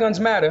with Black Guns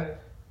Matter,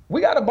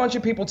 we got a bunch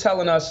of people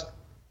telling us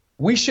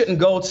we shouldn't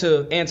go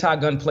to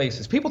anti-gun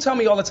places. People tell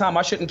me all the time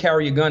I shouldn't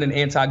carry a gun in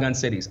anti-gun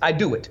cities. I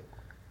do it.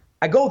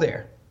 I go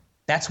there.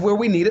 That's where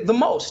we need it the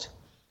most.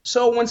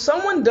 So when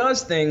someone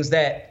does things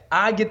that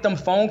I get them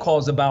phone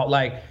calls about,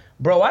 like,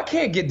 bro, I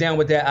can't get down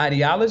with that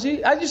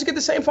ideology. I just get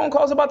the same phone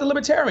calls about the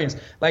libertarians.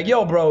 Like,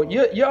 yo, bro,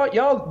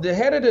 y'all, the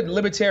head of the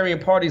Libertarian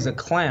Party is a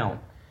clown.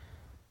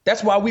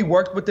 That's why we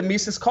worked with the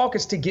Mises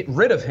Caucus to get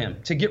rid of him,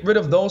 to get rid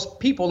of those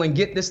people and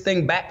get this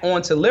thing back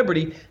onto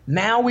liberty.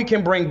 Now we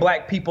can bring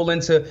black people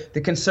into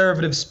the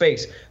conservative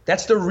space.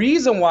 That's the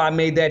reason why I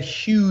made that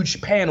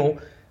huge panel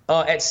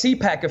at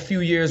CPAC a few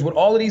years with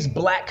all of these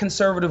black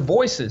conservative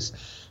voices.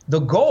 The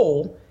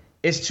goal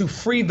is to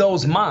free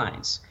those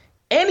minds.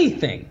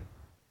 Anything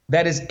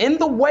that is in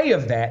the way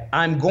of that,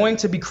 I'm going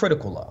to be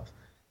critical of.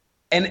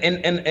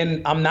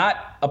 And I'm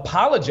not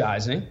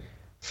apologizing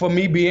for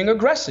me being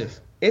aggressive.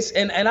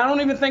 And I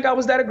don't even think I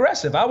was that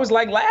aggressive. I was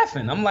like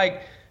laughing. I'm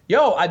like,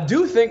 yo, I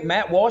do think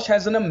Matt Walsh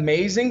has an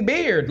amazing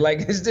beard.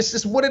 Like, this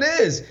is what it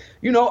is.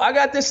 You know, I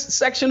got this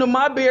section of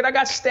my beard. I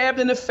got stabbed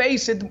in the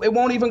face. It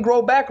won't even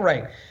grow back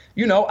right.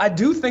 You know, I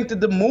do think that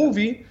the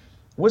movie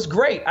was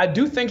great. I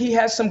do think he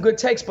has some good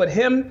takes, but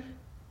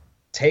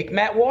take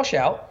Matt Walsh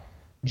out,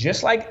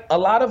 just like a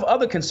lot of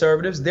other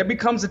conservatives, there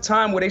becomes a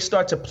time where they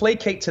start to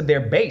placate to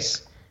their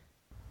base.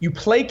 You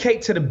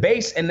placate to the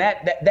base, and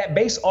that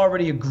base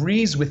already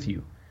agrees with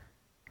you.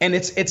 And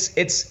it's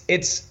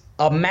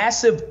a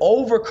massive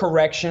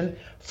overcorrection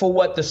for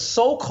what the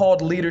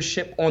so-called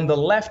leadership on the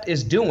left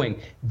is doing.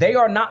 They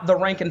are not the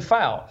rank and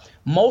file.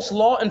 Most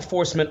law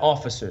enforcement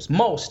officers,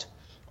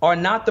 are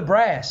not the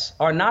brass,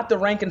 are not the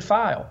rank and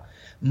file.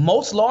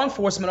 Most law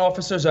enforcement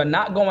officers are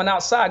not going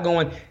outside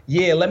going,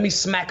 yeah, let me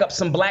smack up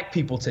some black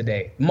people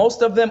today.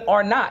 Most of them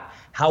are not.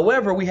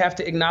 However, we have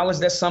to acknowledge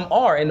that some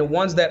are, and the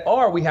ones that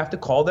are, we have to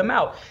call them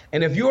out.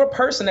 And if you're a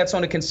person that's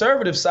on the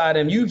conservative side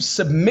and you've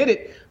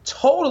submitted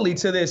totally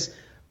to this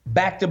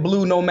back to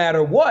blue no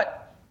matter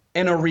what,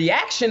 and a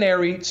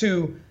reactionary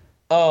to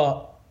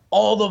all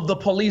of the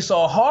police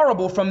are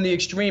horrible from the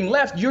extreme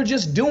left, you're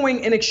just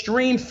doing an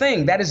extreme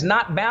thing. That is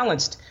not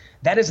balanced.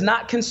 That is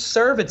not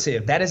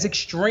conservative. That is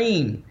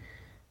extreme.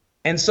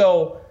 And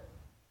so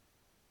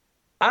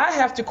I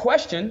have to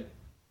question,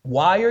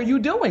 why are you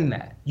doing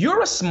that?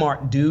 You're a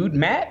smart dude,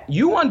 Matt.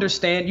 You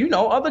understand,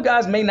 other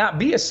guys may not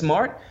be as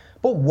smart,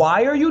 but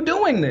why are you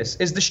doing this?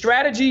 Is the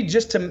strategy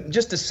just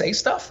to say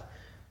stuff?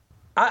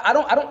 I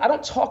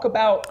don't talk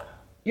about,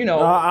 I'm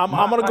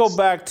going to go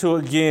back to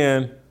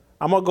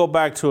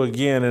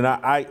again.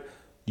 And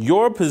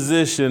your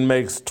position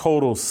makes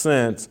total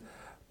sense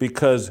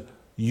because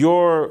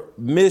your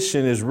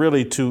mission is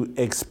really to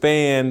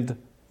expand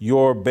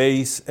your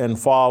base and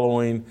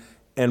following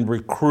and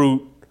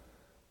recruit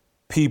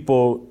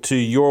people to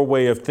your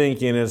way of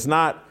thinking. It's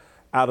not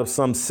out of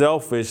some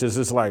selfish, it's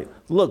just like,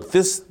 look,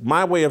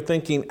 my way of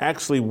thinking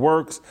actually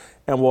works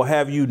and will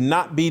have you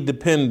not be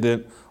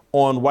dependent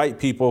on white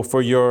people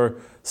for your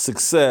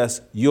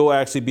success. You'll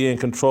actually be in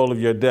control of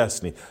your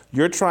destiny.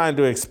 You're trying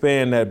to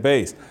expand that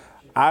base.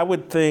 I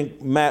would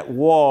think Matt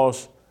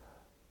Walsh,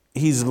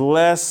 he's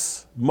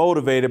less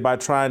motivated by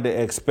trying to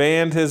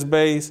expand his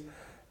base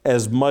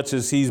as much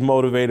as he's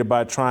motivated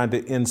by trying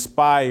to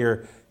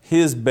inspire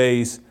his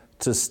base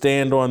to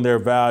stand on their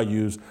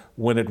values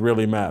when it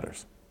really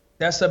matters.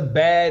 That's a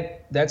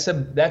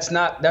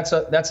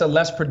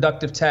less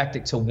productive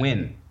tactic to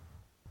win.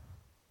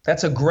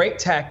 That's a great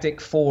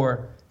tactic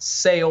for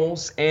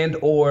sales and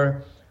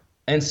or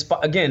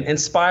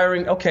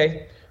inspiring.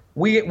 Okay,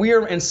 we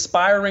are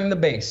inspiring the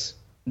base.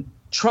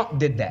 Trump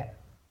did that.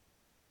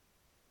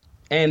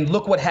 And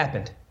look what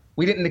happened.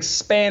 We didn't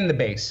expand the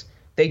base.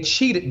 They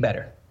cheated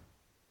better.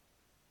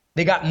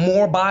 They got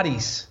more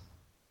bodies.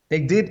 They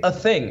did a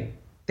thing.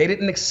 They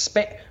didn't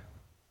expand.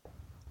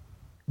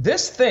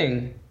 This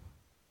thing,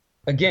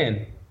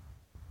 again,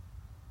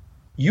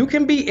 you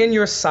can be in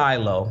your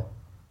silo,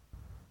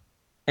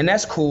 and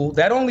that's cool.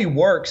 That only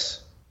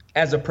works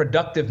as a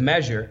productive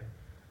measure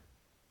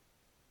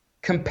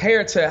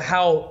compared to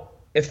how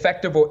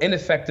effective or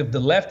ineffective the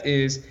left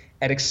is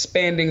at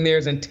expanding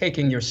theirs and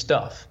taking your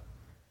stuff.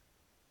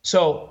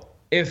 So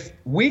if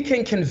we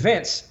can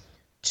convince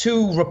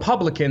 2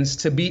 Republicans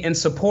to be in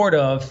support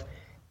of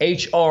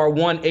H.R.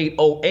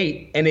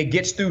 1808 and it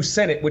gets through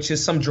Senate, which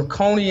is some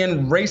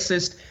draconian,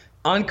 racist,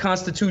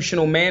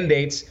 unconstitutional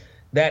mandates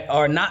that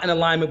are not in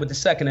alignment with the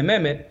Second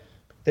Amendment,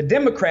 the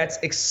Democrats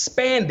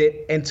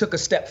expanded and took a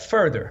step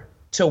further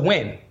to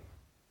win.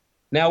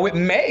 Now, it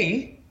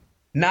may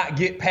not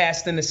get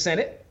passed in the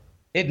Senate.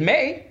 It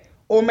may,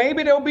 or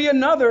maybe there'll be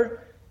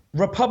another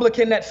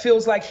Republican that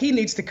feels like he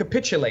needs to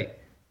capitulate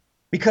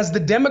because the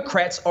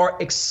Democrats are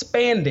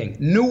expanding,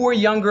 newer,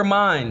 younger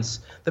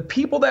minds. The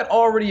people that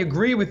already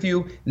agree with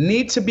you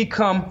need to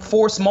become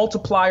force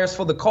multipliers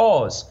for the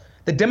cause.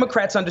 The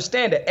Democrats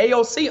understand it.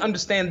 AOC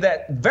understands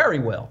that very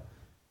well,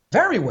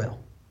 very well.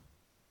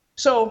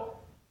 So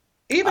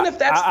even if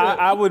that's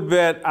I would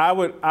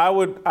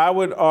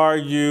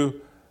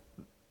argue,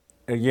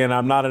 again,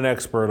 I'm not an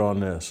expert on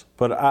this,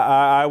 but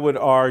I would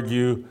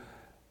argue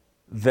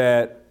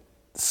that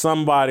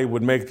somebody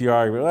would make the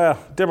argument, well,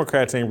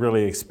 Democrats ain't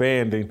really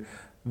expanding.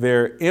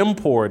 They're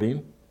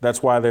importing.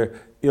 That's why they're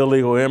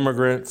illegal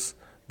immigrants.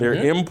 They're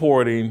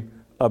importing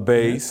a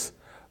base,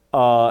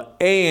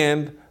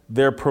 and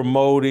they're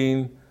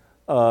promoting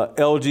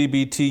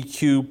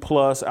LGBTQ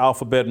plus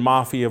alphabet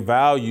mafia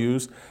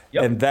values,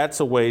 and that's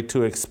a way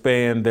to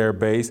expand their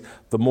base.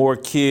 The more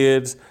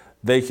kids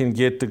they can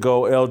get to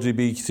go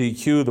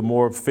LGBTQ, the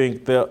more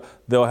think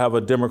they'll have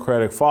a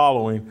Democratic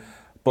following.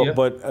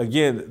 But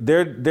again,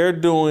 they're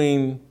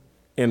doing,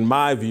 in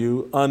my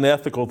view,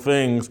 unethical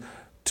things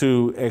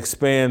to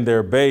expand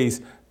their base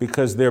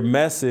because their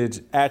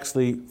message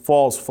actually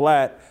falls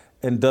flat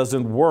and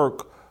doesn't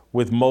work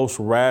with most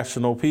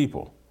rational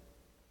people?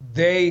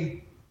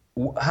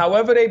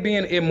 However they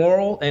being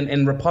immoral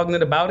and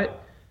repugnant about it,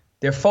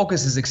 their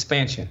focus is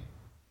expansion.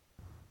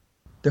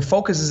 Their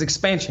focus is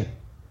expansion.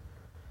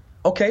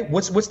 Okay,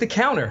 what's the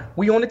counter?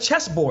 We on the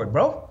chessboard,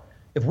 bro.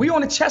 If we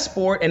on the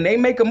chessboard and they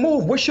make a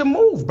move, what's your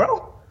move,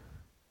 bro?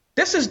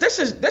 This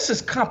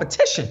is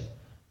competition.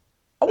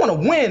 I want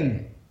to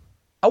win.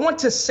 I want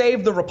to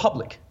save the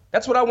republic.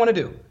 That's what I want to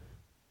do.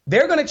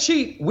 They're going to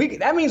cheat.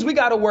 That means we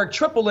got to work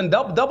triple and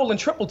double and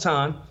triple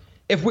time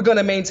if we're going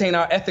to maintain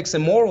our ethics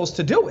and morals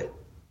to do it.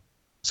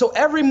 So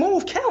every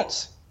move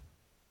counts.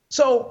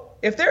 So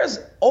if there's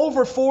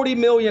over 40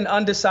 million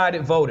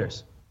undecided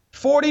voters,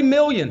 40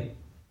 million,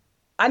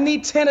 I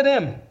need 10 of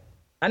them.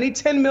 I need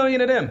 10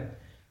 million of them.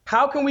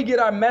 How can we get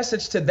our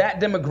message to that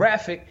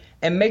demographic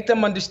and make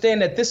them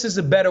understand that this is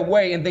a better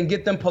way and then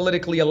get them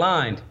politically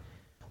aligned?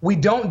 We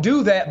don't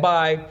do that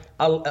by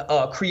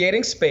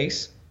creating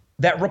space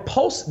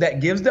that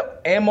gives the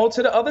ammo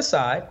to the other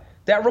side,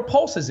 that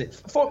repulses it.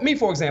 For me,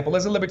 for example,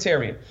 as a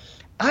libertarian,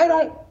 I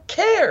don't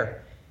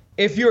care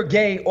if you're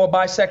gay or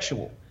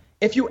bisexual.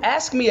 If you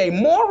ask me a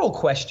moral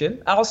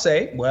question, I'll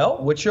say, well,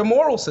 what's your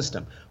moral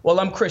system? Well,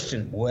 I'm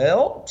Christian.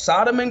 Well,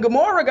 Sodom and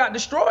Gomorrah got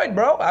destroyed,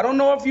 bro. I don't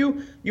know if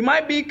you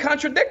might be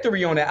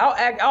contradictory on that.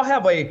 I'll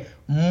have a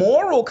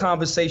moral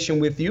conversation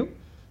with you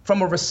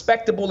from a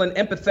respectable and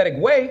empathetic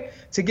way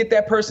to get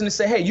that person to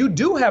say, hey, you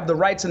do have the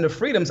rights and the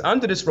freedoms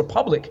under this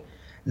republic,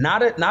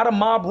 not a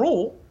mob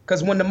rule.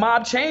 Because when the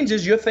mob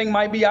changes, your thing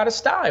might be out of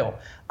style.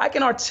 I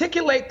can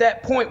articulate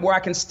that point where I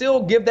can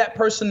still give that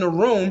person the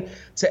room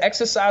to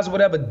exercise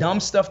whatever dumb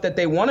stuff that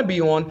they want to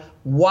be on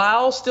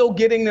while still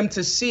getting them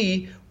to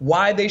see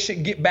why they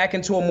should get back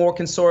into a more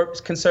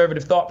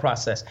conservative thought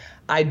process.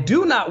 I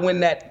do not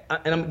win that.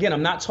 And again,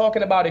 I'm not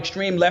talking about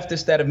extreme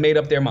leftists that have made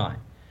up their mind.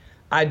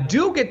 I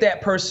do get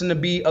that person to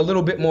be a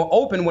little bit more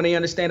open when they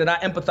understand that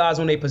I empathize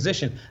on their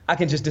position. I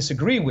can just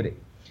disagree with it.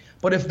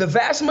 But if the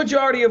vast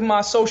majority of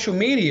my social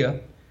media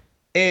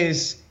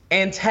is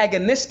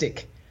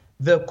antagonistic,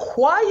 the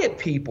quiet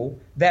people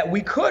that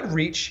we could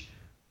reach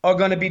are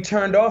going to be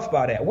turned off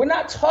by that. We're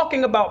not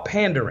talking about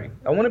pandering.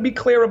 I want to be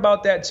clear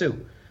about that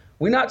too.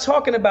 We're not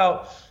talking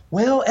about,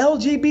 well,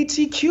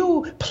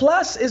 LGBTQ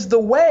plus is the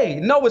way.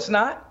 No, it's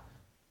not.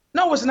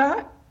 No, it's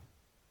not.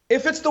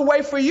 If it's the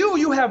way for you,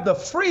 you have the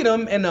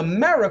freedom in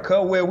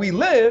America where we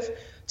live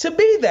to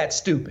be that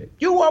stupid.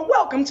 You are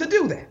welcome to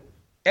do that.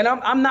 And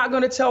I'm not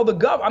going to tell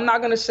I'm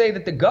not going to say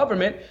that the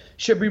government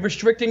should be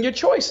restricting your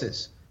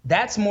choices.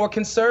 That's more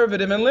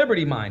conservative and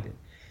liberty minded.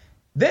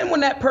 Then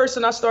when that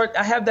person, I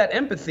have that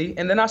empathy,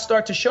 and then I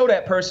start to show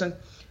that person,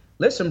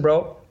 listen,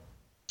 bro,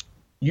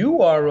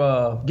 you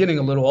are getting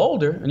a little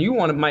older and you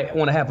might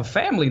want to have a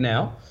family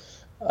now,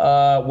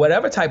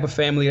 whatever type of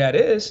family that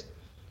is.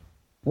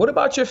 What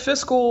about your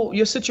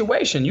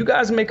situation? You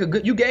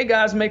gay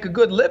guys make a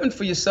good living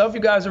for yourself.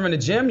 You guys are in the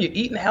gym, you're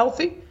eating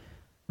healthy.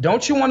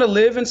 Don't you want to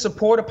live and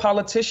support a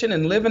politician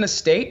and live in a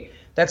state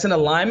that's in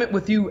alignment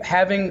with you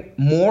having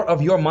more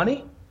of your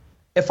money?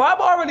 If I've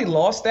already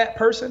lost that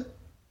person,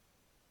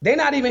 they're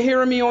not even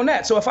hearing me on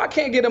that. So if I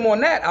can't get them on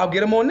that, I'll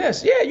get them on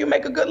this. Yeah, you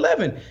make a good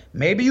living.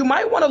 Maybe you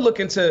might want to look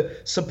into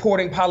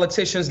supporting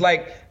politicians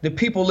like the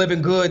people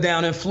living good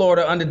down in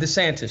Florida under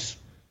DeSantis.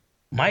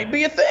 Might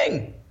be a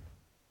thing.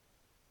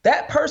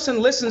 That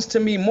person listens to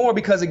me more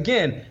because,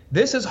 again,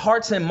 this is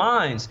hearts and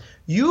minds.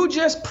 You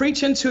just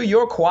preaching to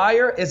your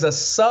choir is a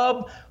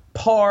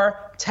subpar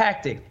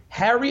tactic.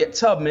 Harriet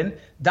Tubman,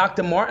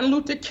 Dr. Martin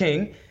Luther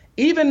King,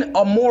 even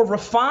a more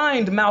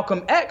refined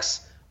Malcolm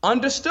X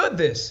understood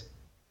this.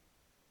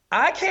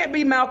 I can't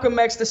be Malcolm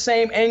X, the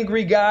same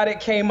angry guy that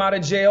came out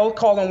of jail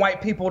calling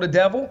white people the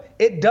devil.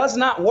 It does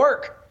not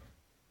work.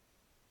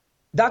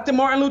 Dr.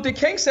 Martin Luther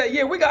King said,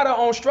 yeah, we got our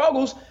own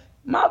struggles.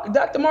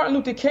 Dr. Martin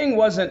Luther King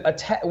wasn't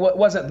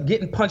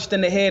getting punched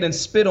in the head and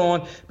spit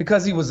on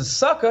because he was a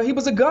sucker. He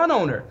was a gun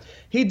owner.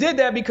 He did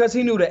that because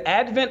he knew the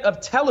advent of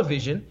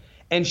television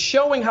and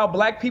showing how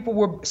black people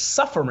were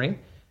suffering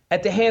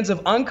at the hands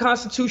of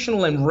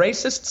unconstitutional and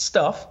racist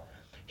stuff.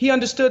 He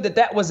understood that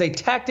that was a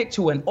tactic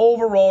to an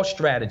overall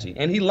strategy.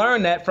 And he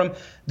learned that from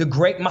the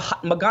great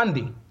Mahatma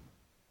Gandhi.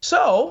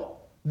 So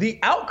the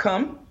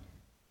outcome,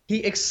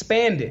 he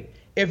expanded.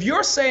 If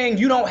you're saying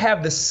you don't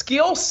have the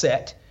skill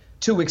set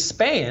to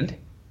expand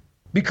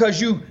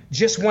because you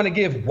just want to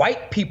give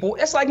white people,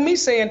 it's like me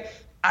saying,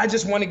 I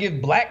just want to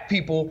give black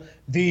people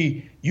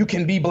you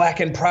can be black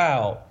and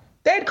proud.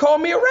 They'd call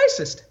me a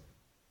racist.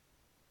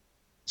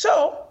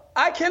 So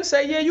I can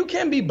say, yeah, you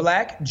can be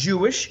black,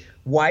 Jewish,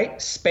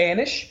 white,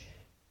 Spanish,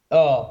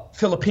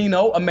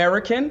 Filipino,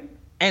 American,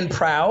 and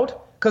proud,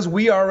 because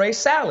we are a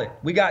salad.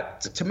 We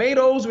got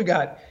tomatoes, we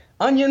got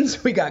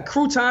onions, we got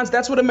croutons.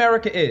 That's what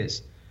America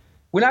is.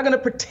 We're not going to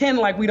pretend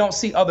like we don't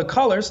see other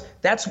colors.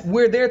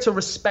 We're there to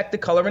respect the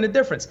color and the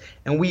difference.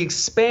 And we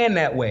expand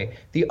that way.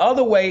 The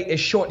other way is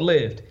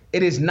short-lived.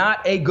 It is not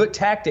a good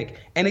tactic.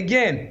 And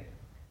again,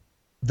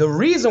 the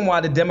reason why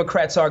the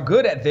Democrats are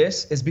good at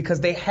this is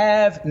because they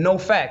have no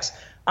facts.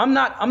 I'm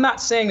not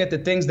saying that the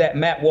things that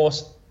Matt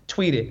Walsh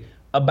tweeted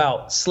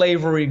about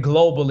slavery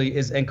globally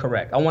is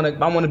incorrect. I want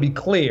to be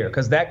clear,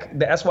 because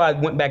that's why I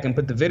went back and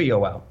put the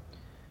video out.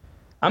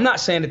 I'm not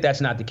saying that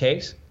that's not the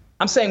case.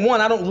 I'm saying,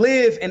 one, I don't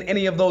live in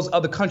any of those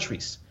other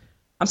countries.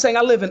 I'm saying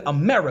I live in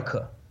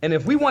America. And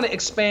if we want to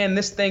expand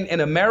this thing in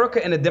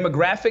America in a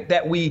demographic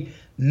that we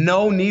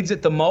know needs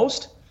it the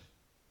most,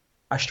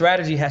 our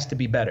strategy has to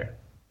be better.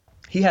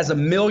 He has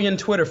 1 million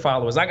Twitter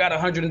followers. I got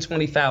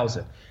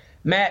 120,000.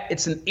 Matt,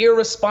 it's an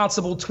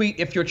irresponsible tweet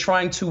if you're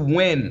trying to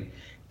win.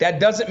 That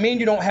doesn't mean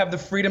you don't have the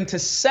freedom to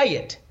say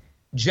it.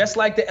 Just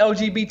like the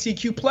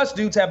LGBTQ plus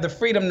dudes have the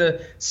freedom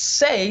to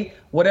say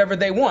whatever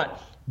they want.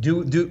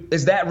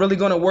 Is that really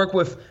going to work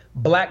with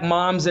black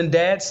moms and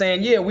dads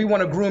saying, yeah, we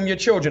want to groom your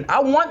children?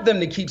 I want them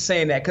to keep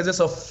saying that because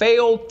it's a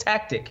failed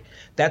tactic.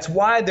 That's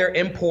why they're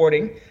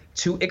importing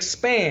to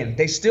expand.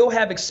 They still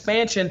have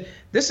expansion.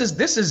 This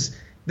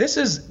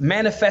is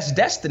manifest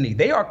destiny.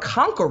 They are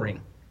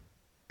conquering.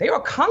 They are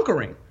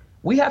conquering.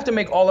 We have to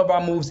make all of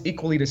our moves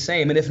equally the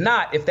same. And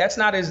if that's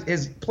not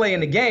his play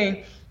in the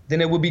game, then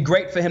it would be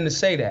great for him to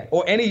say that,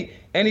 or any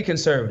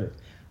conservative.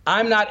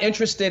 I'm not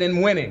interested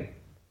in winning.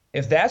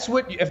 If that's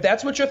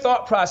what your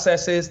thought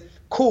process is,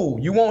 cool.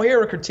 You won't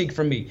hear a critique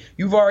from me.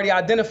 You've already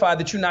identified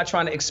that you're not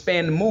trying to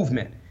expand the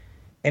movement.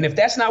 And if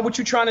that's not what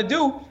you're trying to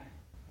do,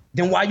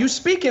 then why are you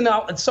speaking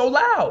out and so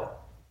loud?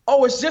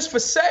 Oh, it's just for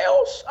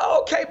sales?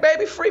 Oh, okay,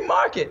 baby, free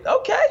market.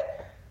 Okay,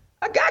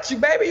 I got you,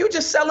 baby. You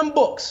just selling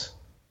books.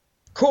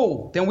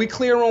 Cool, then we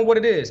clear on what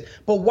it is.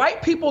 But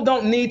white people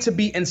don't need to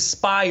be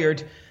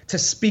inspired to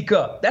speak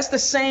up. That's the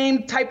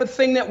same type of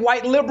thing that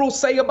white liberals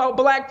say about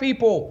black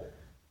people.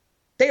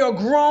 They are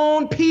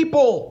grown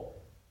people.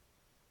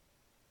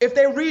 If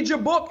they read your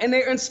book and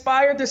they're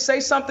inspired to say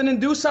something and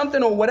do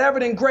something or whatever,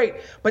 then great.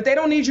 But they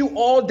don't need you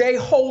all day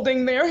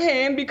holding their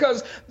hand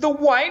because the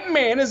white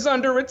man is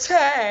under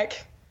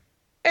attack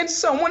and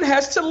someone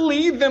has to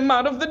lead them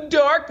out of the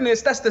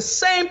darkness. That's the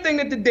same thing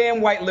that the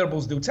damn white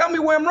liberals do. Tell me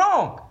where I'm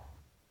wrong.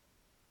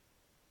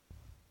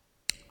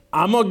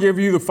 I'm going to give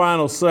you the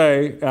final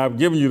say. I've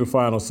given you the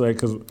final say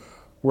because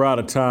we're out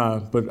of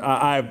time. But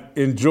I've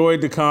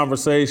enjoyed the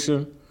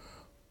conversation.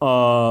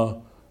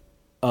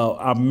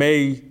 I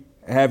may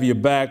have you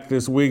back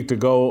this week to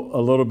go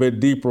a little bit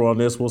deeper on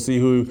this. We'll see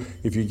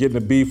if you're getting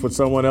a beef with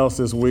someone else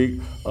this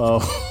week,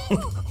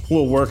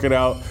 we'll work it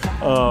out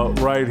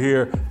right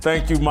here.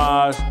 Thank you,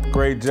 Maj.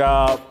 Great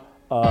job.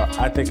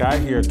 I think I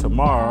hear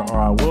tomorrow, or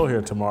I will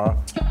hear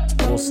tomorrow.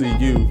 We'll see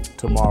you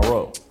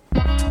tomorrow.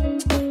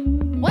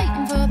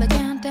 Waiting for the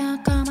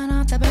countdown, coming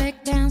off the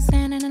breakdown,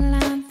 standing in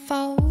line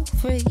for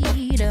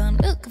freedom.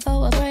 Looking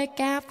for a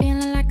breakout,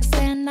 feeling like a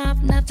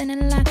standoff, nothing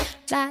in life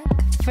like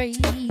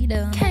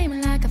freedom.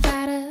 Came like a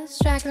fighter,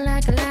 striking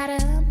like a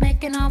ladder,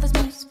 making all these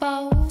moves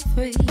for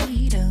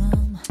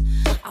freedom.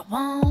 I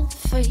want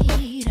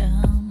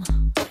freedom.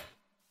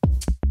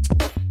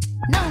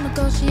 No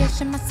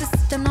negotiation, my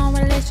sister, no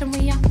relation,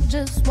 we all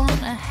just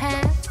wanna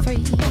have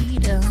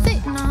freedom.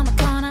 Sitting on the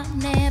corner,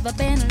 never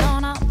been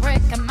alone, I'm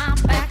breaking my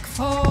back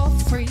for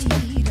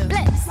freedom.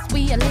 Blessed,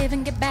 we are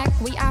living, get back,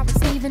 we are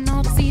receiving,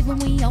 all deceiving,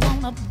 we all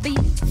wanna be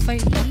free.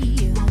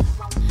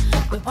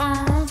 We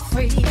want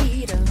freedom.